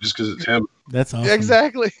 Just because it's him. That's awesome.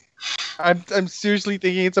 Exactly. I'm seriously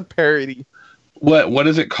thinking it's a parody. What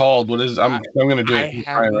is it called? What is I'm going to do I it.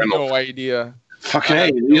 have no idea. Fucking I hey,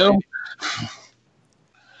 have you no know? idea.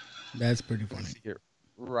 That's pretty funny. Here,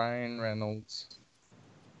 Ryan Reynolds.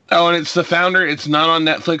 Oh, and it's the founder. It's not on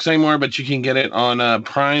Netflix anymore, but you can get it on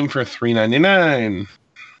Prime for $3.99.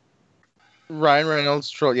 Ryan Reynolds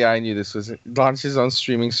troll. Yeah, I knew this was it. Launches on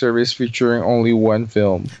streaming service featuring only one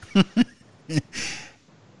film.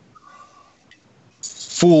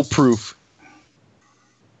 Foolproof.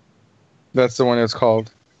 That's the one it's called.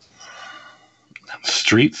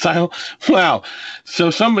 Street style? Wow. So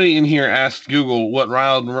somebody in here asked Google what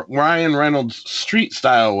Ryan Reynolds' street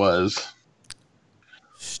style was.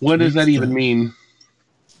 What does that even mean?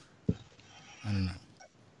 I don't know.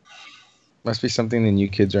 Must be something the new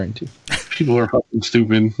kids are into. People are fucking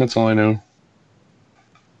stupid. That's all I know.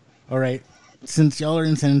 All right. Since y'all are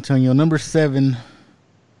in San Antonio, number 7.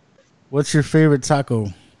 What's your favorite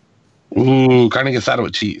taco? Ooh, carne asada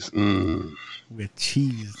with cheese. Mm. With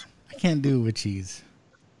cheese. I can't do it with cheese.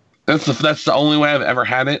 That's the only way I've ever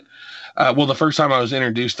had it. Well, the first time I was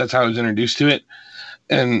introduced, that's how I was introduced to it.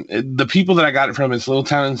 And the people that I got it from, it's a little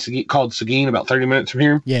town called Seguin, about 30 minutes from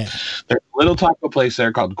here. Yeah. There's a little taco place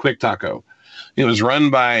there called Quick Taco. It was run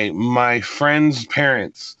by my friend's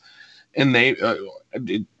parents, and they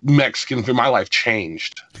Mexican food. My life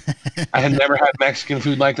changed. I had never had Mexican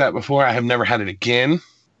food like that before. I have never had it again.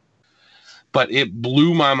 But it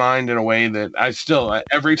blew my mind in a way that I still,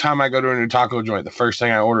 every time I go to a new taco joint, the first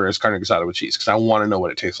thing I order is carne asada with cheese because I want to know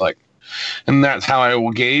what it tastes like. And that's how I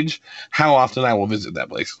will gauge how often I will visit that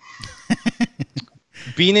place.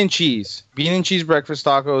 Bean and cheese breakfast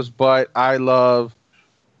tacos. But I love.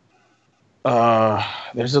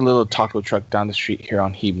 There's a little taco truck down the street here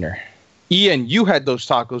on Huebner. Ian, you had those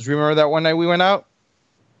tacos. Remember that one night we went out?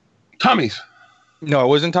 Tommy's. No, it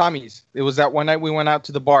wasn't Tommy's. It was that one night we went out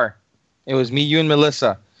to the bar. It was me, you, and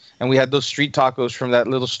Melissa. And we had those street tacos from that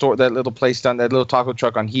little store, that little place down, that little taco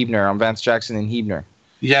truck on Huebner, on Vance Jackson and Huebner.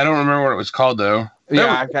 Yeah, I don't remember what it was called, though.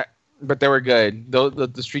 But they were good.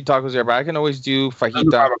 The street tacos there. But I can always do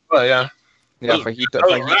fajita. Yeah. Yeah,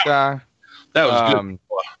 fajita. That was good.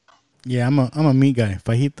 Yeah, I'm a meat guy.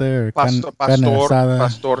 Fajita or carne Pastor. asada.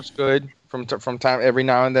 Pastor's good. From time, every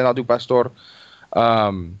now and then I'll do pastor.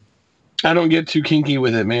 I don't get too kinky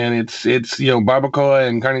with it, man. It's barbacoa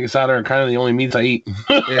and carne asada are kind of the only meats I eat.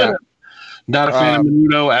 Yeah. Not a fan of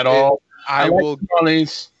menudo at all. I will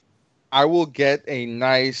get a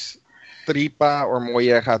nice tripa or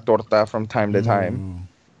molleja torta from time to time.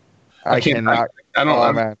 I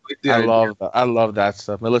love that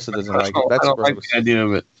stuff. Melissa doesn't like it. That's like the idea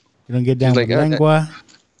of it. You don't get down with lengua?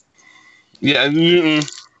 Yeah.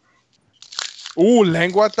 Ooh,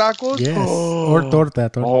 lengua tacos? Yes. Or torta.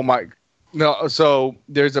 Oh my. No, so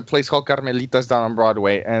there's a place called Carmelitas down on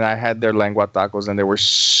Broadway, and I had their lengua tacos, and they were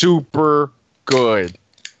super good.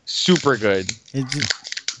 Super good.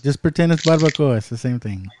 Just pretend it's barbacoa. It's the same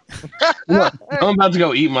thing. I'm about to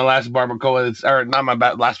go eat my last barbacoa. Or not my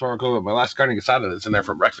last barbacoa, but my last carne asada that's in there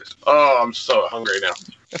for breakfast. Oh, I'm so hungry now.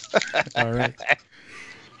 All right.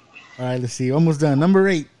 All right, let's see. Almost done. Number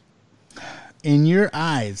 8. In your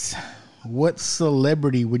eyes, what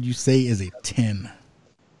celebrity would you say is a 10?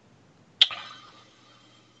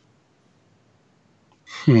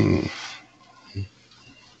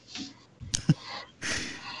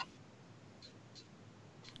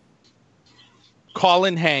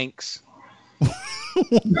 Colin Hanks.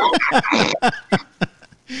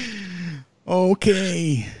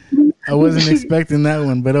 Okay. I wasn't expecting that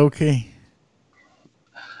one, but okay.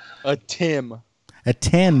 A Tim. A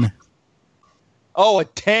 10. Oh, a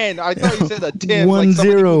 10. I thought you said a 10. 1-0. Like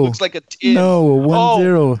looks like a 10. No,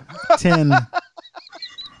 1-0. 10.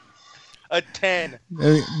 A 10.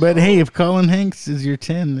 But hey, if Colin Hanks is your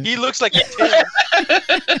 10. He looks like a 10.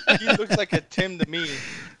 He looks like a 10 to me.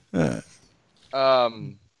 A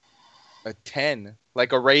 10.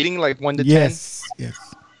 Like a rating, like 1 to 10? Yes.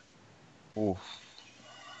 Oof.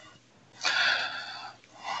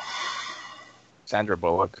 Sandra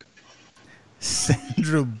Bullock.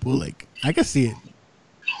 Sandra Bullock. I can see it.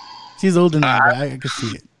 She's older now, but I can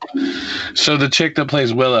see it. So the chick that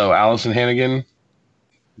plays Willow, Allison Hannigan,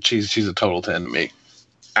 she's a total 10 to me.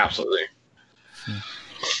 Absolutely.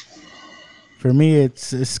 For me,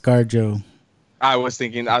 it's ScarJo. I was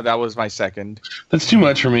thinking that was my second. That's too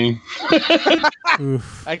much for me.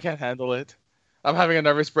 I can't handle it. I'm having a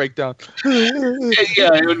nervous breakdown.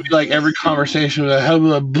 Yeah, it would be like every conversation with a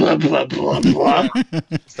blah, blah, blah, blah, blah.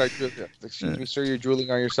 Excuse me, sir, you're drooling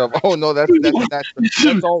on yourself. Oh, no, that's natural.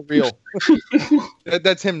 That's all real.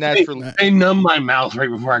 That's him naturally. I numbed my mouth right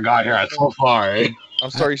before I got here. I'm so far. I'm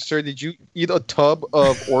sorry, sir. Did you eat a tub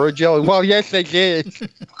of Orajel? Well, yes, I did.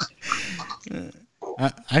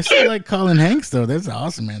 I still like Colin Hanks, though. That's an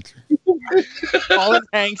awesome answer. Colin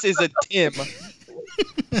Hanks is a Tim.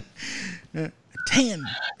 10.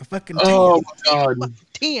 A fucking 10. Oh, my God.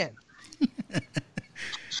 10.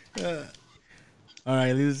 All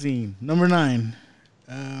right, let's see. Number 9.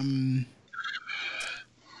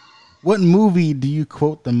 What movie do you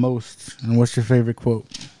quote the most? And what's your favorite quote?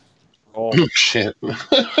 Oh, shit.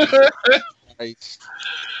 Nice.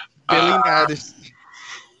 Billy Madison.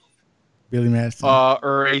 Billy Madison.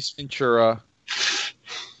 Or Ace Ventura.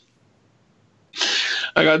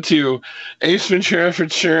 I got 2. Ace Ventura for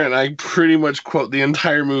sure, and I pretty much quote the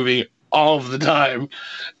entire movie all of the time.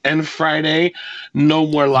 And Friday, no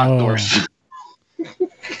more locked doors.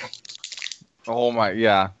 Oh my,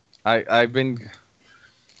 yeah. I've been.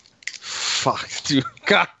 Fuck, dude.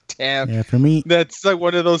 God damn. Yeah, for me, that's like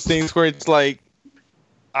one of those things where it's like,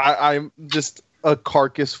 I'm just a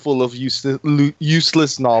carcass full of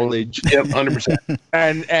useless knowledge. Yep, 100%.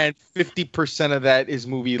 And 50% of that is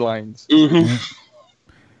movie lines. Mm-hmm.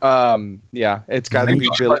 Yeah, it's got to be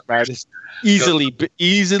Billy Madison. Easily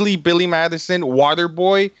Billy Madison,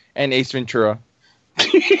 Waterboy, and Ace Ventura.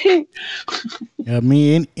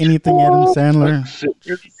 Me, anything Adam Sandler.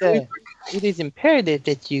 It is imperative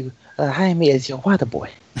that you hire me as your water boy.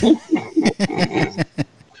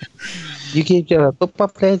 You give your football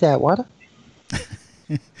players that water?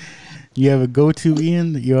 You have a go-to,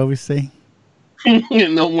 Ian, that you always say?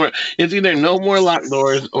 No more. It's either no more locked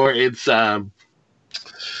doors or it's oh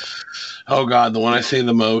God, the one I say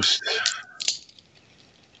the most.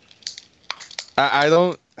 I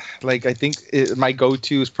don't like. I think my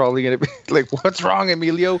go-to is probably gonna be like, "What's wrong,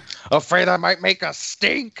 Emilio? Afraid I might make a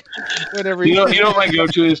stink." Whatever. You know what my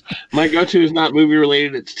go-to is? My go-to is not movie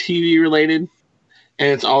related; it's TV related, and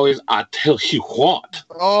it's always "I tell you what."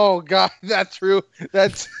 Oh God, that's true.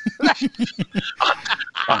 That's.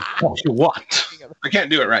 I tell you what. I can't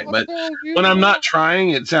do it right, but when I'm not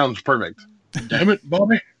trying, it sounds perfect. Damn it,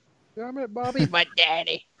 Bobby. Damn it, Bobby. But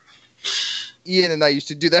Daddy. Ian and I used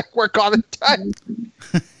to do that work all the time.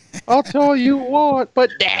 I'll tell you what,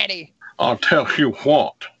 but Daddy. I'll tell you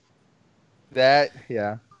what. That,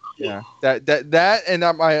 yeah. That, and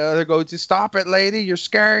my other go-to, stop it, lady. You're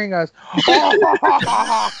scaring us.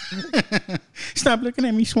 Stop looking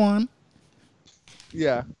at me, Swan.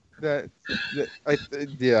 Yeah. It's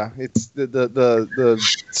the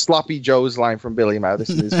Sloppy Joe's line from Billy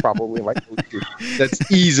Madison is probably my go-to.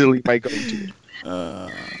 That's easily my go-to.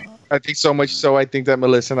 I think so much so I think that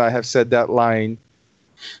Melissa and I have said that line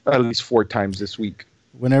at least 4 times this week.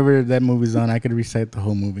 Whenever that movie's on, I could recite the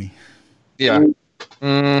whole movie. Yeah.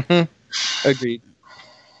 Mm-hmm. Agreed.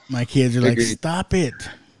 My kids are like, stop it.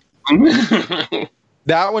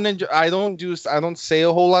 That one, I don't say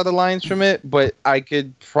a whole lot of lines from it, but I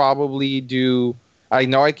could probably do. I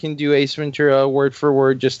know I can do Ace Ventura word for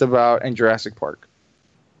word, just about, and Jurassic Park.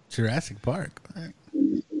 Jurassic Park. Right.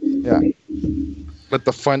 Yeah, but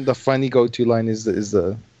the funny go-to line is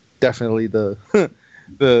definitely the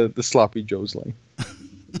the Sloppy Joe's line.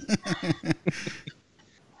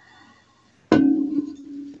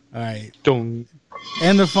 All right. Don't.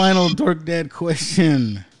 And the final Dork Dad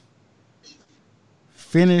question.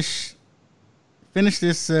 Finish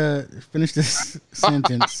this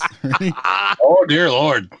sentence. Ready? Oh dear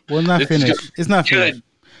Lord! Well, not finished. It's not finished.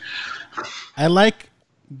 I like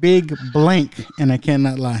big blank, and I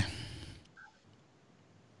cannot lie.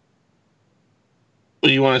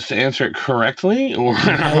 You want us to answer it correctly, or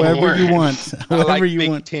however you want? However I like you big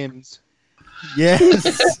want. Tim's.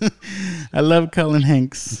 Yes, I love Colin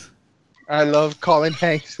Hanks. I love Colin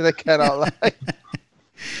Hanks, and I cannot lie.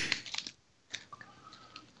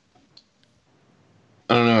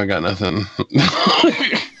 I don't know. I got nothing.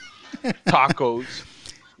 Tacos.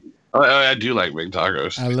 I do like big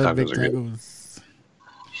tacos. I love big tacos.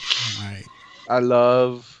 All right. I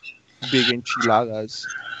love big enchiladas.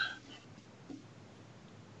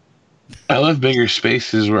 I love bigger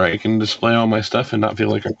spaces where I can display all my stuff and not feel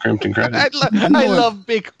like I'm crimped and crowded. I love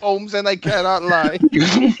big homes, and I cannot lie.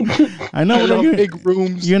 I know. I love big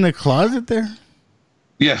rooms. You in a closet there?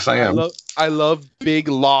 Yes, I am. I love big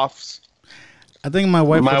lofts. I think my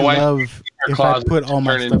wife would love if I put all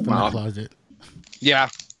my stuff in the closet. Yeah,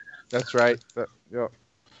 that's right. Yeah.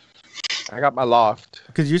 I got my loft.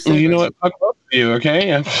 Because you said, you know what? Fuck up with you,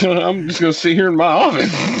 okay? I'm just gonna sit here in my office.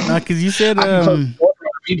 Because you said, I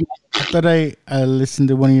thought I listened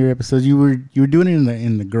to one of your episodes. You were doing it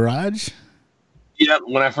in the garage. Yeah,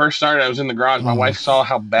 when I first started, I was in the garage. My wife saw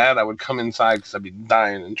how bad I would come inside because I'd be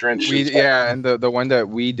dying and drenched. And the one that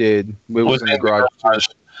we did was in the garage.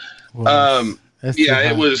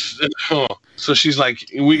 It was. So she's like,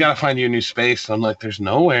 "We gotta find you a new space." I'm like, "There's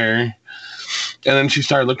nowhere." And then she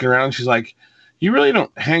started looking around. She's like, "You really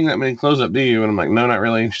don't hang that many clothes up, do you?" And I'm like, "No, not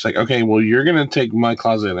really." And she's like, "Okay, well, you're gonna take my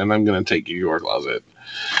closet, and I'm gonna take your closet,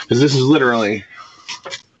 because this is literally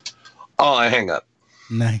all I hang up."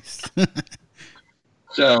 Nice.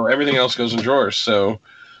 So everything else goes in drawers. So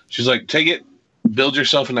she's like, "Take it, build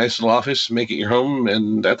yourself a nice little office, make it your home,"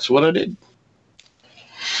 and that's what I did.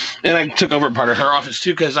 And I took over part of her office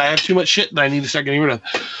too because I have too much shit that I need to start getting rid of.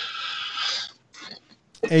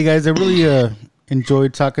 Hey guys, I really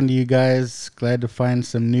enjoyed talking to you guys. Glad to find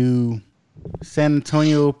some new San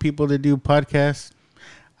Antonio people to do podcasts.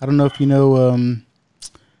 I don't know if you know,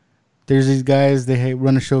 there's these guys, they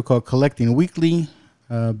run a show called Collecting Weekly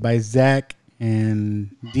by Zach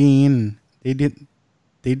and Dean.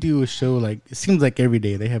 They do a show like, it seems like every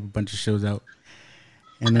day. They have a bunch of shows out.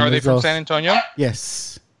 And are they from San Antonio?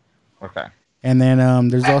 Yes. Okay. And then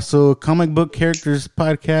there's also Comic Book Characters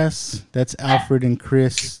podcast. That's Alfred and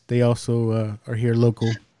Chris. They also are here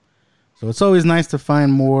local. So it's always nice to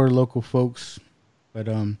find more local folks. But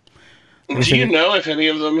do you know if any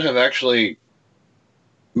of them have actually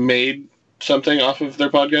made something off of their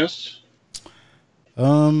podcasts?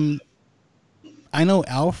 I know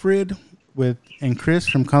Alfred and Chris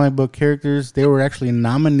from Comic Book Characters. They were actually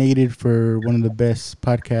nominated for one of the best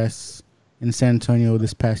podcasts in San Antonio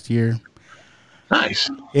this past year. Nice.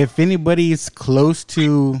 If anybody's close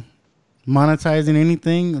to monetizing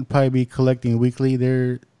anything, it'd probably be Collecting Weekly.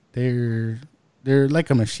 They're like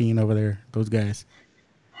a machine over there, those guys.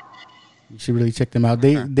 You should really check them out.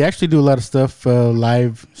 They actually do a lot of stuff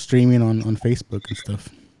live streaming on Facebook and stuff.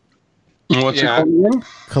 What's it called again?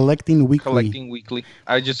 Collecting Weekly. Collecting Weekly.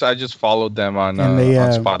 I just followed them on on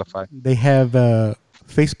Spotify. They have a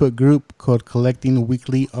Facebook group called Collecting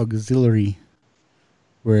Weekly Auxiliary,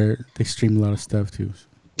 where they stream a lot of stuff too.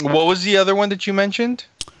 What was the other one that you mentioned?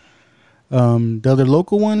 The other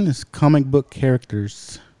local one is Comic Book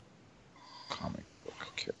Characters. Comic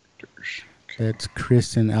Book Characters. Okay. That's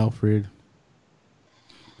Chris and Alfred.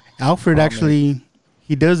 Alfred actually,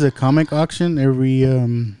 he does a comic auction every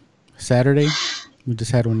Saturday. We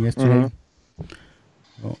just had one yesterday.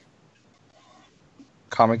 Oh.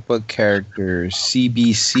 Comic Book Characters,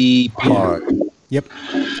 CBC Pod. Yep,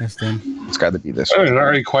 that's them. It's got to be this There's one.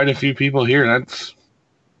 already quite a few people here.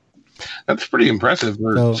 That's pretty impressive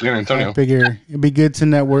for San Antonio. I figure it'd be good to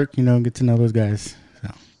network, get to know those guys.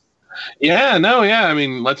 So. Yeah. I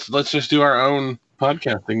mean, let's just do our own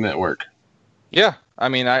podcasting network. Yeah, I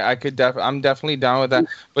mean, I'm definitely down with that.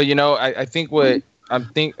 But I think what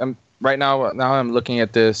I'm right now I'm looking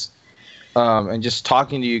at this and just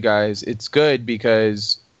talking to you guys. It's good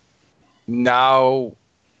because now,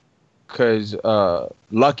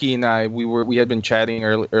 Lucky and I we had been chatting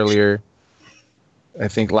earlier. I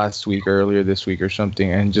think last week, earlier this week or something,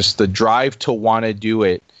 and just the drive to want to do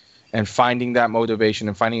it and finding that motivation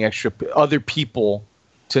and finding extra other people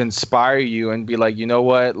to inspire you and be like, you know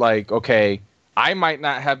what, like, okay, I might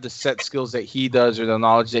not have the set skills that he does or the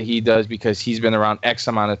knowledge that he does because he's been around X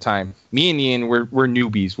amount of time. Me and Ian, we're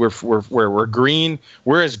newbies. We're green.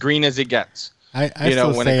 We're as green as it gets. I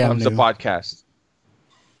when it comes to podcasts.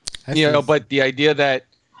 But the idea that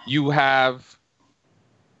you have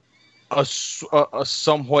a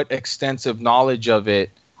somewhat extensive knowledge of it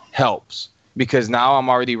helps, because now I'm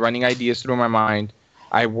already running ideas through my mind.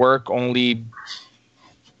 I work only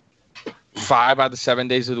 5 out of 7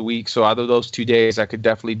 days of the week, so out of those 2 days I could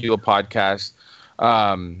definitely do a podcast.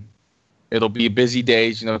 It'll be busy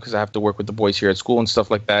days, because I have to work with the boys here at school and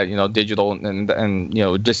stuff like that, digital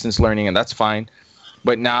and distance learning, and that's fine.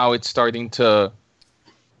 But now it's starting to,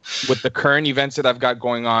 with the current events that I've got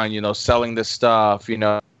going on, selling this stuff,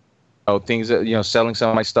 things that, selling some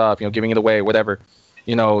of my stuff, giving it away, whatever,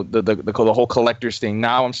 the whole collector's thing.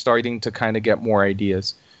 Now I'm starting to kind of get more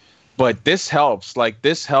ideas, but this helps. I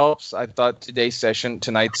thought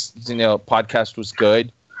tonight's podcast was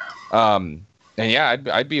good. And yeah,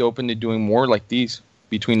 I'd be open to doing more like these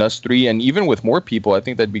between us three, and even with more people. I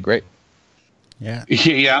think that'd be great. Yeah.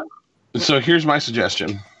 Yeah. So here's my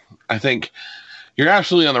suggestion. I think you're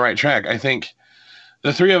absolutely on the right track. I think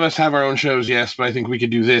the three of us have our own shows, yes, but I think we could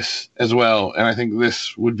do this as well, and I think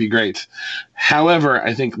this would be great. However,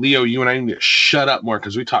 I think, Leo, you and I need to shut up more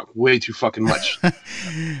because we talk way too fucking much.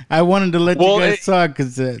 I wanted to let you guys talk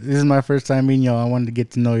because this is my first time meeting y'all. I wanted to get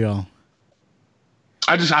to know y'all.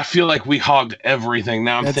 I feel like we hogged everything.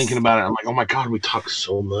 Now I'm thinking about it. I'm like, oh my God, we talk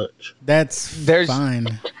so much. There's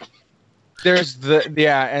fine. There's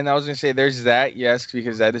and I was going to say there's that, yes,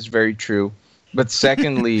 because that is very true. But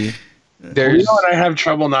secondly... Leo and I have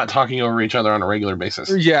trouble not talking over each other on a regular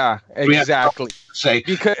basis. Yeah, exactly. Say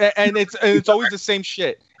because it's always the same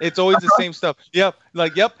shit. It's always the same stuff. Yep,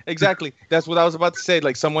 exactly. That's what I was about to say.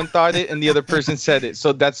 Like someone thought it and the other person said it.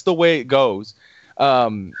 So that's the way it goes.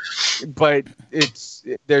 But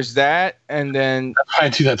there's that, and then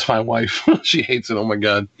that's my wife. She hates it. Oh my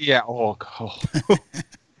God. Yeah. Oh God.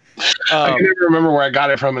 I can never remember where I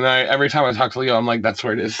got it from, and every time I talk to Leo, I'm like, that's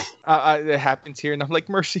where it is. It happens here, and I'm like,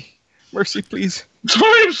 Mercy, please.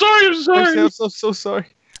 I'm sorry. I'm so sorry.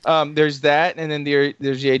 There's that, and then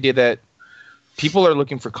there's the idea that people are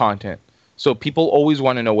looking for content. So people always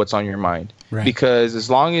want to know what's on your mind. Right. Because as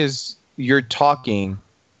long as you're talking,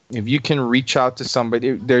 if you can reach out to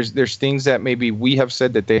somebody, there's things that maybe we have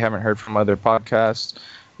said that they haven't heard from other podcasts.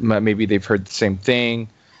 Maybe they've heard the same thing.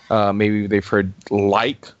 Maybe they've heard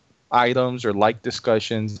like items or like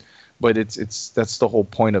discussions. But that's the whole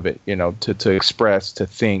point of it, to express, to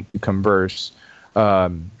think, to converse,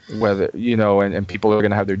 whether and people are going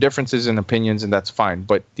to have their differences and opinions, and that's fine.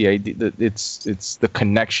 But the idea that it's the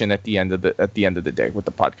connection at the end of the day with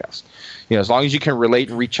the podcast. As long as you can relate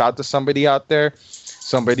and reach out to somebody out there,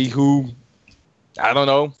 somebody who, I don't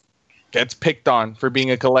know, gets picked on for being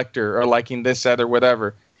a collector or liking this, that, or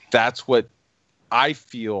whatever. That's what I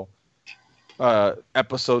feel.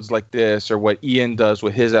 Episodes like this, or what Ian does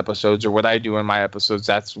with his episodes, or what I do in my episodes,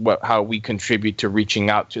 that's how we contribute to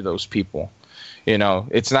reaching out to those people.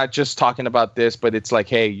 It's not just talking about this, but it's like,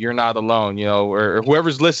 hey, you're not alone, or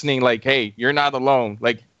whoever's listening, like, hey, you're not alone.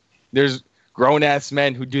 Like, there's grown ass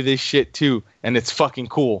men who do this shit too, and it's fucking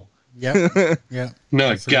cool. Yep. Yep. No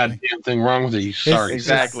Absolutely. goddamn thing wrong with it. You sorry.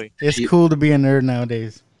 Exactly. It's cool to be a nerd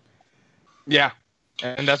nowadays. Yeah,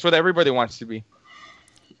 and that's what everybody wants to be.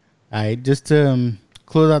 All right, just to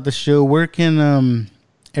close out the show, where can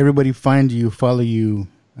everybody find you, follow you,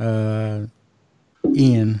 Ian?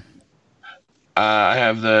 I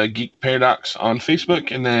have the Geek Paradox on Facebook,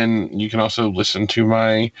 and then you can also listen to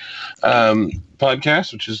my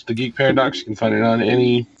podcast, which is the Geek Paradox. You can find it on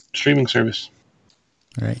any streaming service.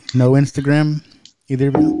 All right. No Instagram, either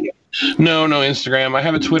of you? No Instagram. I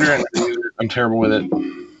have a Twitter, and I'm terrible with it.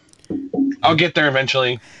 I'll get there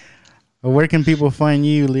eventually. Well, where can people find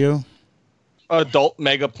you, Leo? Adult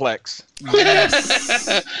Megaplex.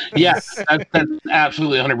 Yeah, that's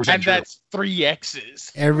absolutely 100% And true. that's 3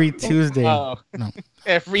 X's. Every Tuesday. Oh. No.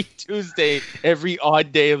 Every Tuesday, every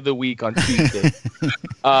odd day of the week on Tuesday.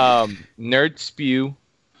 Nerd Spew.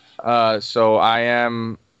 So I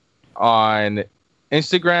am on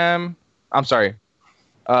Instagram. I'm sorry,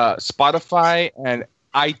 Spotify and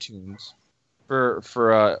iTunes for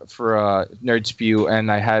Nerd Spew, and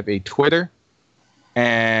I have a Twitter,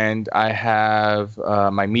 and I have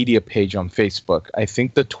my media page on Facebook. I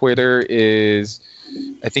think the Twitter is.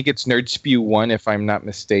 I think it's Nerd Spew 1, if I'm not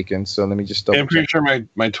mistaken. So let me just double I'm pretty check. sure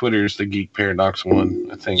my Twitter is the Geek Paradox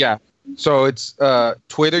 1, I think. Yeah. So it's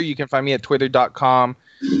Twitter. You can find me at twitter.com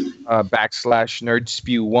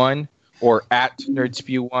 /Nerdspew1 or at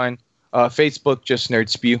Nerdspew1. Facebook, just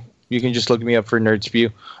Nerdspew. You can just look me up for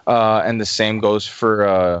Nerdspew. And the same goes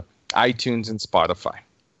for iTunes and Spotify.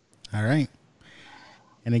 All right.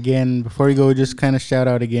 And again, before you go, just kind of shout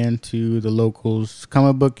out again to the locals,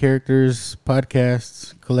 Comic Book Characters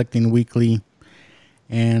podcasts, Collecting Weekly,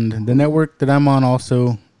 and the network that I'm on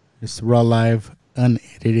also is Raw Live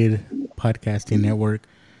Unedited Podcasting Network.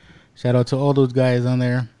 Shout out to all those guys on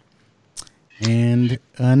there. And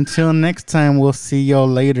until next time, we'll see y'all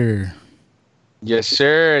later. Yes,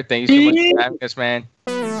 sir. Thank you so much for having us, man.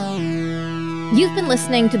 You've been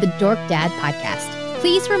listening to the Dork Dad Podcast.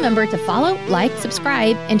 Please remember to follow, like,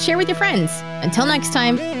 subscribe, and share with your friends. Until next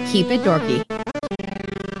time, keep it dorky.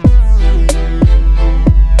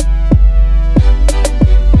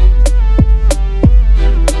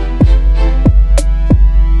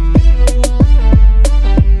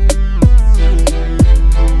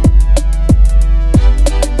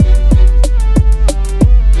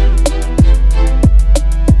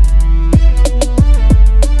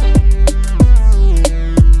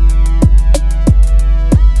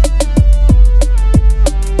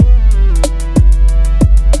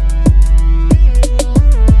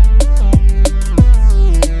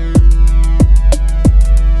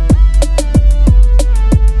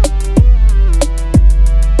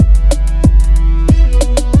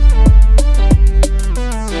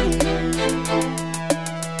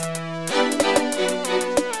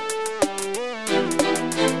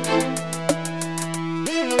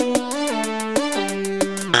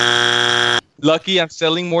 Lucky, I'm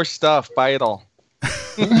selling more stuff. Buy it all.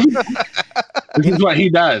 This is what he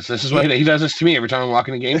does. He does this to me every time I walk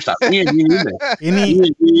into GameStop. You need this. You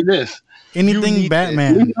need this. Anything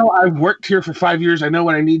Batman. You know, I've worked here for 5 years. I know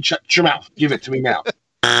what I need. Shut your mouth. Give it to me now.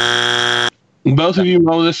 Both of you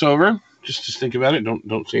mull this over. Just think about it.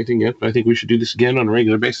 Don't say anything yet. But I think we should do this again on a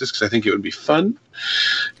regular basis because I think it would be fun.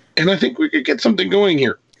 And I think we could get something going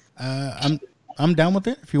here. I'm down with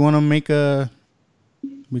it. If you want to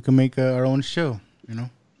we can make our own show. You know.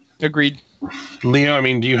 Agreed. Leo, I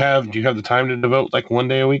mean, do you have the time to devote like 1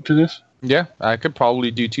 day a week to this? Yeah, I could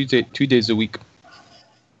probably do 2 days a week.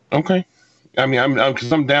 Okay. I mean, I'm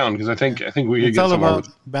down because I think we could It's get all some about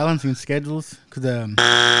balancing schedules. Because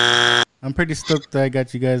I'm pretty stoked that I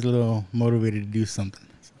got you guys a little motivated to do something.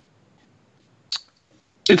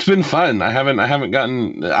 It's been fun. I haven't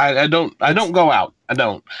gotten. I don't go out. I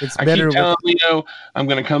don't. It's I better keep telling Leo I'm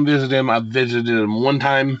gonna come visit him. I've visited him one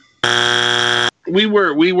time. We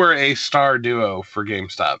were a star duo for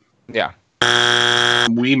GameStop. Yeah.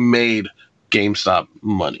 We made GameStop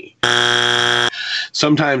money.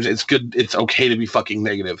 Sometimes it's good. It's okay to be fucking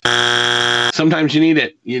negative. Sometimes you need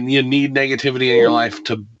it. You need negativity in your life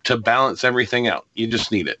to balance everything out. You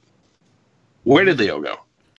just need it. Where did Leo go?